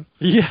meeting.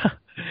 Yeah.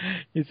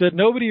 He said,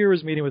 nobody here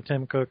was meeting with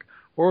Tim Cook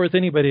or with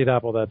anybody at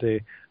Apple that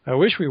day. I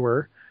wish we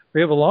were.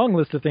 We have a long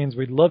list of things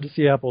we'd love to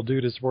see Apple do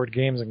to support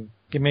games and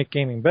make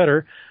gaming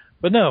better.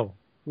 But no,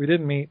 we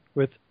didn't meet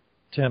with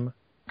Tim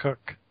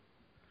Cook.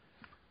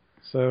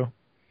 So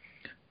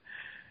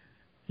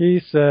he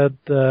said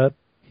that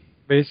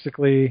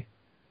basically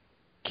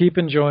keep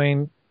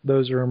enjoying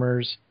those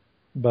rumors,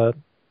 but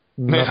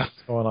nothing's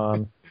going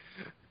on.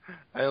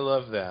 I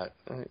love that.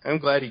 I'm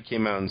glad he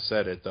came out and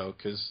said it, though,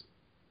 because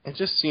it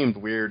just seemed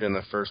weird in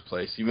the first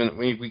place. Even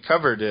we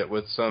covered it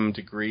with some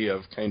degree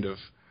of kind of,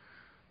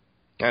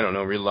 I don't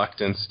know,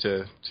 reluctance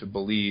to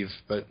believe,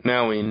 but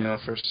now we know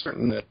for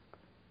certain that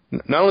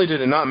not only did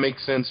it not make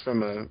sense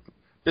from a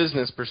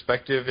business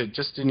perspective, it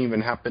just didn't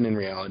even happen in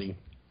reality.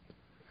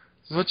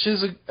 Which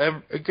is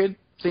a good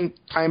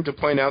time to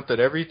point out that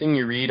everything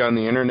you read on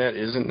the internet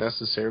isn't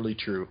necessarily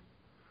true.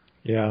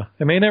 Yeah,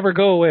 it may never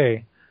go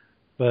away.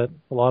 But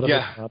a lot of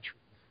it's not true.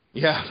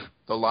 Yeah,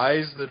 the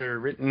lies that are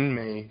written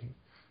may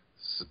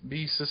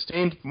be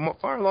sustained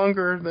far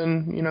longer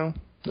than, you know,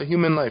 the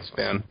human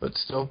lifespan, but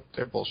still,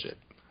 they're bullshit.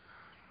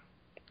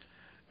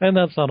 And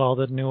that's not all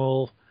that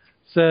Newell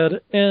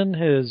said in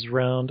his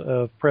round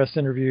of press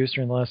interviews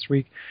during the last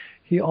week.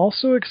 He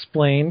also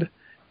explained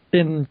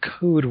in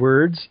code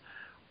words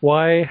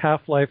why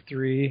Half-Life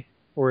 3,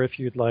 or if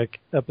you'd like,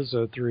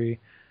 Episode 3,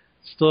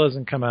 still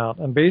hasn't come out.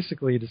 And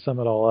basically, to sum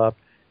it all up,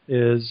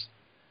 is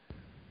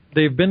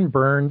they've been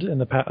burned in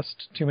the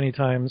past too many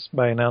times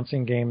by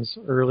announcing games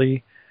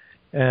early.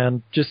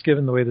 And just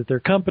given the way that their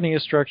company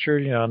is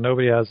structured, you know,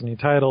 nobody has any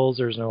titles,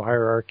 there's no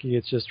hierarchy,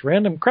 it's just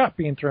random crap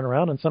being thrown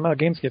around, and somehow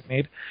games get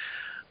made.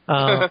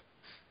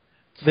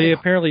 They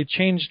apparently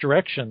change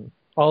direction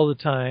all the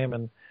time,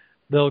 and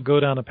they'll go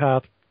down a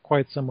path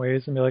quite some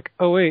ways and be like,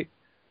 oh, wait,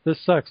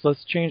 this sucks,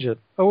 let's change it.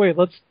 Oh, wait,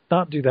 let's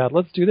not do that,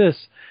 let's do this.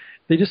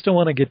 They just don't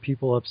want to get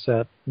people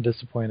upset and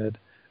disappointed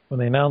when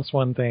they announce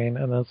one thing,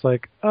 and then it's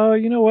like, oh,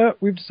 you know what,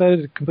 we've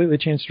decided to completely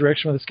change the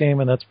direction of this game,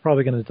 and that's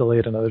probably going to delay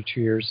it another 2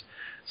 years.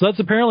 So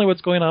that's apparently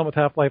what's going on with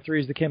Half-Life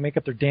 3, is they can't make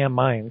up their damn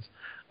minds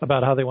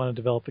about how they want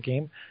to develop the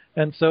game,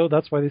 and so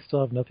that's why they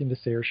still have nothing to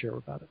say or share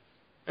about it.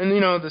 And,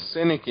 you know, the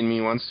cynic in me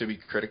wants to be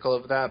critical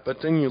of that, but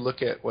then you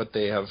look at what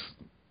they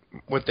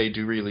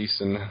do release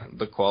and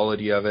the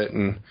quality of it,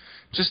 and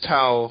just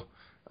how,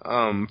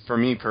 for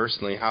me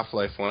personally,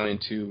 Half-Life 1 and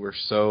 2 were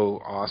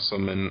so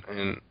awesome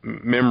and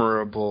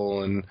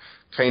memorable and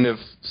kind of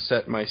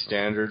set my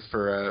standard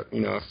for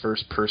a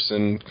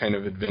first-person kind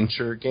of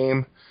adventure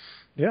game.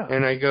 Yeah.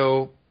 And I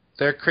go,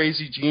 they're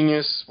crazy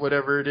genius,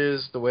 whatever it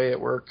is, the way it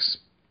works.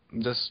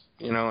 Just,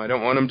 you know, I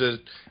don't want them to,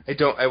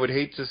 I would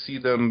hate to see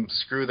them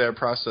screw their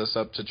process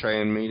up to try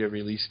and meet a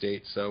release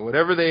date. So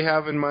whatever they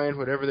have in mind,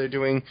 whatever they're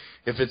doing,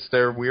 if it's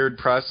their weird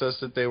process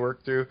that they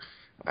work through,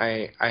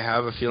 I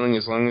have a feeling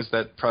as long as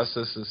that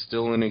process is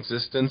still in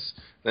existence,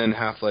 then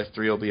Half-Life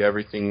 3 will be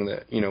everything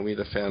that, you know, we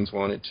the fans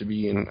want it to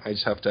be, and I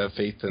just have to have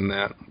faith in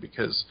that,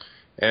 because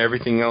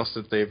everything else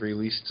that they've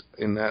released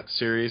in that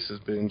series has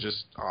been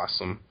just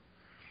awesome.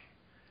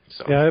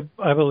 So. Yeah,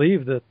 I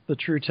believe that the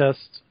true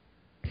test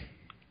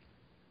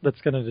that's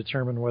going to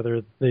determine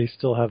whether they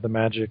still have the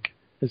magic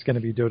is going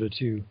to be Dota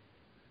 2.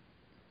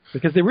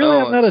 Because they really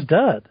haven't had a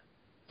dud.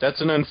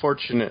 That's an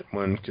unfortunate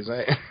one, because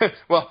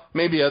well,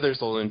 maybe others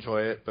will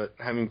enjoy it, but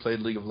having played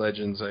League of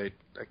Legends, I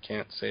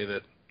can't say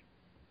that.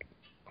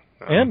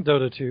 And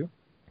Dota 2.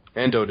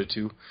 And Dota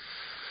 2.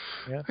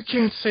 Yeah. I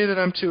can't say that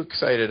I'm too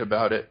excited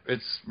about it.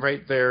 It's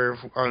right there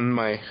on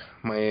my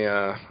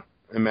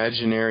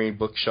imaginary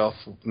bookshelf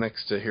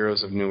next to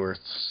Heroes of Newerth,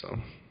 so,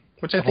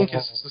 which I think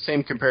is the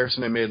same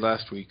comparison I made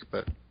last week,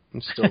 but I'm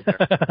still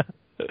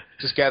there.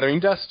 Just gathering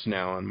dust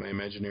now on my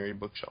imaginary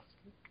bookshelf.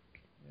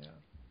 Yeah.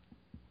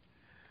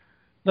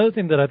 Another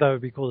thing that I thought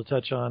would be cool to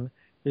touch on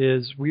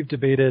is we've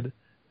debated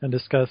and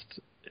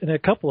discussed in a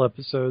couple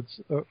episodes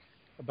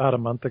about a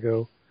month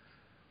ago,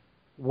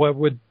 what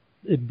would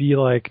it be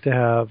like to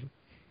have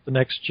the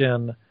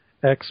next-gen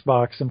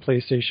Xbox and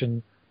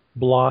PlayStation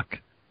block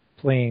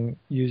playing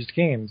used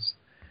games.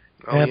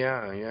 Oh, and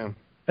yeah.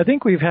 I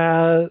think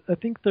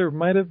there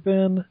might have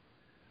been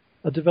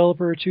a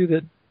developer or two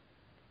that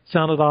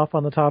sounded off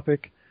on the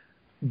topic,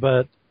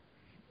 but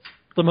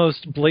the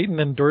most blatant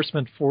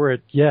endorsement for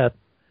it yet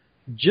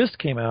just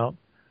came out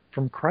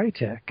from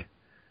Crytek,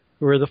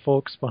 who are the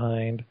folks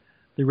behind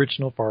the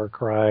original Far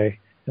Cry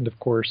and, of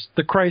course,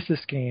 the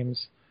Crysis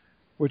games,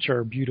 which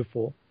are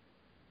beautiful.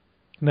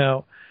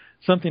 Now,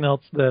 something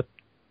else that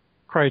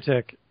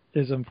Crytek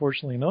is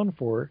unfortunately known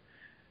for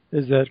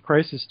is that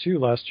Crysis 2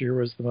 last year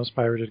was the most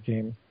pirated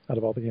game out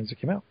of all the games that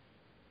came out.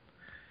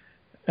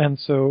 And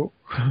so,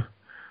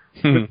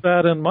 with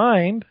that in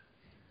mind,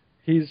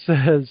 he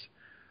says,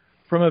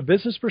 from a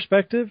business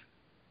perspective,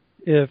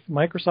 if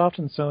Microsoft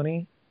and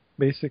Sony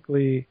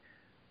basically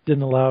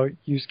didn't allow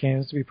used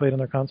games to be played on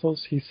their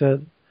consoles, he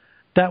said,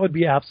 that would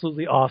be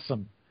absolutely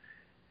awesome.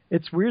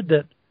 It's weird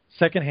that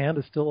secondhand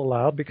is still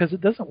allowed because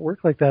it doesn't work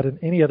like that in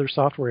any other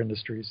software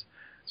industries.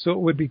 So it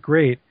would be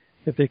great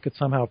if they could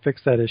somehow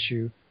fix that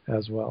issue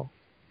as well.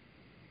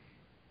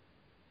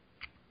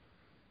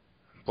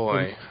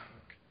 Boy,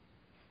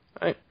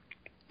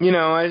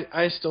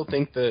 I still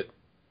think that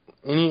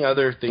any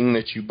other thing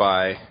that you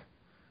buy,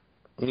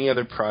 any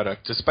other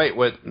product, despite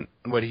what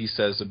he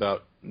says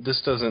about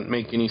this doesn't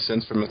make any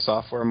sense from a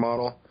software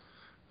model,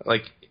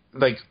 like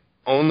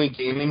only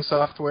gaming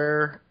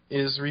software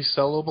is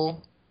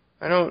resellable.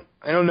 I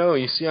don't know.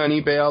 You see on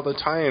eBay all the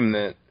time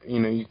that,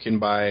 you can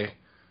buy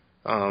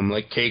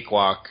like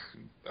Cakewalk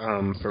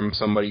from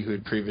somebody who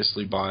had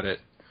previously bought it.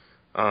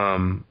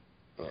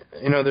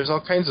 There's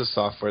all kinds of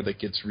software that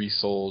gets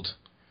resold.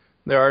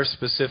 There are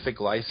specific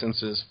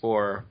licenses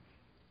for,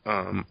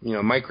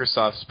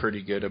 Microsoft's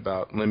pretty good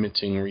about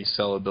limiting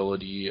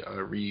resellability,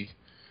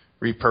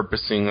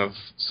 repurposing of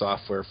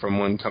software from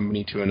one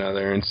company to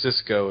another, and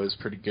Cisco is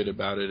pretty good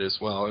about it as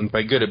well. And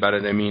by good about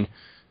it, I mean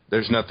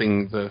there's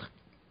nothing the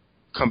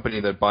company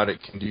that bought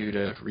it can do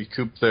to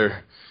recoup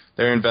their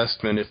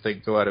investment if they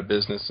go out of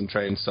business and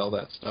try and sell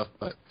that stuff.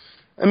 But,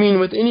 I mean,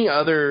 with any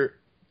other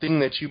thing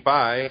that you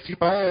buy, if you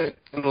buy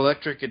an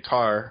electric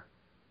guitar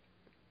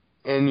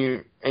and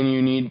you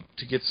need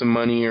to get some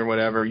money or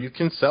whatever, you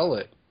can sell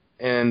it.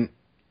 And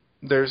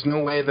there's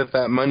no way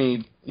that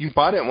money, you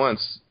bought it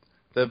once.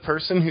 The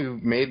person who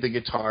made the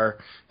guitar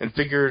and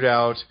figured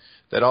out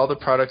that all the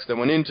products that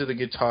went into the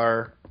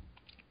guitar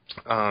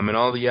and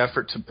all the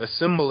effort to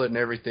assemble it and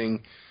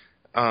everything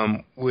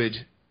and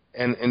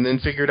then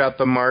figured out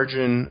the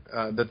margin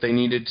that they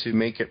needed to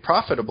make it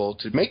profitable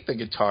to make the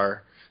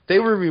guitar, they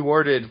were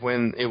rewarded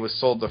when it was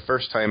sold the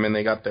first time and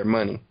they got their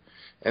money.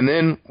 And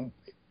then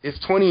if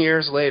 20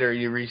 years later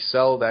you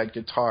resell that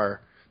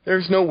guitar,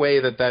 there's no way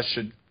that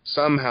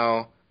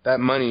that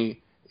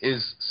money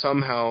is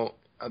somehow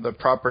the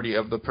property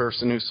of the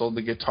person who sold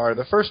the guitar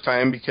the first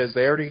time, because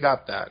they already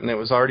got that and it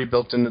was already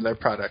built into their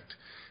product.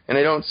 And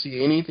I don't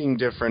see anything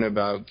different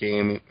about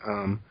games.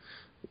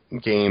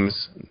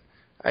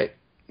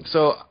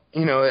 So,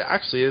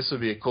 actually, this would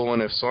be a cool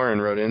one if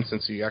Soren wrote in,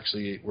 since he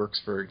actually works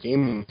for a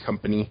gaming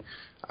company,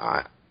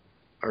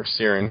 or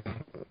Siren,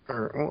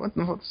 or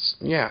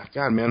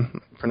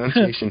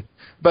pronunciation.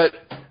 But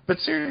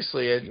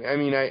seriously,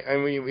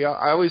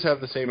 I always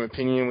have the same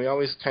opinion. We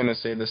always kind of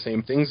say the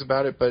same things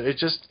about it, but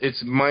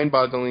it's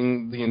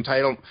mind-boggling, the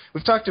entitlement.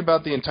 We've talked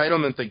about the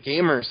entitlement that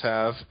gamers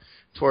have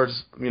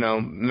towards,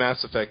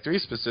 Mass Effect 3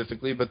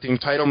 specifically, but the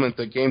entitlement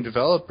that game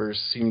developers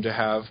seem to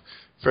have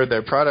for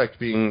their product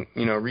being,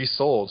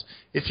 resold.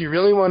 If you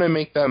really want to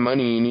make that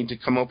money, you need to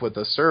come up with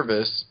a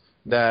service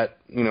that,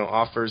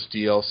 offers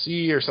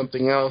DLC or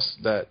something else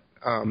that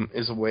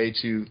is a way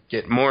to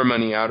get more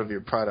money out of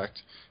your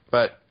product.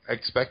 But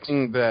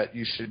expecting that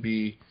you should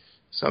be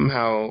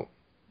somehow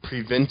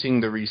preventing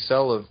the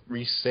resale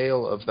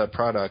of that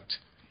product,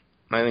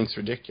 I think is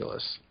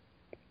ridiculous.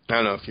 I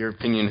don't know if your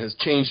opinion has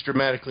changed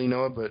dramatically,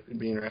 Noah, but it'd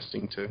be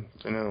interesting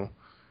to know.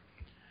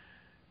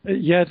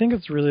 Yeah, I think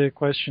it's really a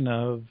question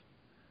of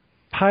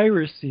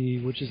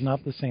piracy, which is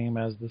not the same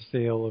as the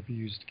sale of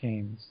used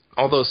games.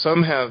 Although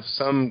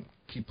some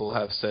people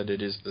have said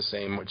it is the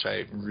same, which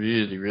I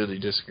really, really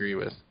disagree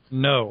with.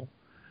 No,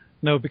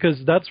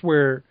 because that's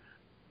where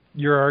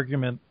your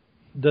argument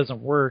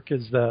doesn't work,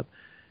 is that,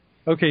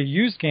 okay,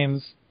 used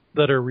games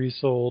that are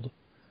resold,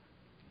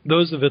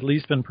 those have at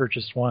least been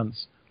purchased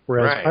once,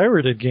 whereas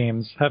pirated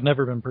games have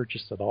never been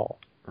purchased at all.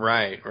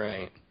 Right.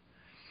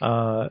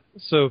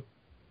 So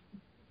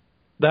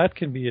that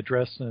can be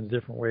addressed in a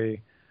different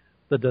way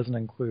that doesn't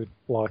include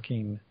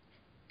blocking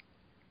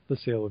the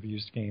sale of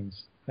used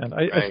games. And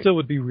I still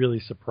would be really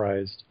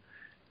surprised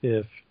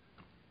if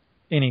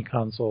any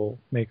console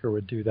maker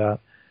would do that.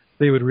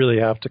 They would really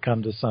have to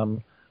come to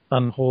some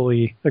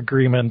unholy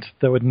agreement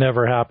that would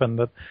never happen,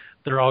 that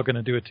they're all going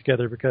to do it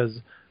together, because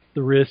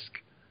the risk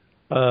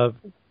of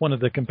one of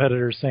the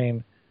competitors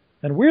saying,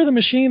 and we're the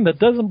machine that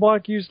doesn't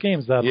block used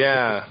games, that's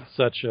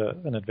such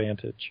an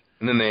advantage.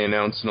 And then they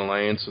announce an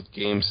alliance with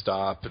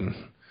GameStop, and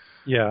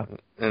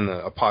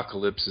the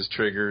apocalypse is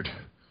triggered.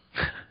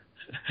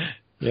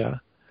 Yeah.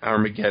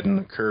 Armageddon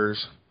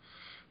occurs.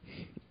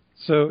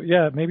 So,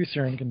 maybe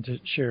Siren can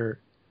share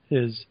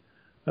his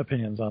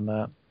opinions on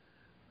that,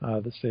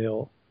 the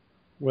sale,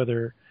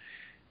 whether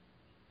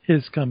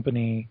his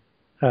company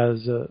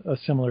has a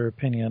similar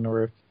opinion,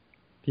 or if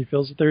he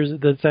feels that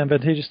it's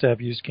advantageous to have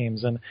used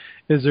games, and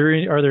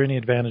are there any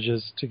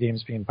advantages to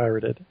games being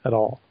pirated at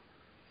all?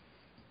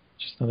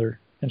 Just another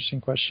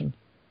interesting question.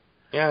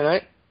 Yeah,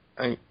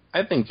 and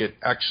I think it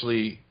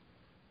actually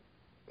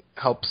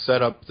helps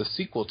set up the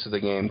sequel to the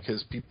game,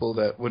 because people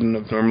that wouldn't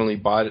have normally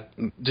bought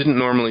it, didn't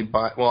normally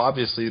buy, well,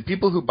 obviously, the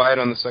people who buy it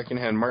on the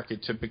secondhand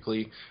market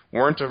typically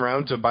weren't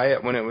around to buy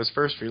it when it was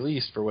first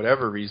released for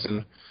whatever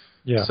reason.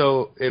 Yeah.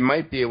 So it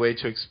might be a way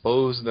to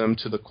expose them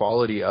to the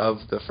quality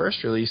of the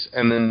first release,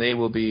 and then they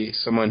will be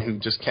someone who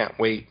just can't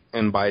wait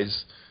and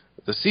buys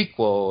the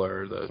sequel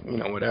or the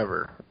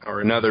whatever, or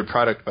another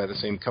product by the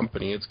same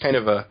company. It's kind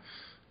of a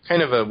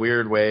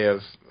weird way of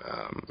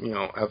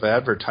of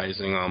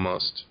advertising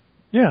almost.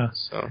 Yeah.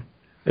 So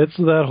it's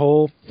that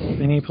whole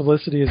any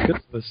publicity is good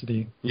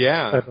publicity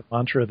type of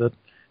mantra that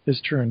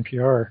is true in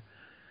PR.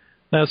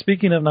 Now,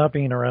 speaking of not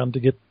being around to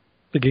get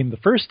the game the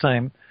first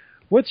time,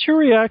 what's your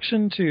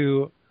reaction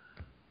to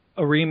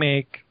a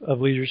remake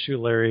of Leisure Suit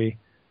Larry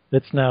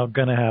that's now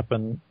going to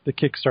happen? The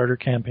Kickstarter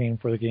campaign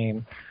for the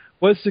game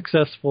was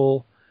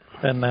successful,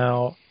 and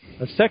now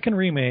a second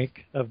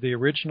remake of the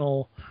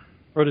original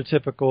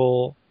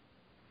prototypical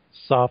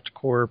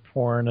softcore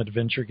porn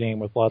adventure game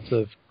with lots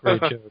of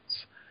great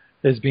jokes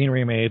is being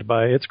remade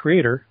by its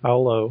creator,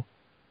 Al Lowe,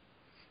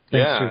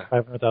 thanks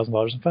to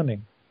 $500,000 in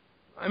funding.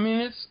 I mean,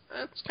 it's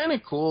kind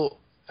of cool.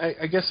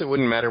 I guess it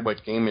wouldn't matter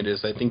what game it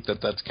is. I think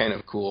that's kind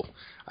of cool.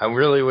 I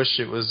really wish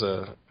it was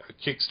a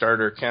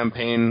Kickstarter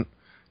campaign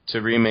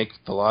to remake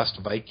The Lost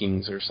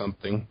Vikings or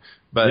something.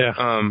 But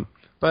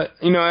but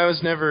I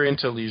was never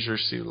into Leisure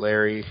Suit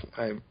Larry.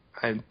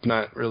 I'm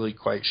not really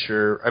quite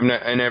sure. I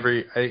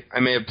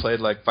may have played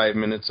like 5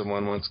 minutes of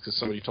one once because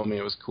somebody told me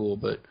it was cool,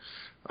 but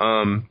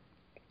I'm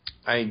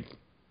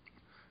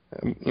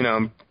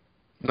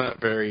not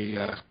very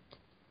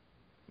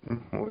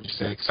what would you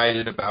say,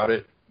 excited about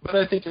it. But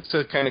I think it's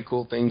a kind of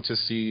cool thing to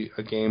see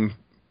a game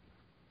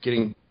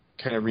getting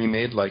kind of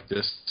remade like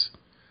this.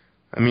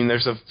 I mean,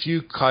 there's a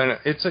few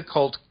it's a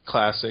cult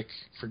classic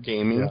for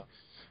gaming.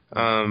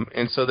 Yeah.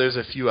 And so there's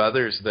a few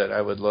others that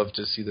I would love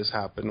to see this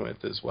happen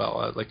with as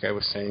well. Like I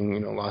was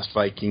saying, Lost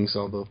Vikings,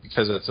 although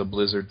because it's a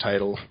Blizzard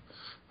title,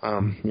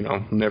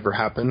 never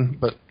happened.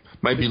 But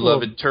my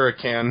beloved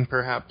Turrican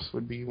perhaps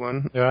would be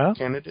one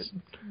candidate.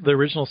 The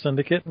original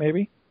Syndicate,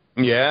 maybe?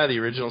 Yeah, the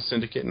original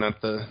Syndicate,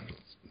 not the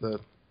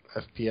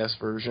FPS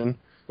version.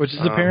 Which is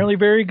apparently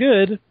very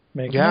good.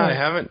 I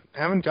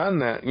haven't gotten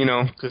that,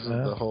 because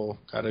of the whole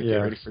gotta get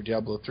ready for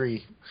Diablo 3.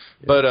 Yeah.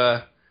 But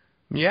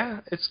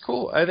it's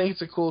cool. I think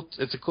it's a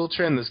cool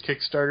trend. This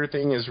Kickstarter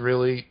thing is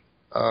really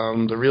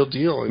the real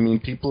deal. I mean,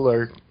 people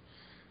are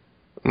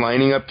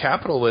lining up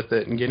capital with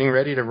it and getting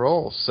ready to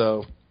roll.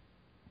 So,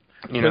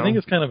 I think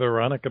it's kind of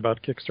ironic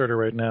about Kickstarter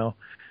right now.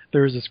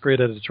 There was this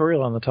great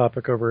editorial on the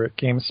topic over at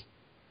GameSpot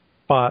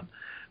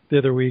the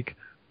other week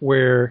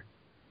where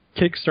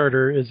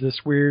Kickstarter is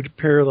this weird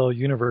parallel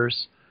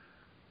universe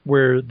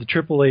where the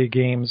AAA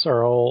games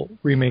are all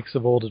remakes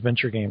of old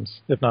adventure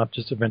games, if not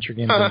just adventure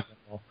games in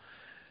general.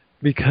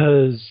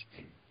 Because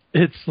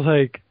it's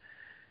like,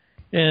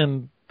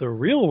 in the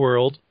real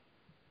world,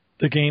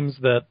 the games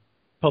that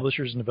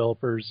publishers and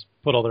developers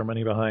put all their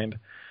money behind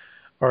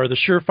are the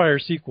surefire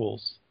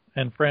sequels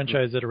and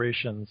franchise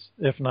iterations.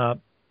 If not,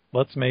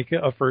 let's make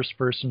it a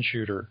first-person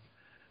shooter.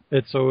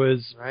 It's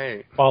always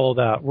follow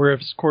that. Where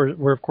of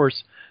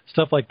course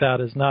stuff like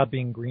that is not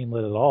being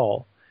greenlit at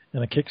all in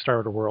the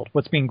Kickstarter world.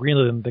 What's being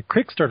greenlit in the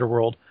Kickstarter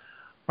world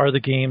are the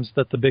games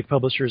that the big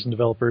publishers and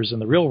developers in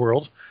the real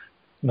world,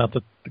 not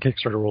that the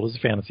Kickstarter world is a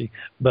fantasy,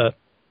 but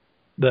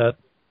that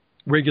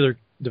regular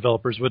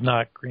developers would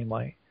not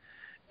greenlight.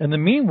 And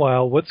then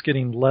meanwhile, what's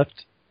getting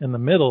left in the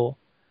middle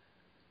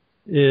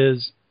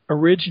is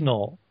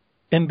original,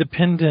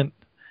 independent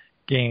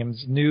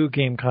games, new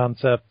game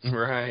concepts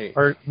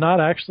are not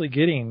actually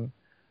getting,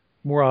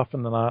 more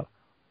often than not,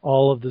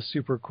 all of the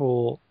super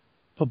cool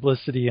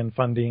publicity and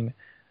funding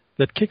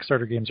that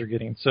Kickstarter games are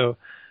getting. So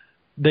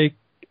they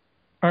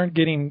aren't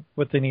getting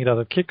what they need out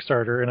of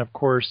Kickstarter, and of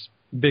course,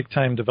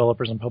 big-time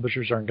developers and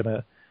publishers aren't going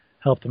to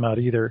help them out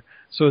either.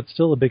 So it's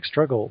still a big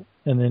struggle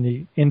in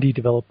the indie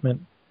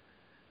development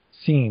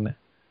scene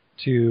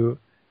to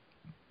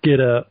get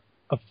a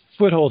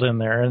foothold in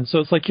there. And so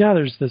it's like,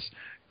 there's this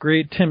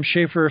great Tim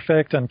Schafer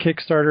effect on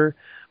Kickstarter,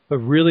 but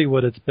really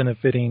what it's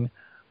benefiting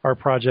are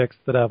projects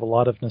that have a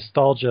lot of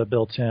nostalgia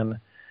built in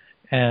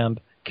and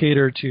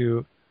cater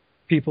to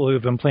people who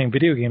have been playing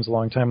video games a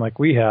long time like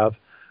we have,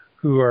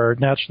 who are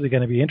naturally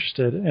going to be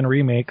interested in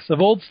remakes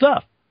of old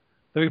stuff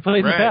that we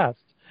played in the past.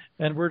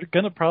 And we're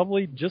going to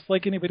probably, just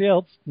like anybody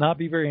else, not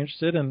be very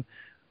interested in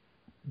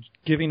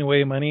giving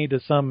away money to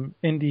some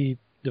indie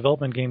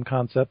development game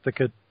concept that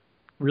could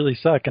really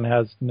suck and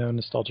has no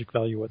nostalgic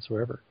value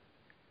whatsoever.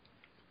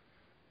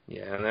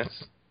 Yeah,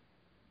 that's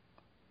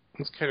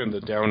kind of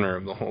the downer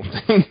of the whole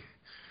thing.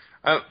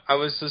 I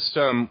was just,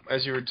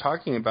 as you were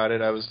talking about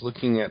it, I was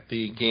looking at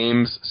the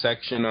games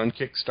section on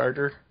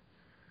Kickstarter.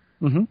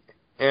 Mm-hmm.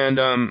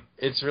 And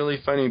it's really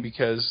funny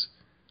because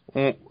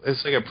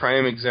it's like a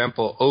prime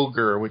example,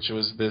 Ogre, which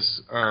was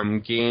this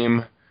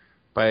game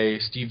by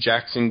Steve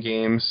Jackson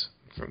Games,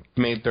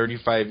 made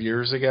 35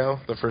 years ago,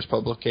 the first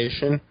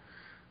publication.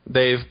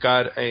 They've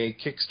got a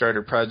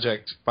Kickstarter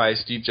project by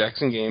Steve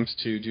Jackson Games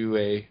to do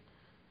a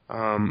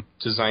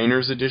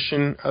designer's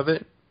edition of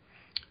it.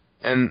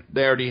 And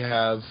they already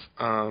have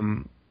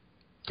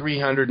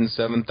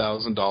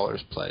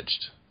 $307,000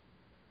 pledged.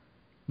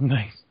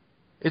 Nice.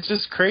 It's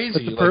just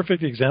crazy. It's a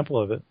perfect example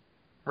of it.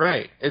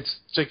 Right. It's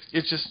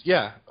just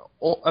a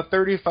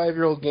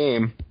 35-year-old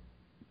game.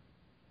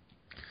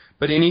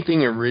 But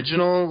anything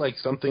original, like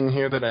something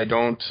here that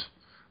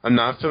I'm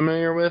not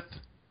familiar with,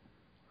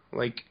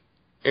 like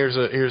here's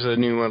a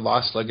new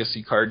Lost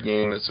Legacy card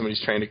game that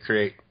somebody's trying to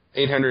create,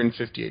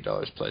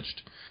 $858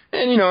 pledged.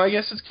 And, I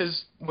guess it's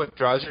because what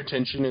draws your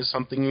attention is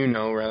something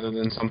rather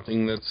than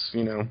something that's,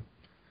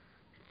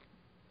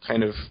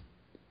 kind of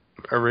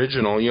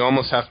original. You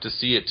almost have to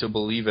see it to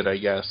believe it, I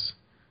guess.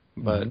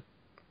 But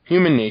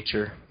human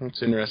nature,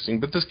 it's interesting.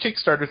 But this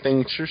Kickstarter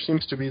thing sure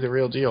seems to be the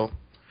real deal.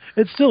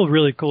 It's still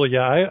really cool,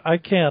 yeah. I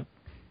can't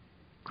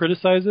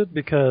criticize it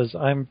because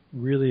I'm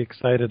really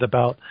excited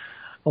about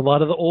a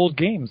lot of the old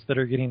games that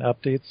are getting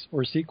updates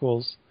or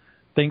sequels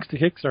thanks to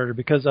Kickstarter,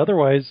 because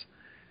otherwise,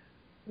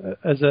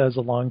 as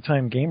a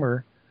longtime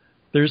gamer,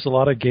 there's a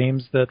lot of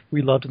games that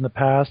we loved in the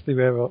past that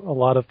we have a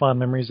lot of fond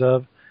memories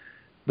of,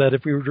 that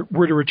if we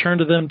were to return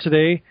to them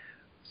today,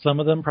 some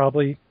of them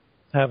probably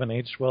haven't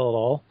aged well at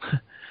all.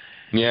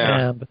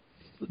 Yeah. And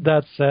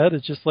that said,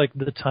 it's just like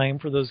the time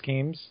for those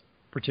games,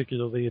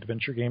 particularly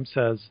adventure games,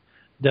 has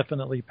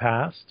definitely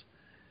passed.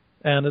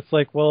 And it's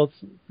like, well,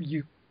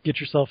 you get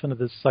yourself into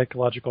this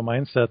psychological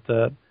mindset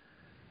that,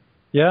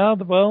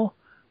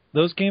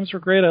 those games were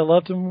great. I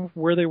loved them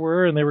where they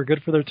were, and they were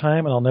good for their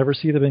time, and I'll never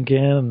see them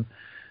again. And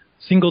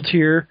single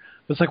tier.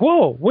 It's like,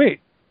 whoa,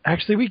 wait,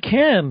 actually we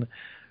can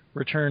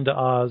return to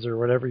Oz or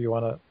whatever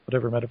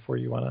metaphor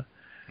you want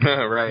to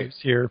Right.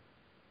 here.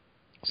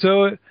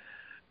 So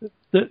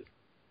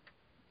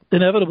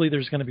inevitably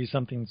there's going to be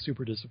something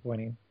super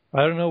disappointing.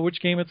 I don't know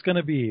which game it's going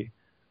to be,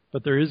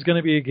 but there is going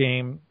to be a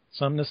game,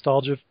 some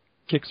nostalgia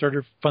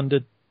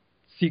Kickstarter-funded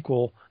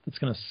sequel that's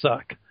going to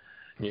suck.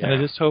 Yeah. And I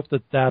just hope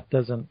that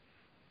doesn't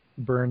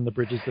burn the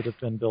bridges that have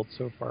been built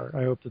so far.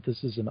 I hope that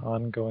this is an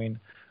ongoing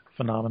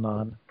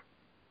phenomenon.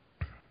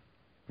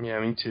 Yeah,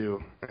 me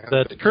too.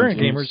 That current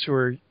gamers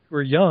who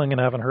are young and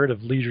haven't heard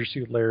of Leisure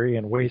Suit Larry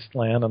and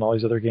Wasteland and all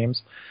these other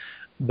games,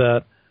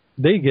 that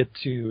they get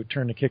to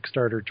turn to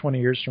Kickstarter 20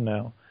 years from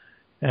now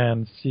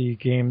and see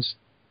games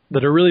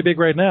that are really big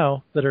right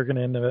now that are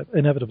going to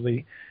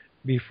inevitably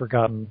be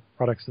forgotten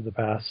products of the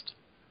past.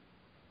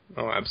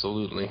 Oh,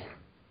 absolutely.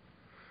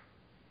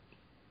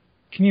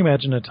 Can you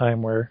imagine a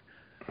time where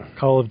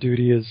Call of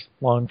Duty is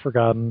long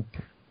forgotten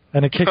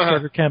and a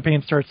Kickstarter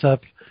campaign starts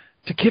up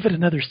to give it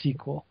another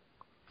sequel?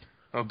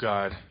 Oh,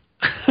 God.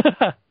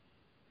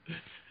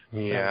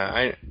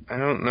 Yeah, I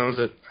don't know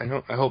that...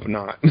 I hope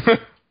not.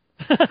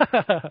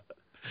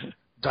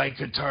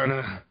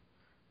 Daikatana.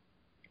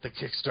 The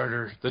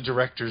Kickstarter. The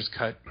director's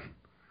cut.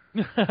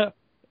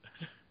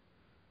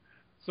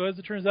 So as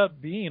it turns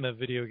out, being a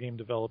video game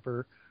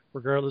developer,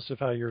 regardless of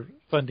how your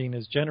funding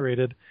is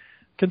generated,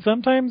 can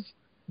sometimes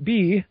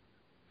be,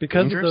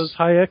 because dangerous? of those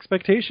high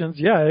expectations,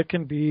 it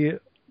can be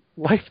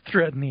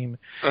life-threatening.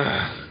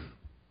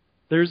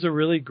 There's a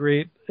really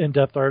great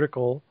in-depth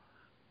article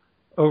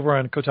over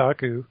on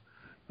Kotaku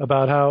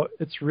about how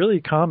it's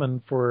really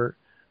common for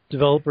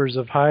developers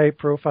of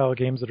high-profile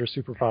games that are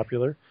super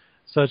popular,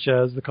 such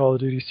as the Call of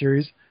Duty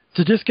series,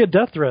 to just get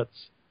death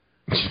threats.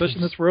 Especially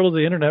in this world of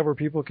the internet where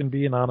people can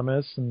be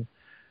anonymous and,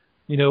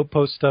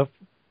 post stuff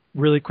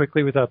really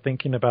quickly without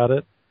thinking about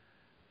it.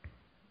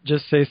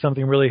 Just say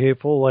something really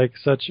hateful, like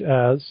such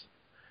as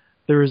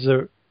there was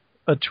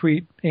a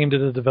tweet aimed at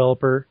a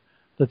developer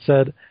that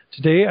said,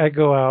 "Today I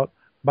go out,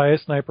 buy a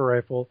sniper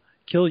rifle,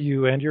 kill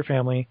you and your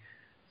family,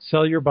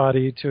 sell your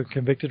body to a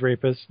convicted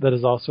rapist that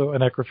is also a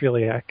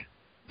necrophiliac."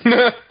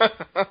 God.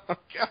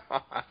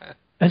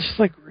 And she's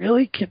like,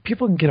 really?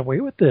 People can get away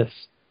with this?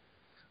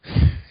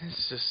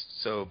 It's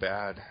just so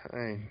bad.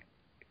 I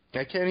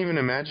can't even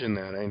imagine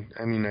that.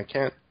 I mean, I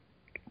can't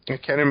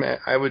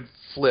I would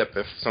flip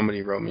if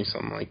somebody wrote me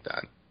something like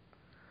that.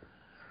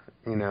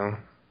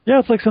 Yeah,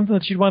 it's like something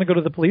that you'd want to go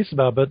to the police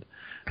about, but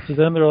to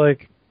them they're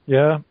like,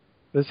 yeah,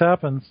 this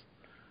happens.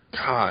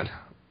 God.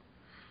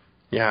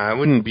 Yeah, I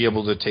wouldn't be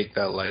able to take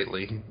that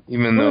lightly,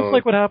 even though... It's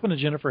like what happened to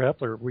Jennifer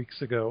Hepler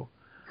weeks ago.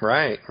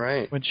 Right.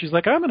 When she's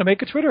like, I'm going to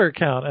make a Twitter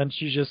account, and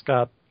she just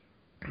got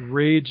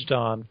raged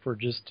on for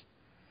just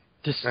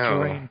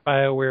destroying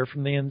BioWare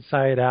from the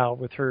inside out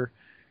with her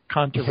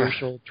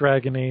controversial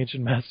Dragon Age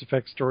and Mass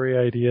Effect story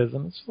ideas.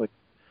 And it's like,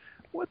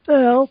 what the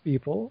hell,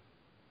 people?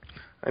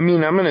 I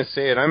mean, I'm going to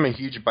say it. I'm a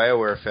huge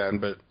BioWare fan,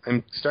 but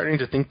I'm starting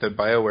to think that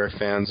BioWare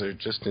fans are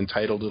just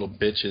entitled little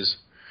bitches.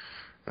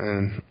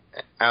 And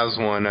as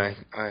one, I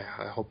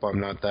hope I'm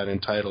not that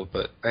entitled,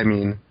 but I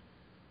mean,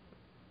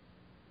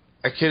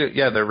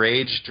 the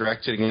rage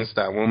directed against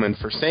that woman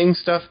for saying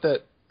stuff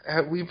that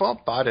we've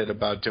all thought it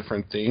about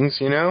different things,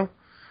 who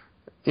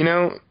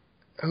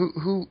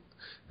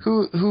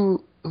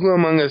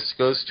among us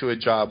goes to a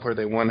job where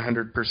they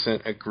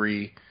 100%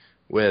 agree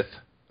with,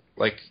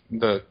 like,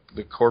 the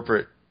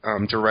corporate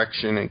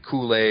direction and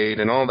Kool-Aid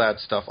and all that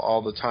stuff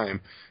all the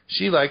time?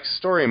 She likes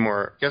story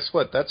more. Guess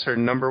what? That's her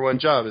number one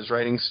job, is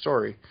writing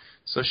story.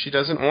 So she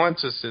doesn't want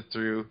to sit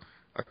through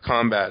a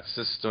combat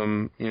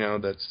system,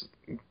 that's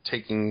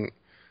taking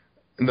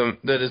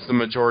that is the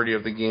majority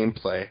of the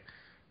gameplay.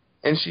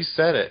 And she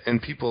said it,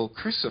 and people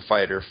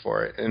crucified her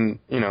for it. And,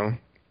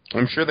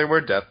 I'm sure there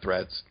were death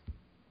threats.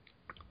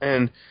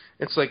 And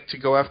it's like to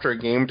go after a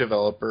game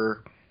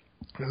developer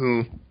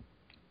who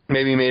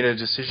maybe made a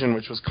decision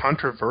which was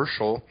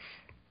controversial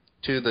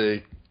to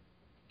the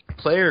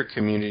player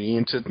community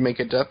and to make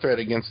a death threat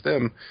against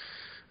them.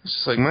 It's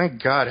just like, my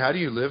God, how do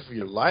you live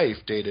your life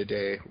day to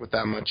day with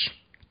that much,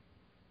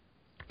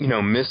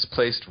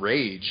 misplaced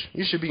rage?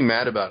 You should be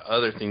mad about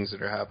other things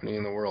that are happening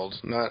in the world,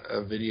 not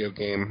a video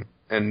game,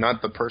 and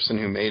not the person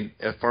who made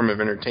a form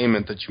of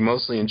entertainment that you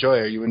mostly enjoy,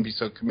 or you wouldn't be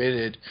so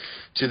committed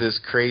to this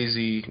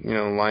crazy,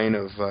 line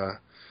of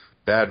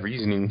bad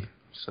reasoning.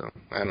 So,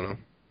 I don't know.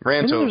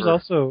 Rant over. There's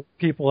also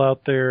people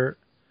out there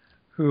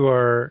who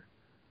are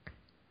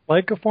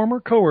like a former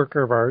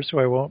coworker of ours, who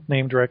I won't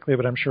name directly,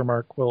 but I'm sure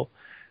Mark will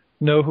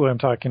know who I'm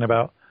talking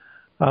about,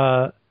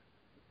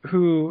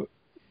 who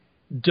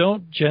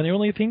don't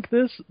genuinely think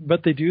this,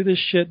 but they do this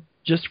shit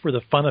just for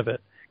the fun of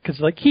it. Because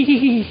like,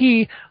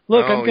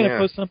 look, I'm going to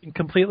post something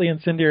completely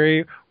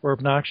incendiary or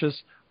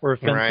obnoxious or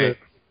offensive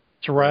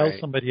to rile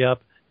somebody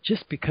up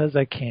just because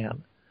I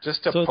can.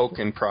 Just to poke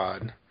and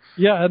prod.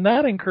 Yeah, and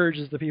that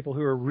encourages the people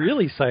who are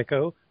really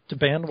psycho to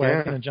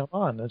bandwagon and jump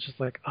on. It's just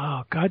like,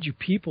 oh, God, you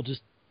people,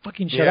 just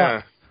fucking shut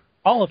up.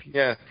 All of you.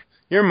 Yeah.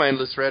 Your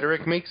mindless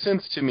rhetoric makes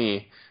sense to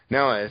me.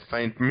 Now I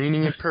find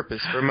meaning and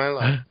purpose for my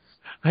life.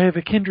 I have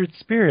a kindred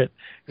spirit.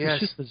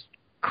 Yes. It's just as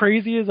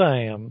crazy as I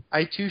am.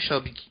 I too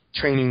shall be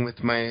training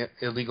with my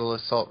illegal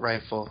assault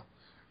rifle.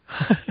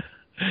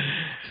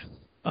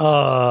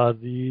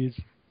 These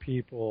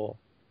people.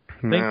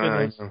 Thank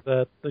goodness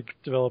that the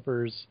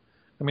developers,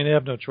 I mean, they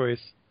have no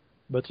choice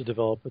but to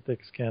develop with thick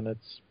skin.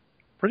 It's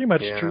pretty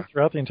much true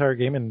throughout the entire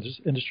gaming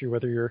industry,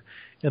 whether you're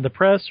in the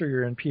press or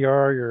you're in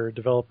PR, you're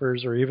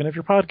developers, or even if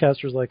you're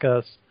podcasters like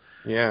us.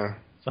 Yeah.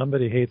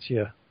 Somebody hates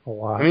you a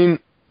lot.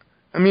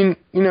 I mean,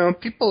 you know,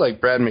 people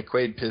like Brad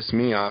McQuaid piss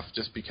me off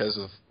just because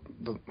of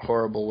the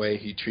horrible way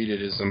he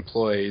treated his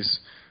employees,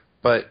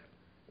 but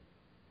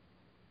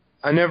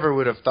I never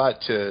would have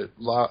thought to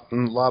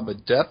lob a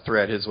death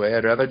threat his way.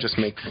 I'd rather just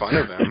make fun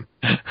of him.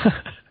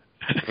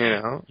 You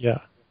know?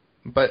 Yeah.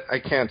 But I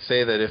can't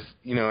say that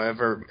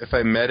if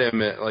I met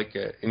him at like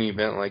an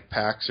event like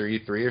PAX or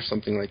E3 or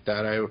something like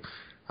that,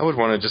 I would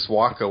want to just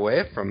walk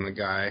away from the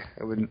guy.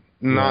 I would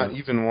not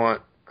even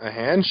want a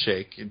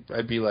handshake.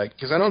 I'd be like,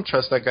 because I don't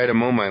trust that guy to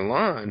mow my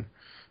lawn,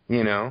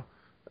 you know,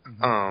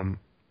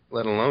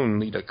 let alone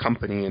lead a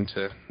company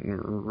into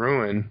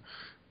ruin.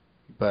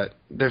 But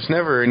there's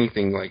never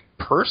anything like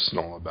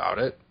personal about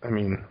it. I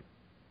mean,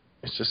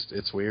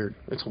 it's weird.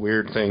 It's a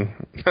weird thing.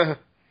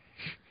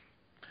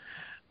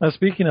 Now,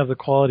 speaking of the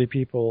quality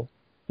people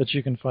that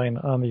you can find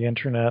on the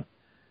internet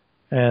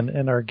and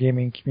in our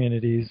gaming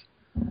communities,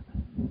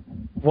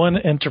 one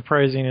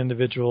enterprising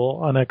individual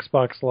on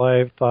Xbox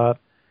Live thought,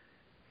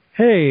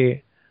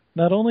 hey,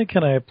 not only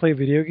can I play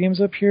video games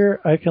up here,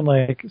 I can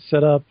like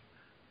set up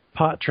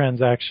pot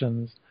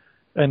transactions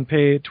and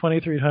pay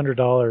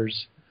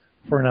 $2,300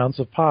 for an ounce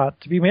of pot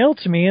to be mailed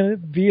to me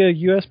via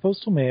U.S.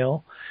 postal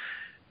mail,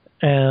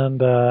 and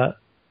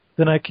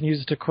then I can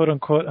use it to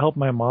quote-unquote help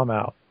my mom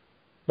out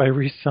by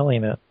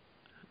reselling it.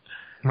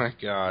 My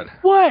God.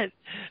 What?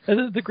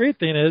 And the great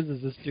thing is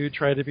this dude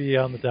tried to be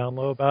on the down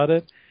low about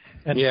it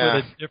and put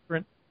a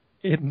different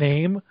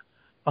name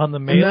on the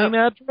mailing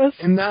address.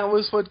 And that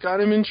was what got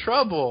him in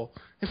trouble.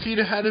 If he'd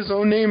had his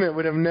own name, it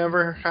would have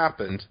never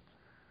happened.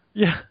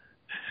 Yeah.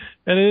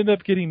 And it ended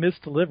up getting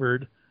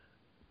misdelivered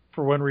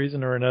for one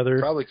reason or another.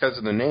 Probably because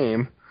of the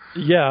name.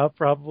 Yeah,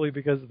 probably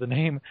because of the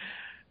name.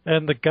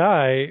 And the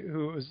guy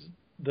who was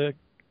the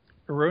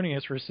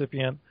erroneous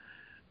recipient,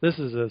 this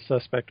is a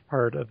suspect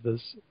part of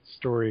this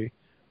story,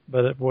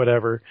 but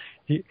whatever.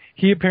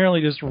 He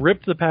apparently just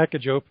ripped the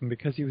package open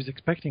because he was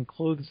expecting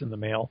clothes in the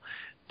mail.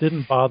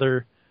 Didn't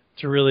bother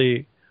to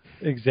really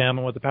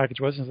examine what the package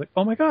was. And he's like,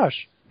 oh my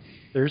gosh,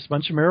 there's a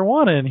bunch of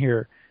marijuana in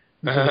here.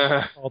 And so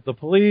they called the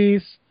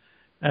police,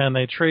 and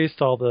they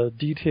traced all the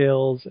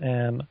details,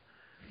 and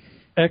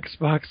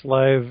Xbox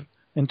Live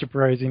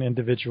enterprising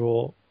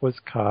individual was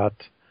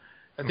caught.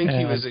 I think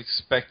he was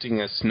expecting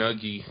a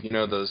Snuggie, you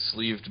know, those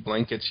sleeved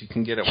blankets you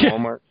can get at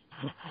Walmart.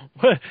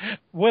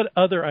 What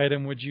other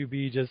item would you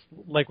be just,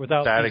 like,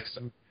 without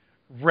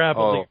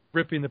rapidly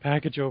ripping the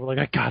package over, like,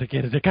 I gotta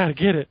get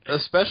it.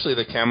 Especially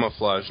the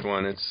camouflaged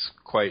one. It's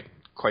quite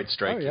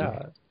striking. Oh,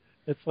 yeah.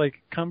 It's like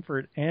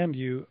comfort, and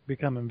you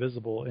become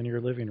invisible in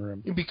your living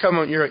room. You become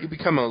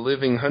a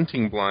living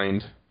hunting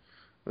blind.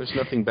 There's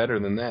nothing better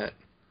than that.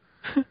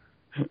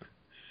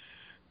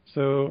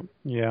 So,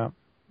 yeah.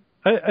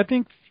 I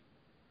think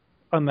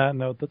on that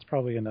note, that's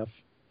probably enough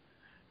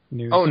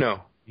news. Oh,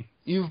 no.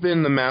 You've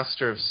been the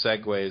master of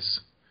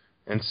segues.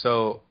 And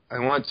so I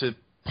want to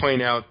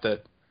point out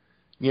that,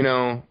 you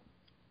know,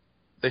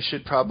 they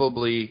should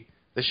probably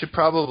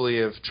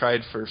have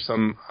tried for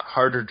some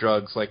harder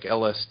drugs like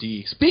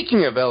LSD.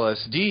 Speaking of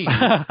LSD...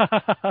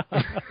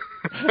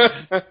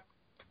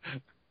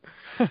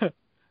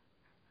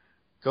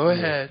 Go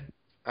ahead.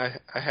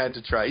 I had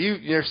to try.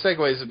 Your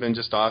segues have been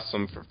just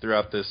awesome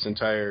throughout this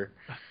entire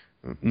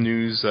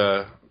news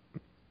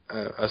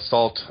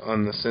assault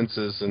on the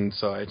senses, and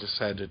so I just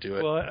had to do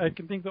it. Well, I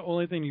can think the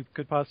only thing you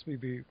could possibly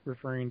be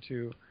referring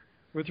to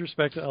with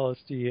respect to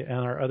LSD and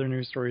our other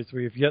news stories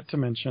we have yet to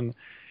mention,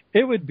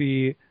 it would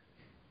be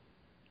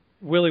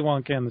Willy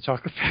Wonka and the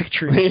Chocolate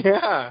Factory.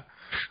 Yeah.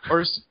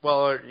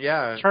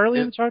 Charlie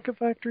and the Chocolate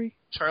Factory?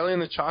 Charlie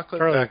and the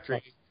Chocolate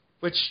Factory,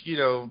 which, you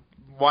know,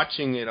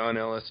 watching it on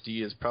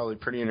LSD is probably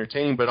pretty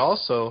entertaining, but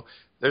also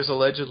there's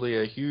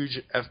allegedly a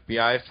huge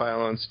FBI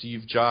file on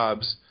Steve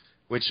Jobs,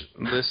 which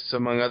lists,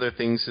 among other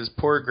things, his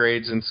poor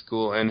grades in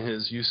school and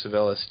his use of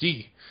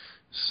LSD.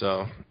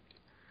 So,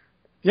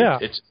 yeah,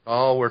 it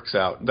all works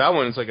out. That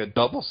one's like a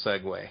double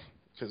segue.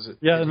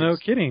 No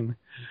kidding.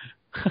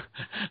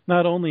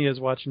 Not only is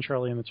watching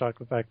Charlie and the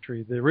Chocolate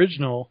Factory, the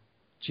original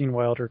Gene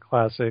Wilder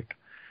classic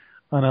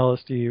on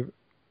LSD,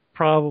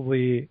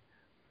 probably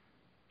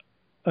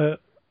a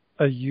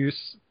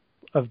use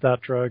of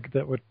that drug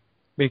that would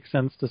make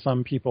sense to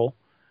some people.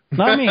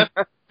 Not me.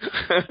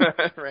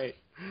 Right.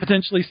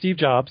 Potentially Steve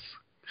Jobs.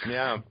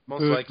 Yeah,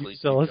 most likely.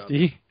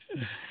 LSD.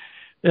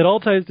 It all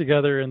ties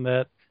together in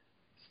that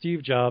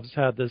Steve Jobs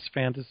had this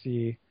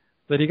fantasy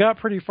that he got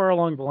pretty far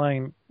along the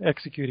line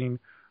executing,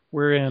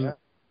 wherein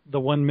the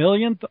 1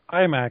 millionth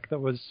iMac that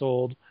was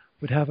sold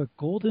would have a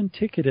golden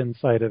ticket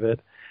inside of it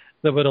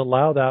that would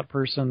allow that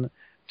person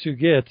to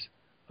get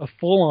a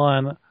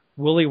full-on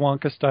Willy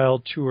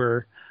Wonka-style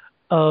tour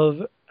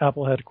of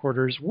Apple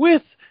headquarters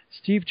with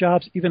Steve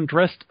Jobs even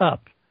dressed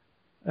up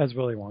as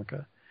Willy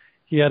Wonka.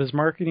 He had his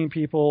marketing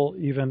people,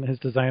 even his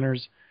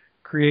designers,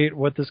 create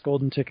what this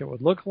golden ticket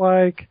would look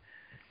like.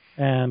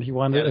 And he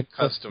wanted a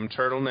custom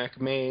turtleneck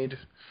made.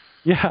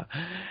 Yeah.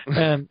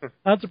 And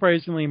not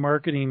surprisingly,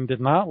 marketing did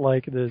not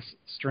like this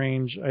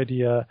strange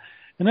idea.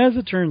 And as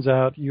it turns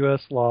out,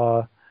 U.S.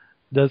 law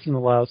doesn't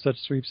allow such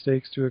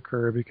sweepstakes to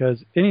occur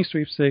because any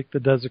sweepstake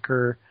that does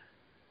occur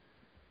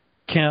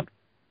can't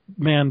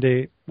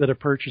mandate that a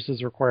purchase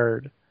is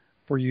required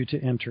for you to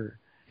enter.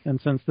 And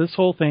since this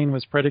whole thing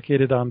was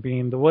predicated on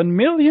being the 1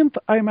 millionth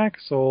iMac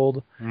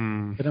sold,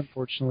 it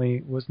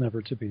unfortunately was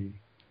never to be.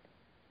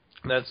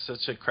 That's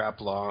such a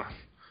crap law.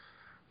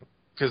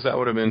 Because that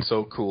would have been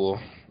so cool.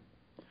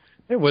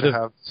 It would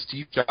have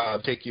Steve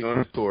Jobs take you on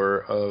a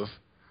tour of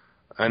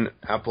an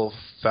Apple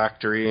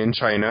factory in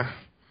China.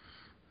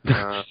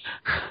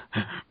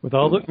 With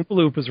all the Oompa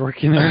Loompas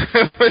working there.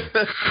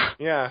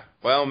 Yeah.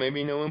 Well,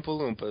 maybe no Oompa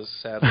Loompas,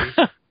 sadly.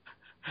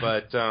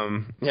 But,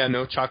 yeah,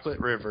 no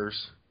chocolate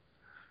rivers.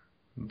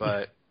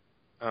 But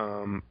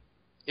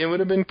it would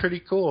have been pretty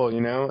cool, you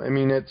know? I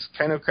mean, it's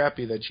kind of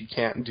crappy that you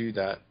can't do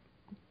that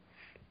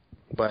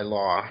by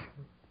law.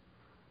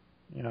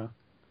 Yeah.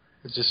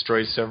 It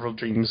destroys several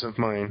dreams of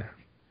mine.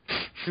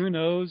 Who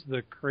knows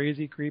the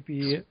crazy,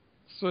 creepy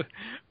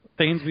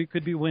things we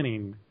could be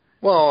winning.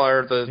 Well,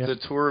 or the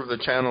tour of the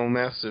Channel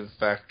Massive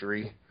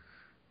factory.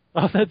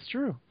 Oh, that's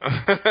true.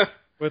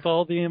 With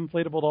all the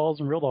inflatable dolls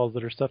and real dolls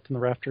that are stuffed in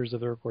the rafters of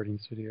the recording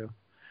studio.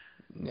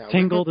 Yeah,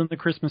 tangled in the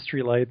Christmas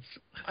tree lights.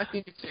 I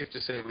think it's safe to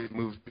say we've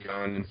moved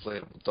beyond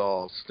inflatable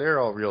dolls. They're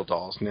all real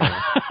dolls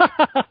now.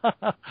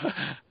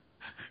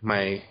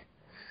 My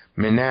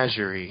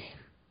menagerie.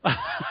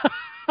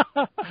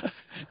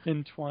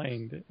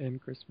 Entwined in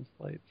Christmas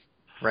lights.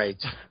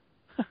 Right.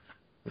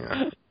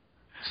 Yeah.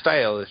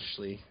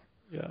 Stylishly.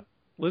 Yeah.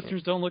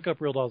 Listeners, don't look up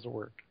real dolls at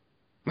work.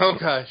 Oh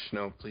gosh,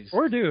 no, please.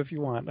 Or do if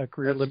you want a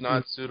career. That's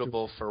not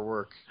suitable for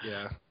work.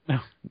 Yeah.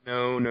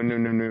 No.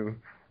 No.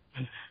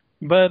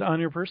 But on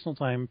your personal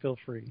time, feel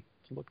free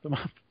to look them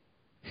up.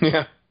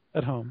 Yeah.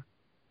 At home.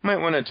 Might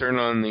want to turn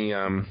on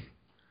the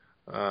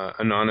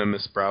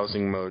anonymous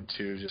browsing mode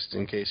too, just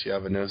in case you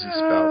have a nosy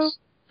spouse.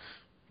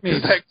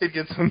 Because that could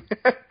get some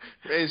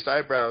raised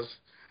eyebrows.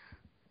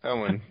 That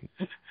one.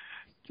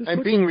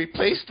 I'm being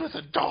replaced with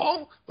a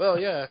doll? Well,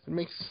 yeah, it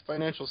makes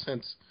financial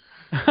sense.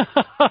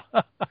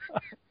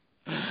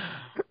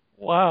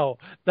 Wow,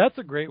 that's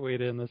a great way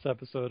to end this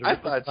episode. I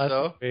thought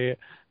so. To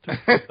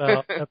close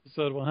out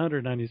episode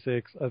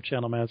 196 of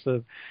Channel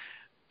Massive.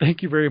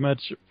 Thank you very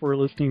much for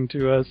listening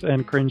to us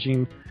and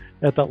cringing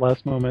at that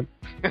last moment.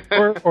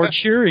 Or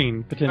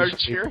cheering, potentially. Or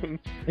cheering.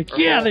 Like,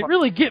 yeah, they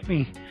really get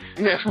me.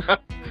 Yeah.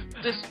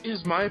 This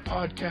is my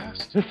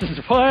podcast. This is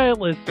why I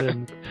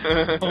listen.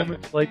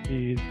 Moments like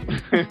these.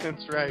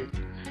 That's right.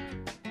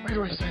 Where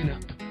do I sign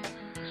up?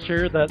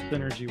 Share that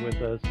synergy with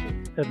us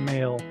at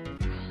mail.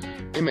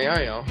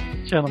 M-A-I-L.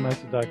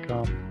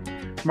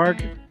 ChannelMassive.com. Mark,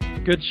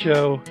 good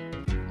show.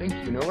 Thank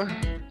you, Noah.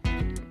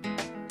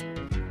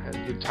 Had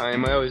a good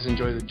time. I always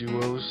enjoy the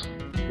duos.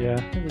 Yeah,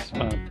 it was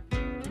fun.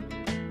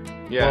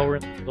 Yeah. While we're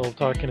in the middle of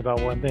talking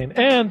about one thing.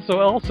 And so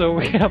also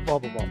we have blah,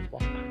 blah, blah, blah.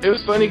 It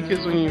was funny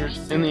because when you were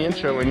in the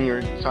intro, when you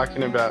were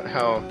talking about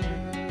how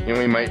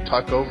we might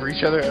talk over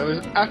each other, I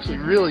was actually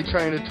really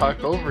trying to talk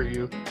over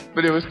you,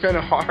 but it was kind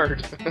of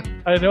hard.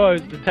 I know, I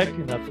was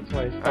detecting that. That's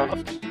why I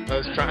stopped. I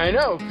was trying. I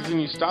know, because when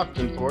you stopped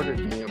and forwarded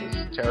me, it was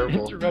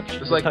terrible.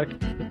 Interruption.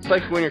 It's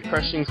like when you're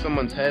crushing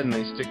someone's head and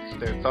they stick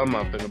their thumb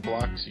up and it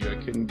blocks you. I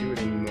couldn't do it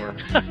anymore.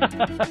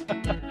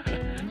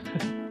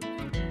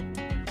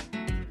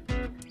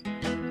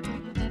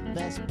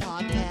 Best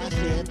podcast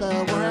in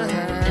the world.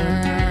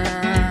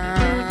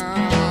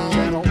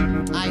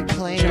 I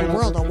played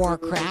World of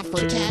Warcraft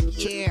for 10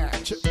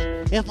 years.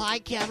 If I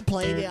can't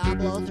play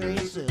Diablo 3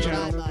 soon,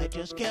 I might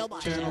just kill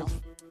myself.